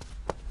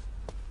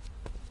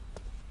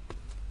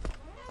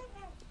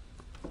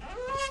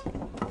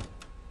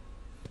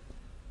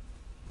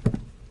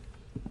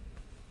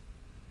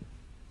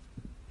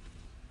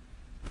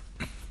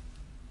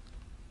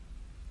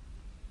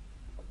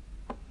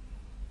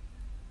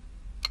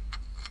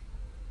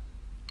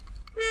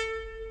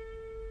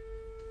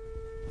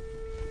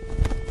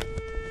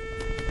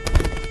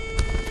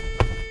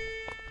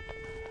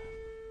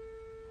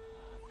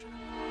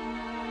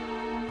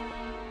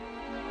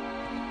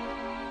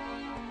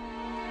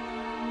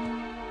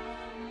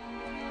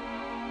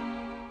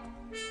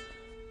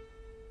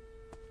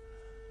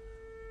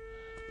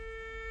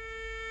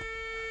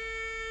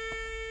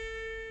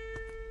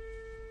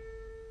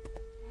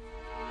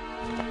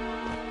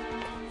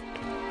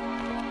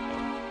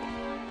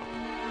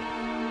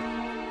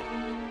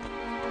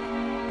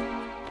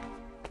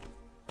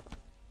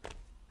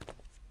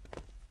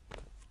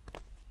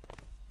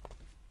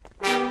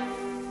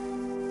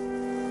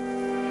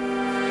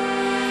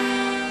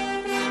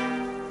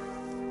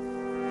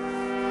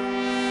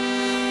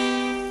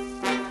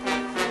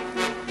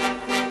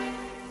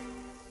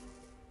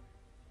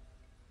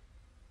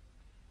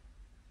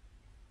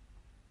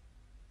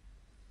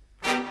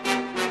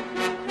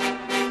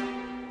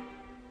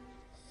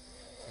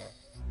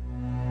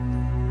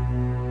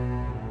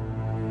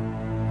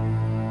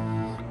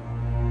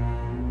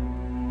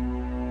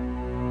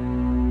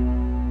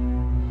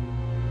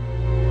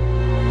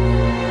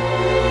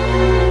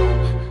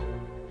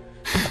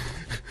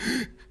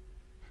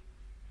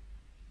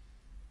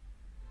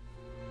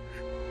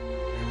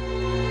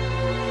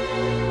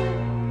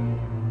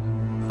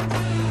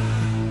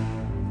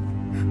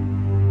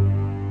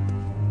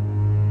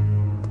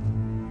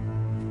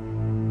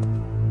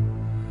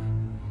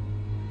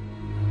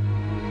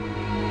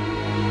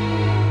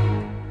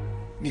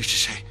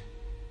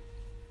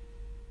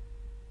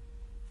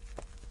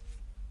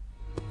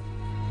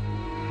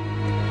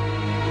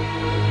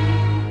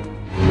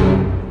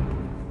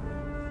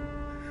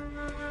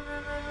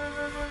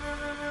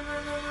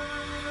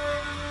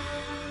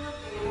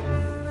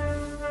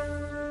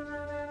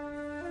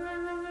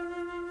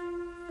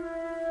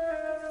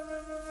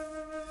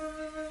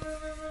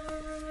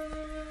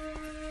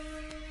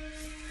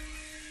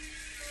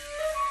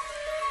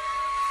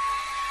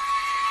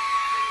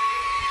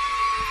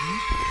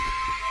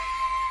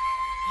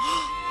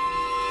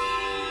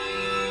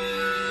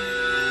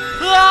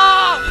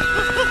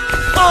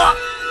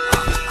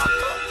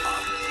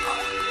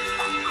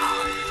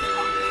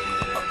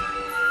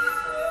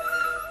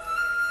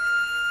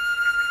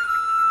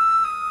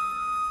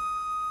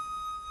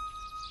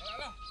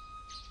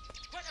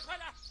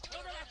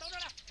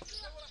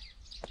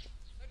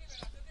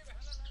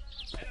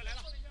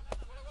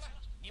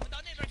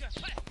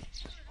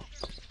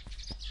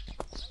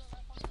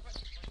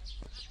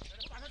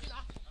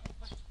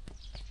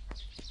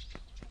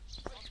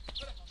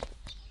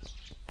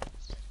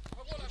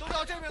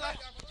到这边来。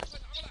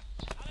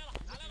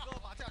你们几个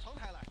把架床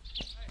抬来。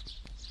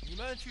你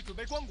们去准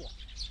备棺椁，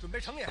准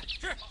备成殓。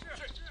是。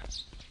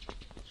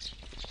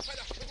快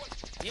点，快过来！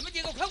你们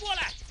几个快过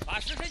来，把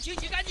尸身清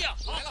洗干净。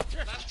来了，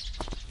来。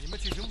你们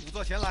去请仵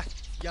作前来，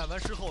验完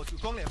尸后去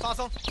装殓发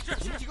丧。是。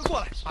你们几个过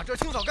来，把这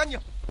清扫干净。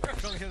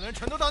剩下的人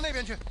全都到那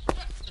边去。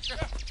是。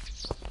来，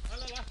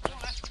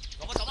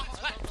走吧，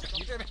来，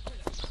你这边。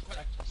快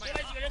点，再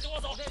来几个人跟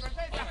我走。这边，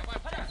快点。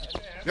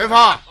元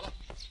芳，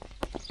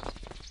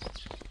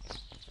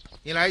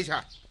你来一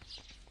下。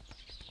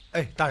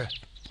哎，大人。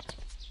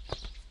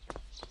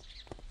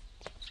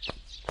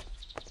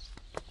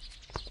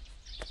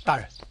大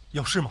人，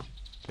有事吗？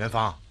元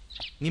芳，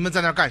你们在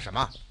那儿干什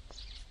么？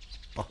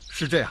哦，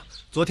是这样，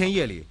昨天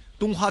夜里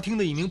东花厅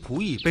的一名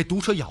仆役被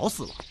毒蛇咬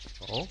死了。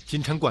哦，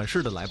今晨管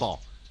事的来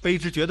报，卑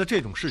职觉得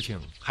这种事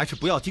情还是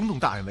不要惊动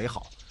大人为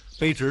好。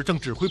卑职正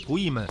指挥仆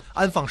役们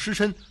安放尸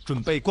身，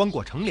准备棺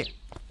椁成殓。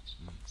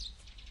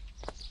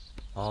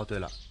哦，对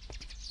了，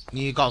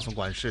你告诉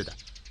管事的，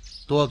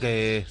多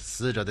给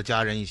死者的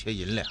家人一些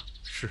银两。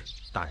是，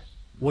大人，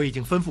我已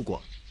经吩咐过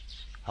了。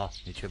好，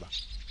你去吧。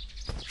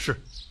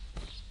是。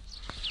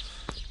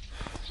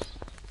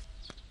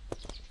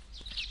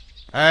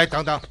哎，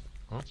等等，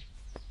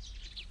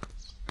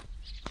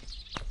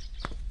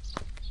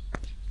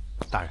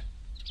大人，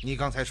你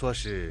刚才说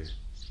是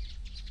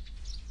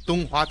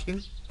东华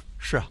厅？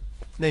是啊，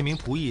那名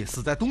仆役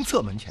死在东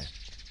侧门前，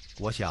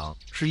我想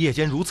是夜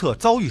间如厕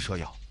遭遇蛇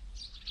咬。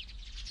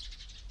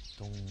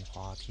东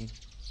华厅，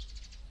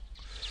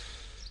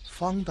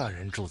方大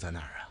人住在那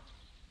儿啊？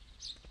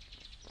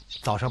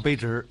早上卑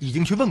职已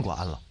经去问过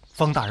安了，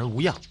方大人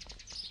无恙。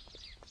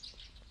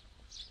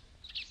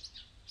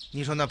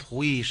你说那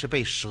仆役是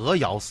被蛇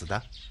咬死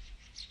的？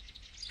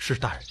是，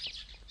大人。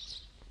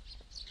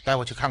带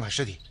我去看看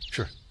尸体。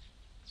是。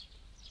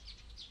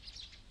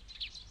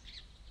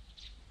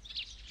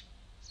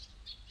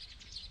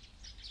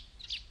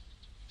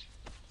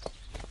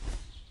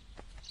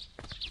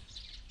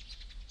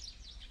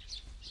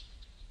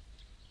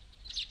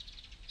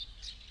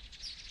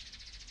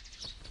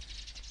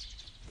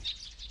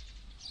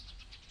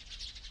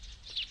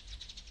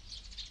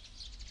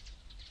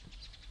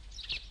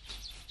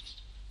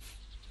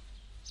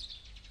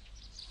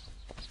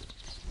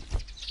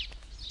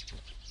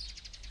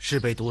是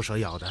被毒蛇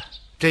咬的，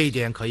这一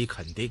点可以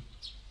肯定。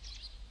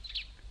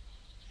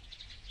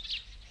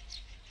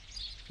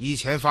以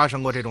前发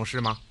生过这种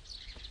事吗？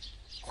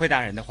回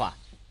大人的话，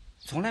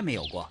从来没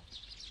有过。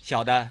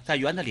小的在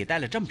园子里待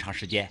了这么长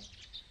时间，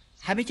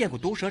还没见过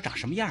毒蛇长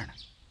什么样呢。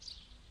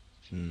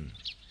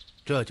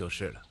这就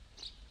是了。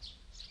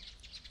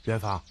元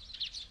芳，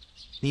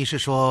你是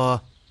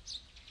说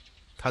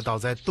他倒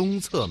在东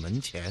侧门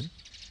前？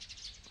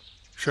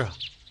是啊。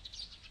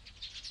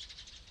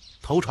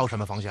头朝什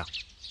么方向？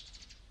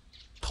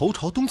头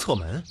朝东侧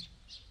门。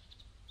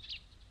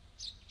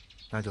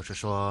那就是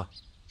说，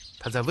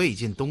他在未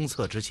进东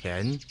侧之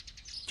前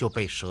就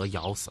被蛇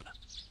咬死了。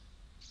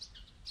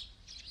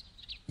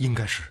应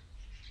该是。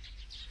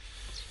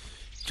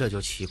这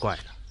就奇怪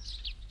了。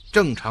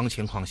正常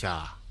情况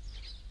下，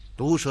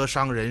毒蛇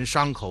伤人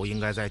伤口应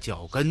该在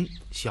脚跟、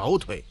小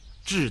腿，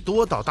至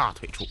多到大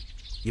腿处，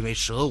因为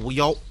蛇无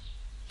腰，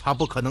它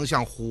不可能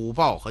像虎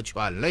豹和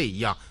犬类一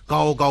样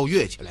高高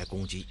跃起来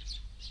攻击。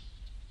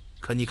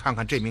可你看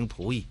看这名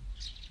仆役，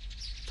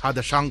他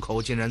的伤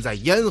口竟然在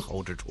咽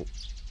喉之处。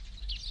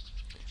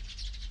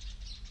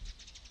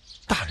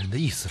大人的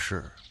意思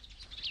是？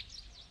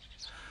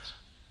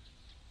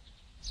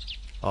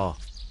哦，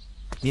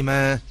你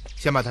们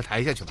先把他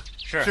抬下去吧。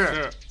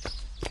是。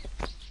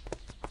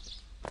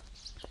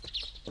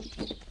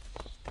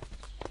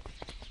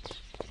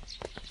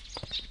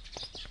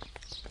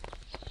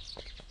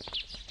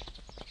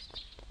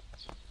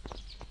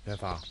元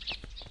芳，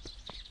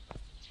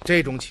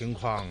这种情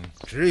况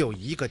只有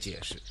一个解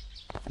释，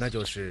那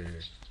就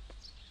是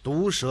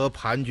毒蛇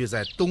盘踞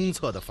在东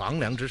侧的房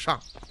梁之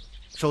上，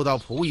受到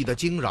仆役的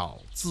惊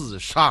扰，自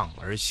上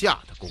而下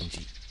的攻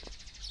击。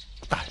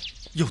大人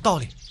有道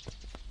理。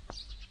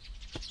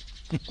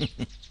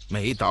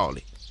没道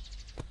理。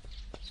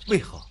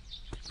为何？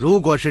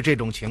如果是这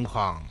种情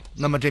况，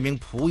那么这名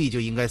仆役就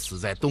应该死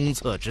在东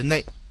侧之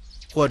内，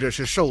或者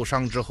是受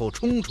伤之后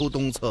冲出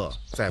东侧，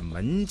在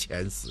门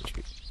前死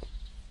去。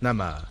那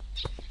么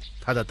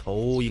他的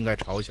头应该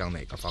朝向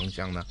哪个方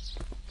向呢？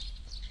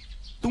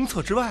东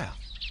侧之外啊。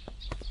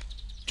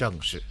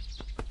正是。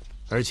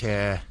而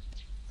且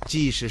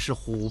即使是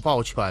虎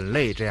豹犬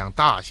类这样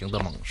大型的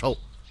猛兽，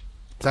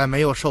在没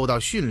有受到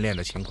训练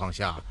的情况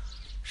下，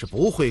是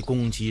不会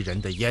攻击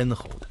人的咽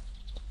喉的，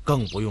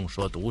更不用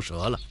说毒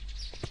蛇了。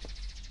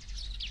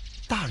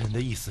大人的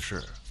意思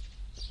是，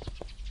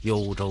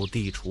幽州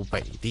地处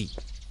北地，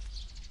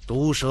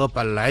毒蛇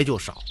本来就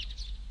少，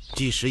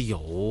即使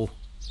有，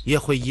也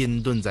会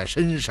隐遁在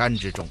深山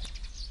之中，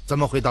怎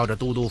么会到这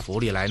都督府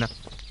里来呢？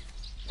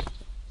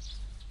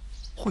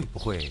会不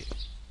会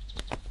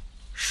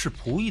是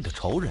仆役的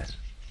仇人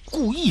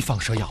故意放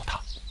蛇咬他？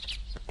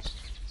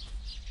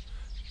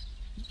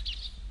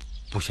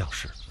不像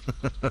是。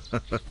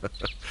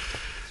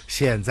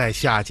现在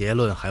下结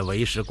论还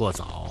为时过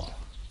早，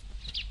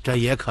这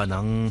也可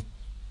能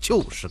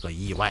就是个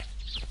意外。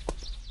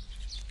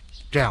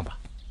这样吧，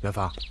元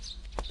芳，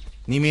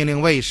你命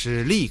令卫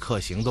士立刻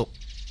行动，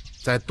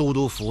在都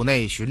督府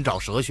内寻找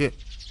蛇穴，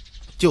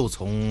就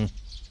从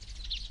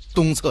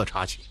东侧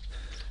查起。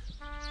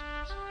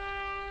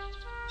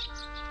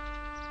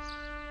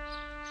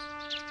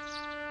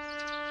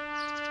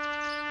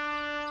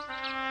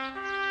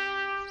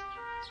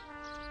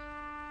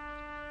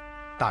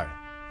大人，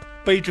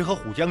卑职和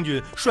虎将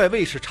军率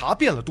卫士查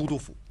遍了都督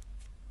府，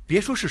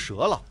别说是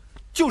蛇了，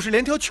就是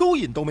连条蚯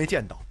蚓都没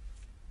见到。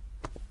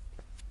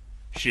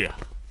是啊，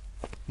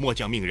末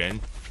将命人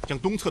将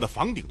东侧的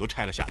房顶都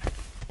拆了下来，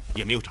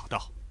也没有找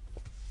到。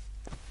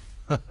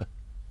呵呵，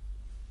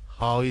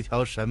好一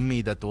条神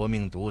秘的夺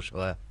命毒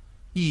蛇呀！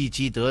一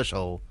击得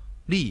手，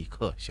立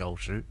刻消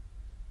失。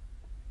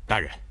大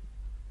人，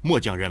末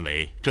将认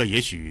为这也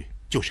许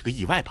就是个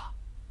意外吧。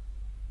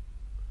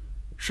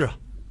是啊，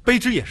卑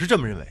职也是这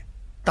么认为。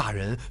大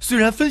人虽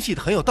然分析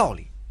的很有道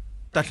理，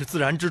但是自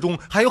然之中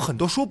还有很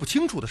多说不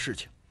清楚的事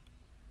情。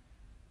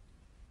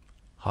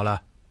好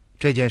了，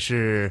这件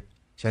事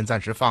先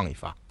暂时放一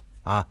放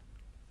啊。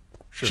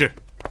是。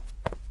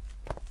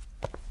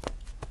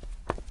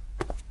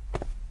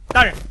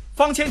大人，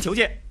方谦求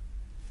见。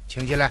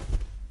请进来。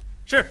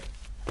是。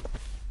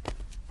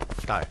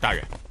大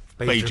人，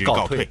卑职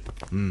告退。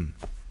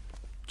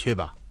去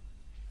吧。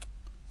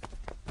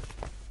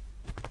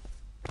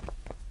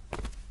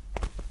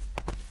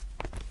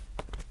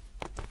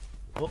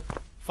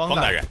方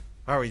大人，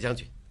二位将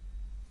军，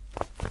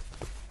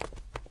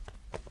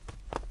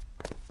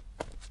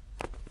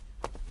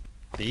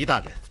狄大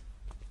人。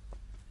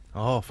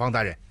哦，方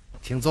大人，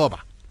请坐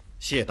吧。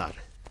谢大人。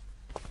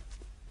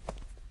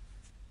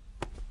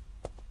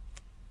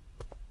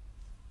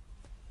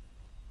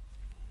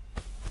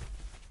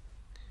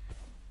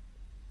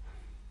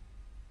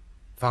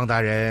方大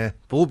人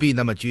不必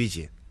那么拘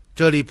谨，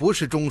这里不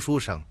是中书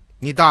省，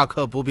你大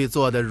可不必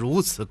做得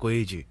如此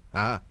规矩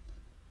啊。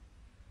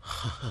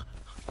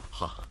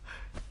好。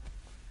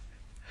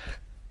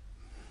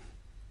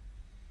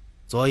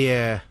昨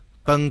夜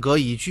本阁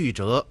以具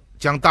折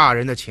将大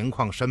人的情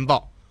况申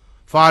报，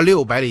发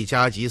600里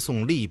加急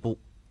送吏部，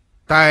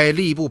待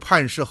吏部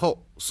判事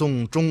后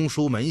送中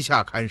书门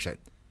下看审，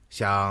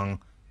想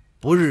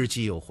不日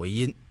即有回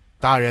音，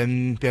大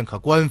人便可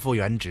官复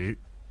原职。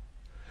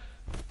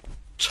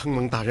承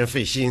蒙大人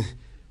费心，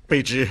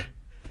卑职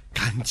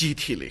感激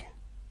涕零。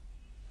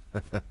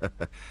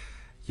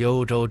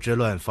幽州之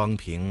乱方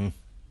平，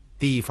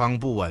地方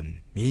不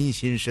稳，民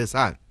心失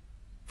散。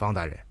方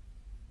大人，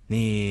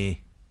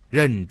你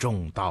任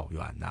重道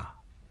远呐。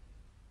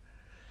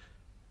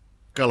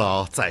阁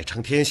老宰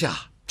成天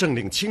下，政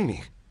令清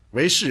明，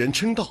为世人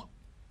称道，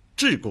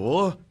治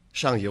国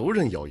尚游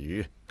刃有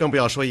余，更不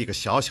要说一个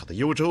小小的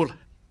幽州了。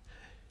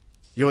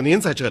有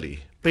您在这里，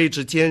卑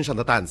职肩上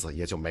的担子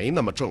也就没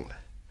那么重了。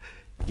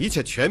一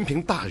切全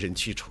凭大人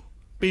驱除，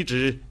卑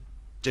职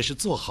只是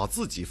做好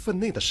自己分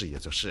内的事也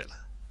就是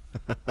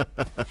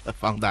了。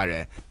方大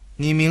人，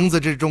你名字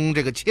之中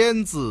这个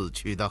谦字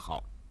取得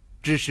好，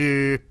只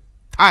是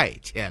太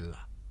谦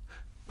了。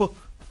不，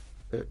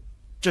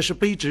这是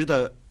卑职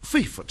的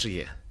肺腑之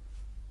言。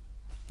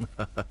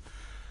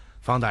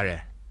方大人，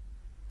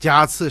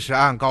甲刺史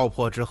案告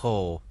破之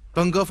后，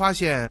本阁发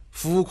现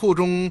府库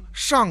中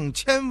上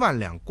千万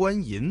两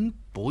官银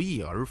不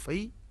翼而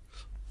飞。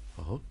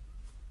哦，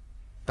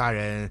大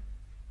人，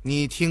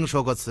你听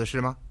说过此事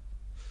吗？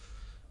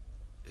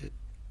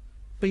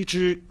卑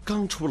职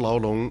刚出牢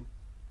笼，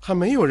还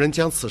没有人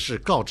将此事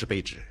告知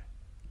卑职。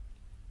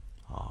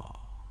哦，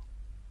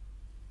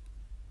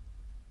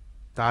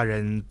大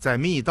人在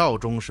密道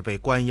中是被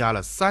关押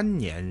了3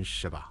年，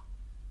是吧？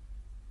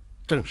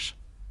正是。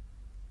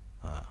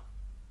啊，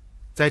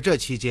在这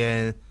期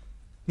间，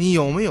你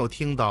有没有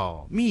听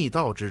到密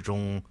道之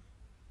中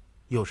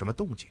有什么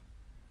动静？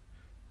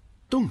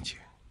动静？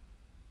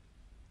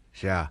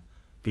是啊，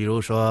比如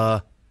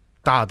说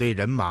大队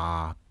人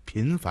马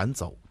频繁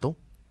走动。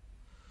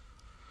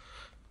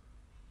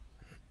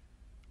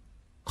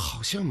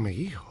好像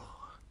没有。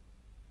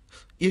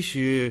也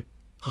许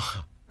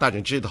大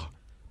人知道，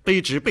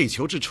卑职被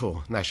囚之处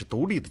乃是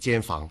独立的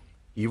监房，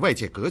与外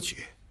界隔绝。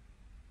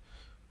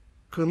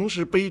可能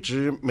是卑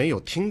职没有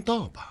听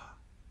到吧。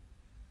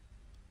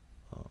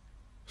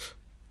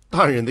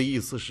大人的意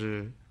思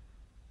是？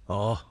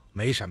哦，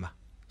没什么，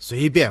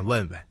随便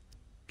问问。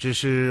只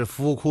是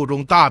府库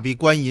中大笔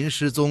官银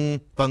失踪，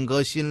本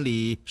阁心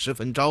里十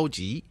分着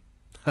急，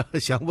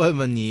想问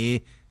问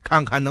你，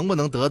看看能不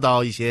能得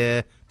到一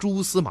些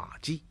蛛丝马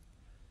迹。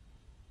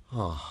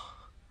哦，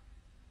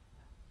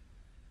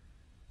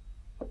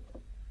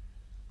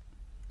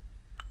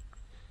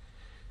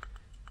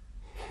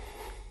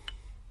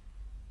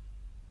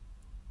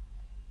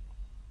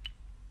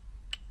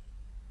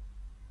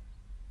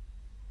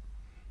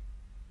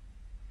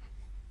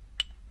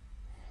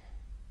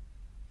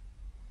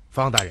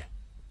方大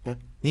人，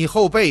你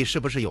后背是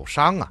不是有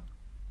伤啊？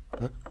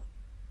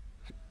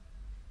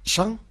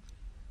伤？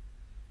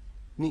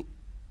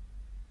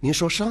您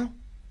说伤？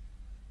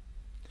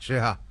是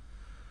啊，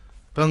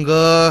本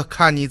阁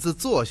看你自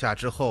坐下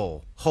之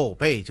后，后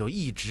背就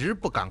一直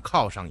不敢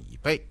靠上椅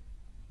背，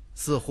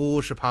似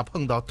乎是怕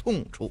碰到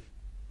痛处，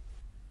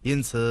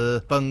因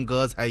此本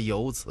阁才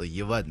有此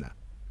一问呢。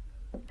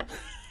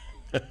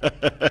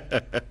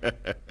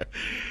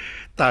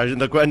大人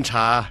的观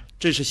察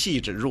真是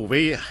细致入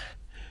微啊！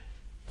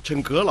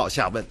趁阁老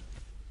下问，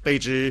卑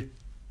职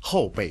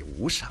后背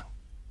无伤。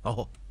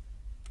哦，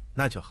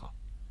那就好。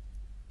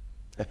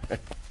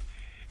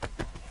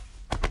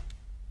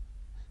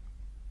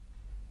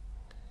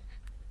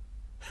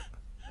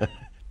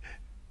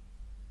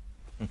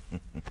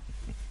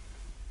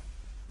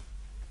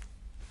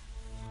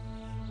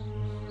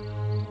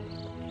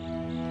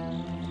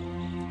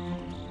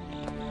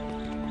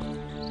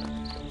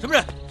什么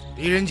人？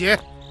狄仁杰。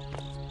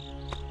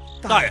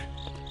大人。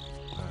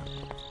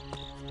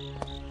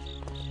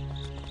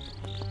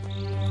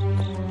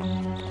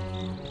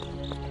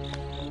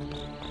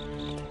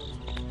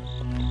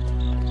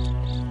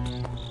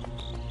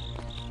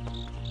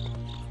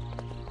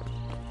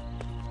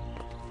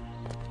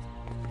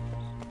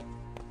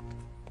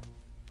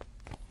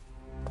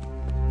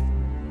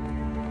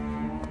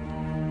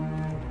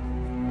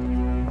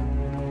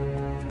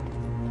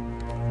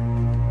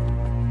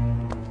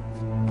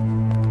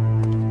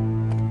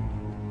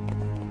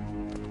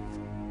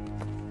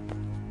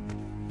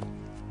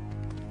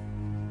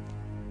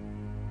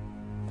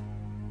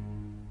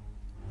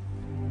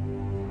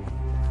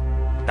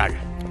大人，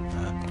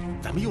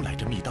咱们又来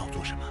这密道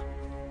做什么？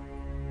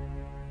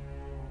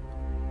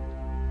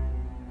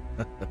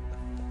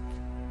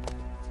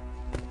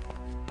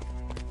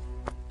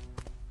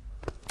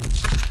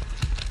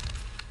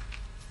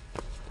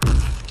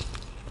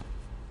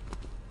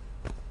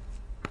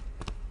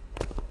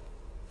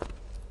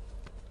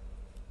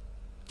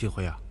金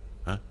辉啊，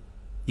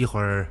一会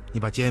儿你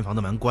把监房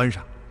的门关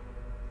上。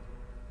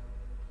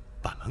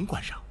把门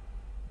关上？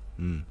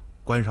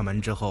关上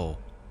门之后，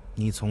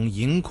你从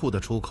银库的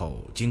出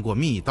口经过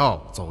密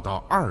道走到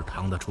二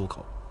堂的出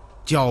口，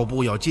脚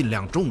步要尽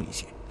量重一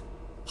些。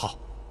好，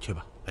去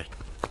吧。哎。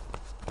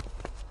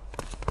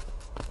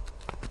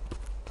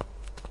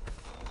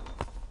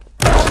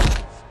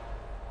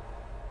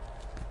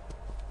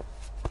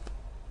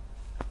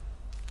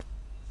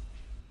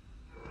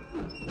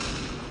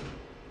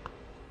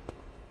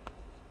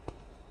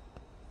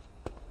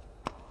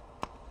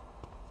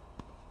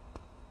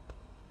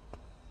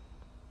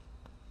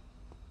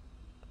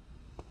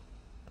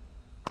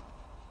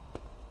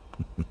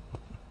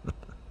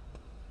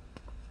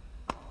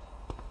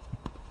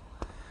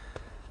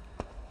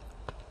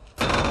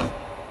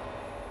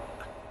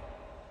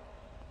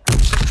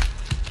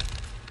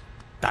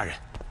大人，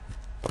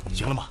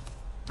行了吗？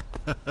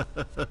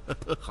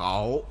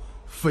好，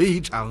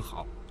非常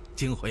好。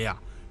金辉啊，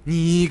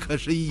你可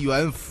是一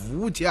员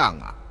福将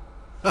啊！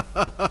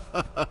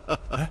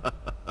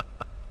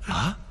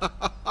啊！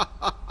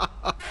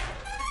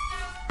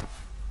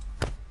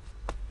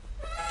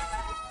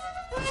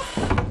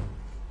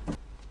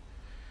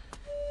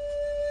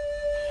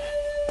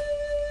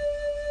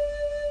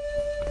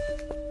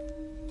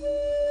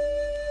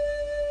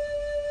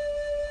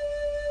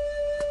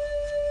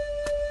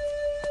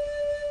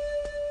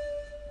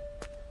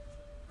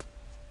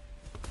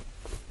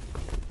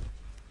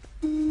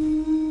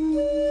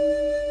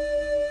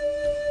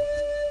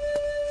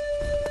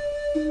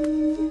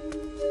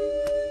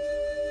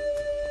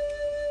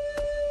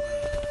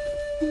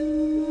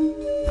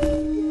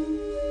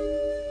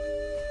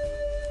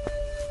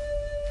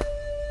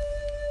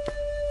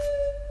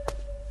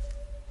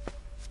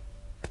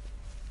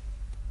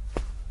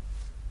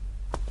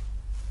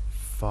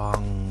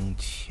方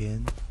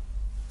谦，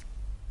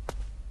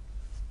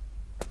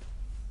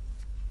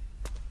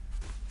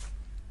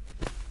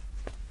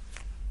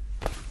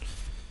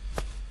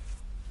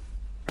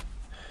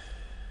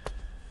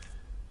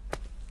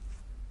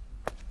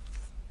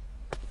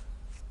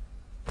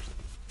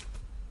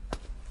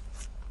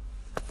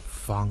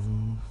方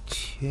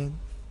谦。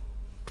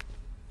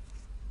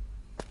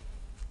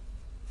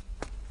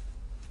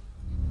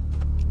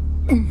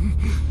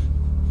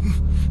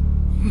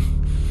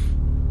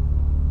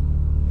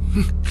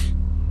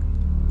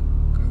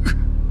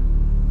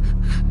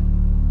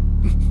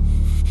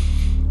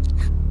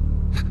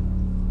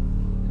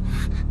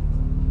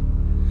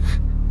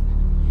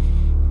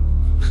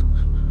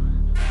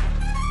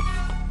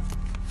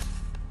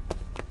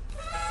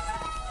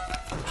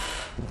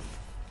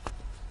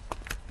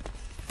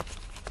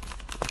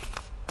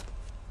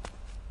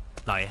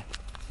老爷，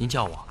您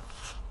叫我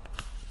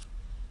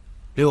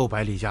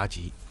600里加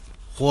急，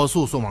火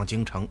速送往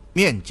京城，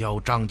面交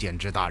张检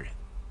之大人。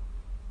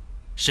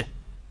是。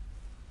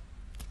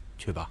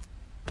去吧。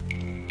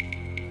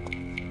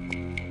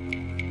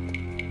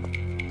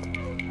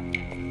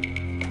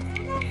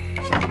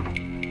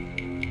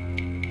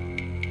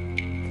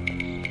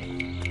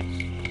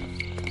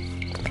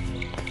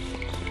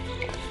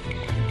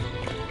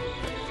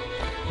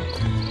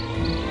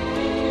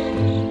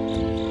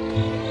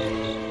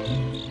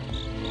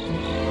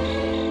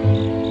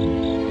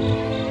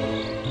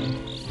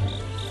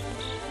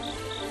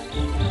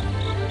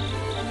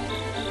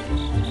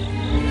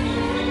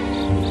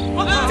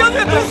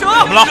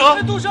么了？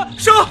蛇，毒蛇，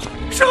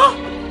蛇！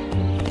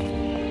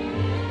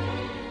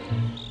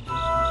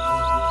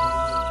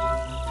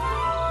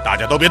大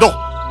家都别动。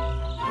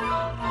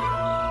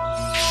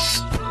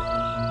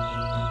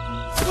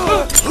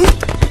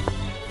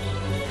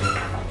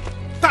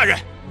大人，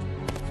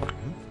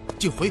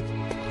静回，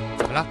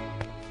怎么了？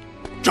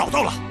找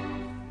到了。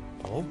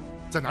哦，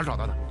在哪儿找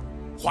到的？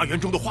花园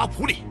中的花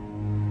圃里。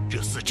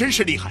这厮真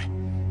是厉害，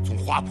从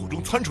花圃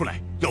中窜出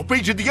来，咬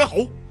卑职的咽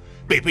喉，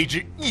被卑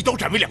职一刀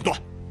斩为2段。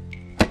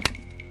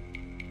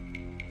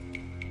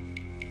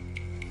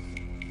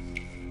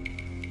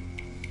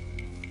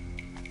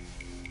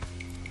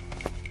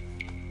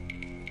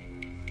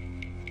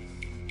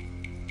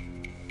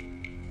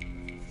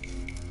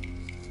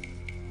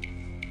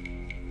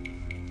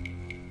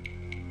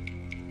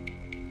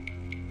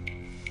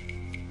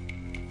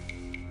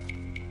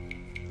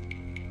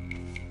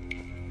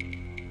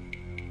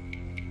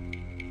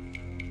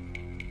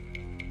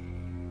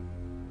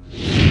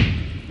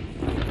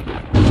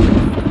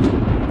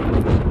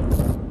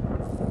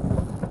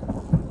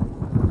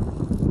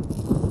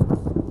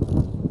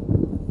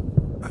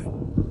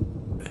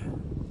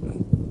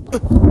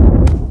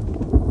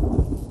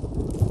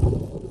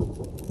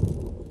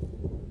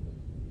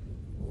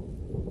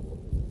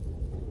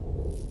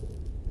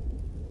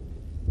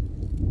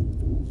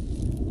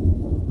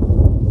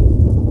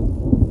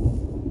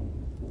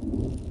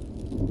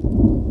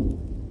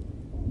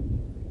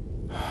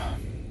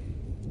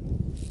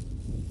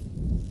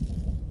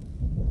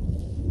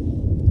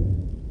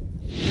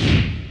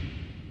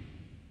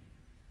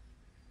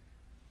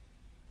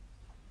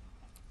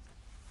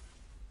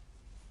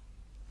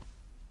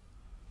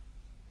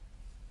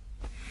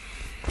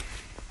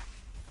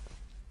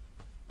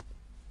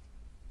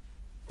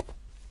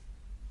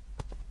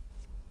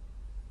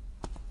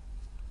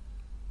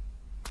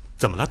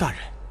怎么了，大人？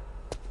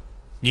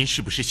您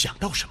是不是想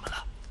到什么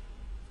了？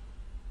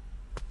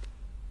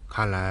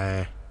看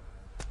来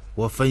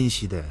我分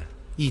析的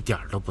一点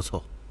都不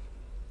错，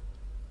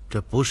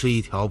这不是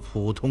一条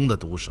普通的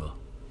毒蛇。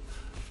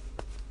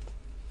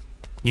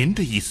您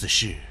的意思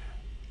是？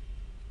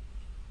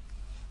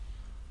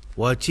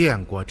我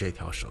见过这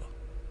条蛇。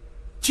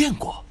见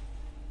过？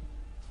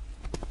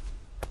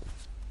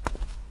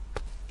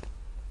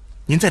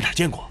您在哪儿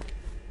见过？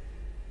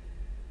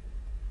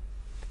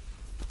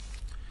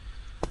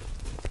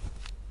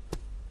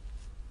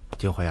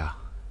景辉啊，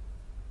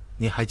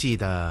你还记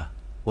得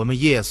我们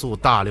夜宿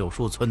大柳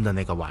树村的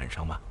那个晚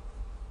上吗？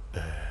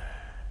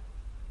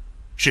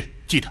是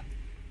记得。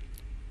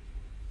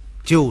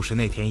就是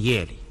那天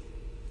夜里，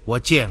我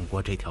见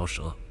过这条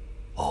蛇。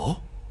哦。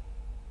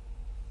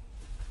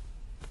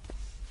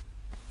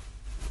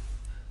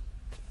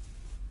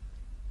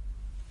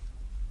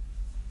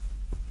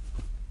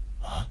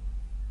啊？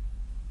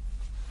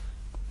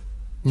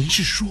您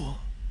是说？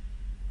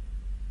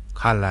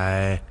看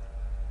来。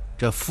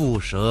这蝮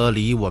蛇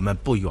离我们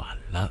不远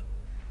了。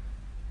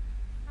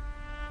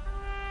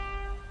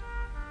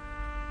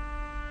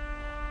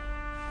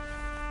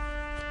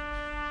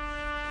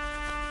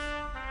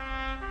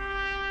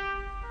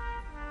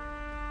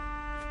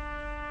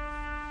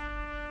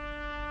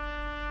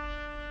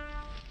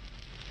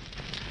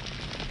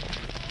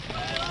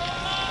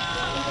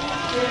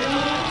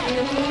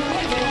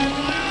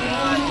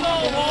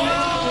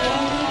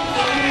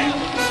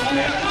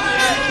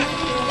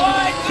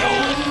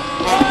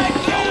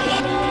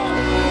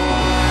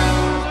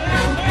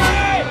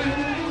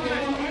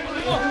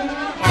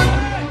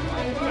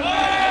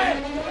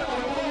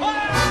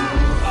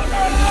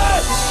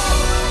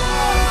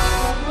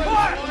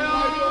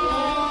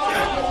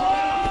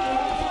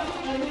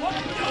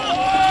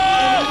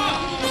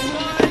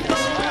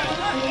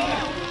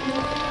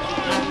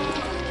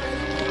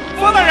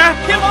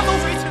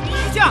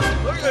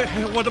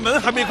我的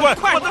门还没关，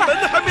我的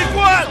门还没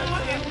关，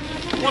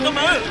我的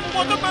门，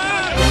我的门！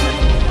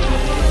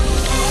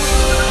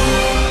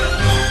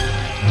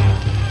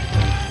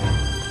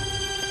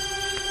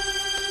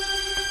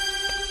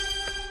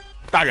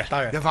大人，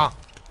元芳，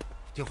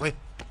景辉，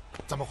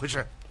怎么回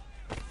事？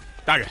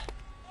大人，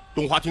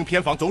东华厅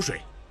偏房走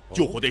水，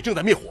救火队正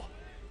在灭火。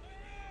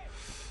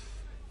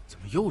怎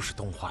么又是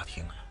东华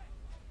厅啊？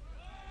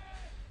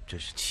真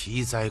是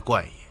奇哉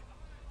怪也！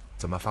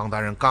怎么方大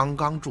人刚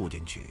刚住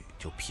进去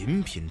就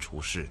频频出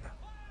事呢？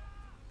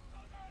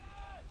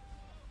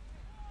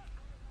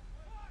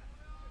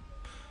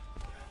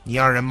你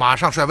二人马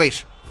上率卫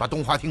士把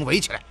东华厅围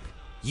起来，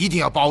一定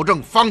要保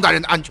证方大人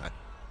的安全。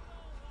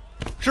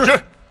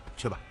是，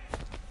去吧。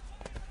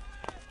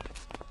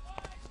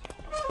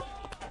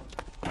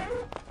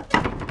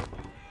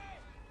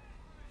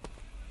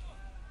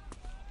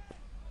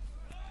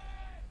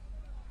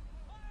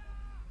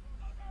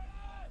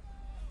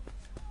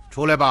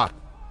出来吧。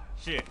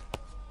是。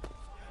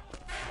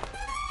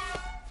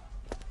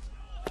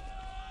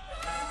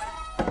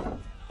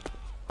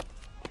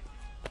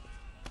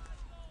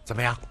怎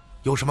么样？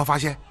有什么发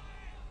现？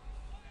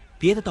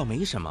别的倒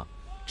没什么，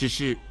只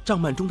是帐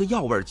幔中的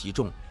药味极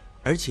重，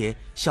而且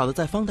小的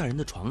在方大人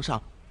的床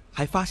上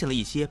还发现了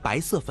一些白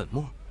色粉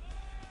末。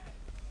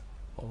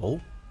哦，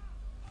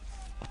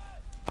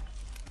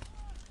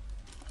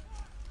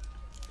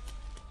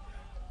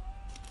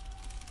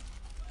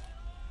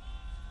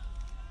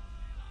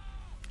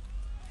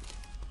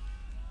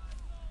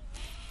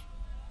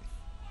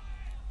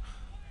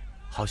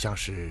好像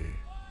是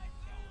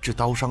治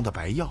刀伤的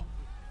白药。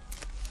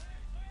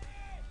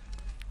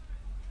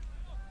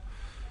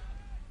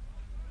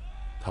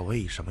他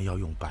为什么要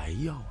用白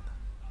药呢？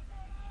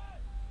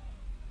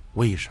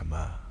为什么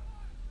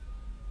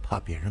怕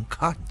别人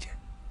看见？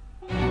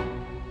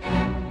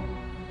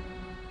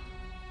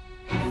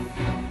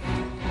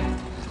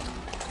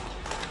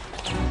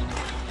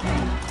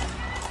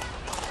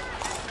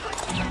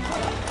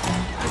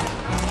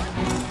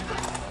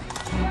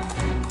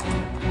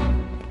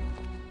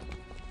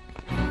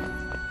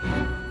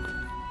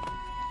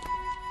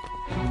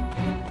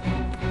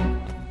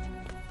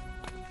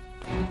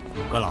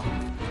关老，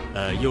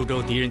幽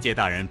州狄仁杰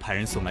大人派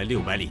人送来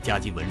600里加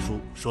急文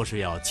书，说是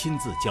要亲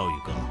自教育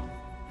阁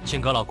老，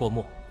请阁老过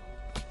目。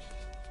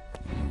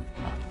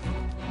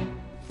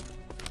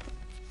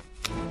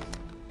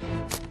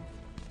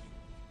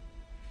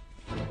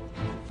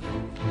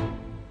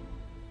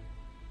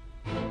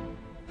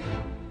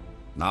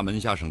拿门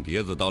下省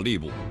碟子到吏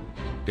部，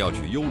调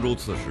取幽州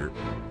刺史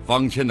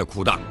方谦的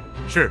库大。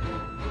是。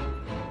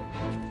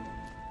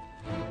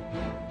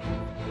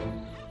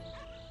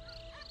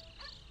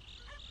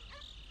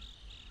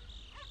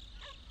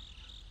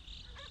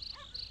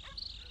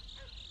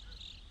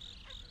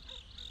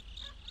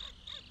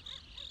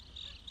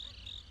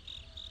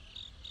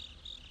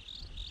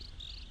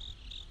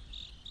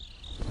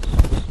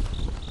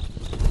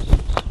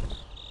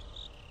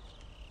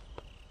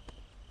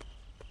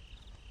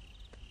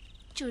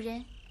主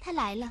人，他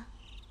来了。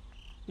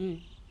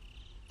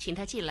请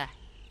他进来。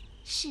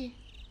是。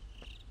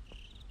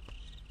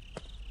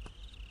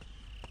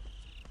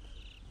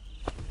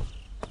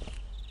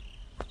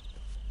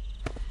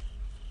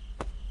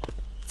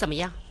怎么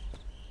样？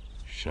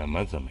什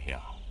么怎么样？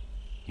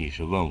你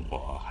是问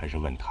我还是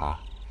问他？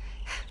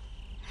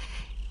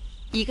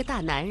一个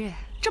大男人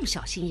这么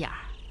小心眼儿，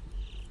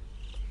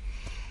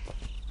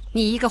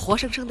你一个活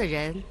生生的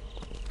人，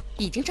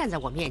已经站在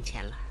我面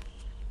前了，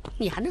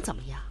你还能怎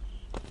么样？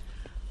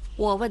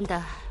我问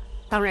的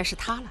当然是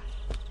他了。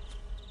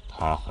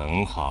他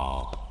很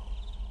好，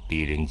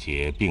狄仁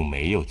杰并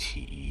没有起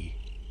疑。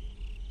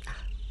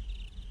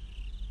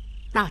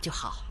那就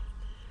好，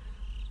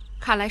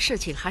看来事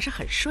情还是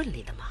很顺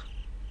利的嘛。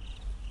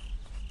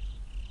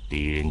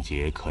狄仁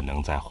杰可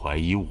能在怀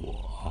疑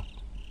我。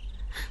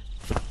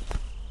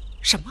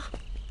什么？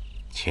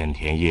前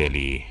天夜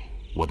里，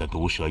我的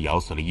毒蛇咬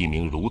死了一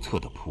名如厕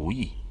的仆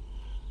役，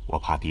我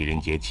怕狄仁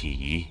杰起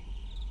疑，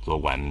昨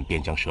晚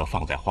便将蛇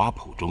放在花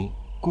圃中，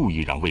故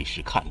意让卫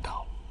士看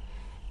到。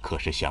可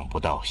是想不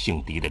到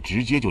姓狄的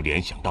直接就联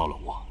想到了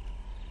我，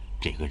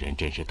这个人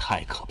真是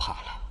太可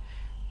怕了。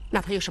那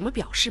他有什么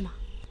表示吗？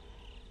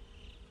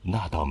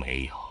那倒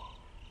没有。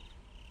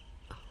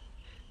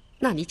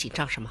那你紧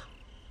张什么？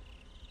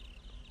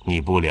你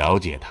不了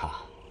解他，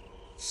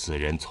此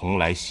人从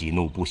来喜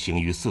怒不形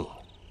于色。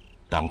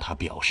当他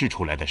表示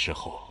出来的时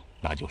候，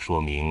那就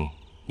说明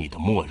你的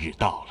末日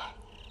到了。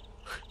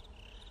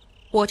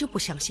我就不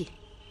相信，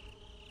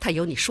他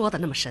有你说的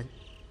那么神。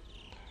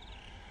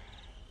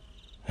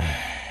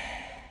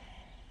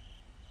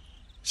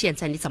现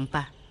在你怎么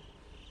办？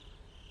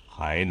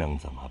还能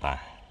怎么办？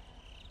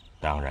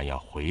当然要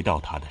回到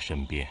他的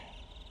身边。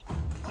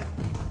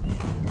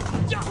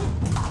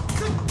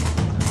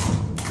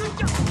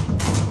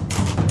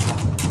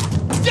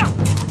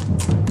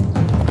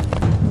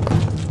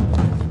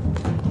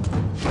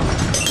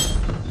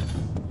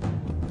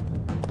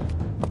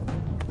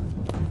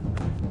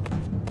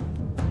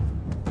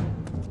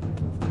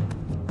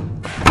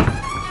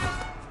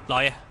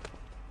老爷，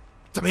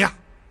怎么样？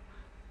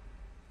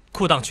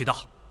库档取到。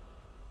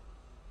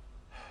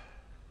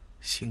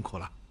辛苦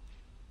了，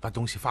把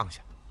东西放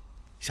下，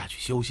下去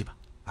休息吧。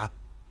啊，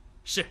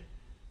是。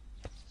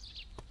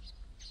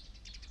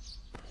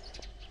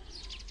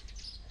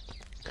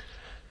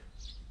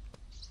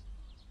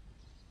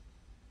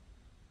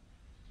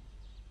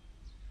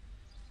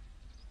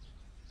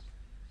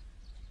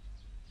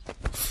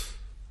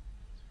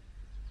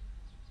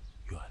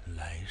原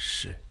来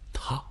是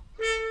他。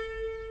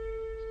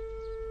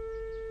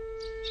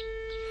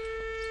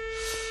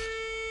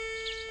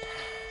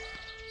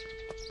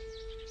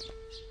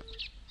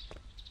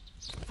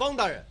方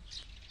大人，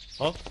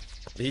好，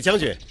李将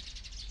军，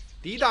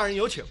狄大人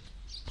有请。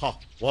好，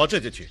我这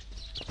就去。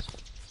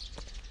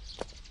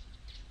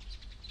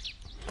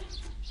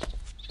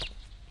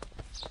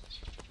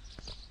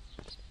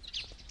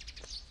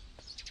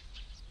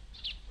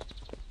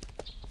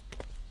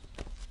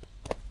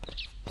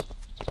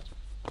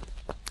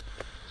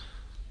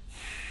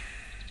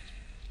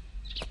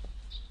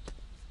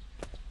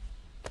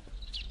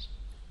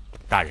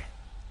大人，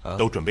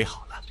都准备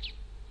好了。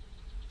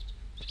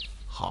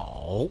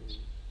好。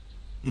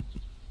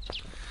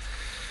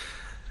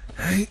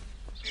哎，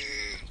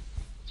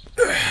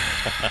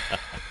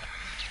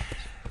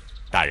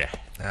大人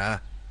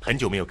啊，很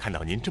久没有看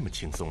到您这么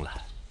轻松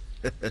了。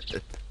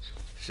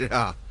是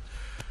啊，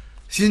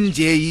心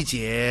结一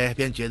解，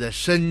便觉得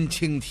身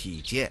轻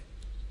体健。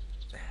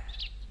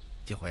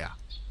几回啊，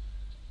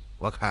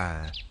我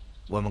看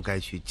我们该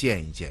去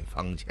见一见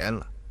方谦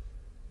了。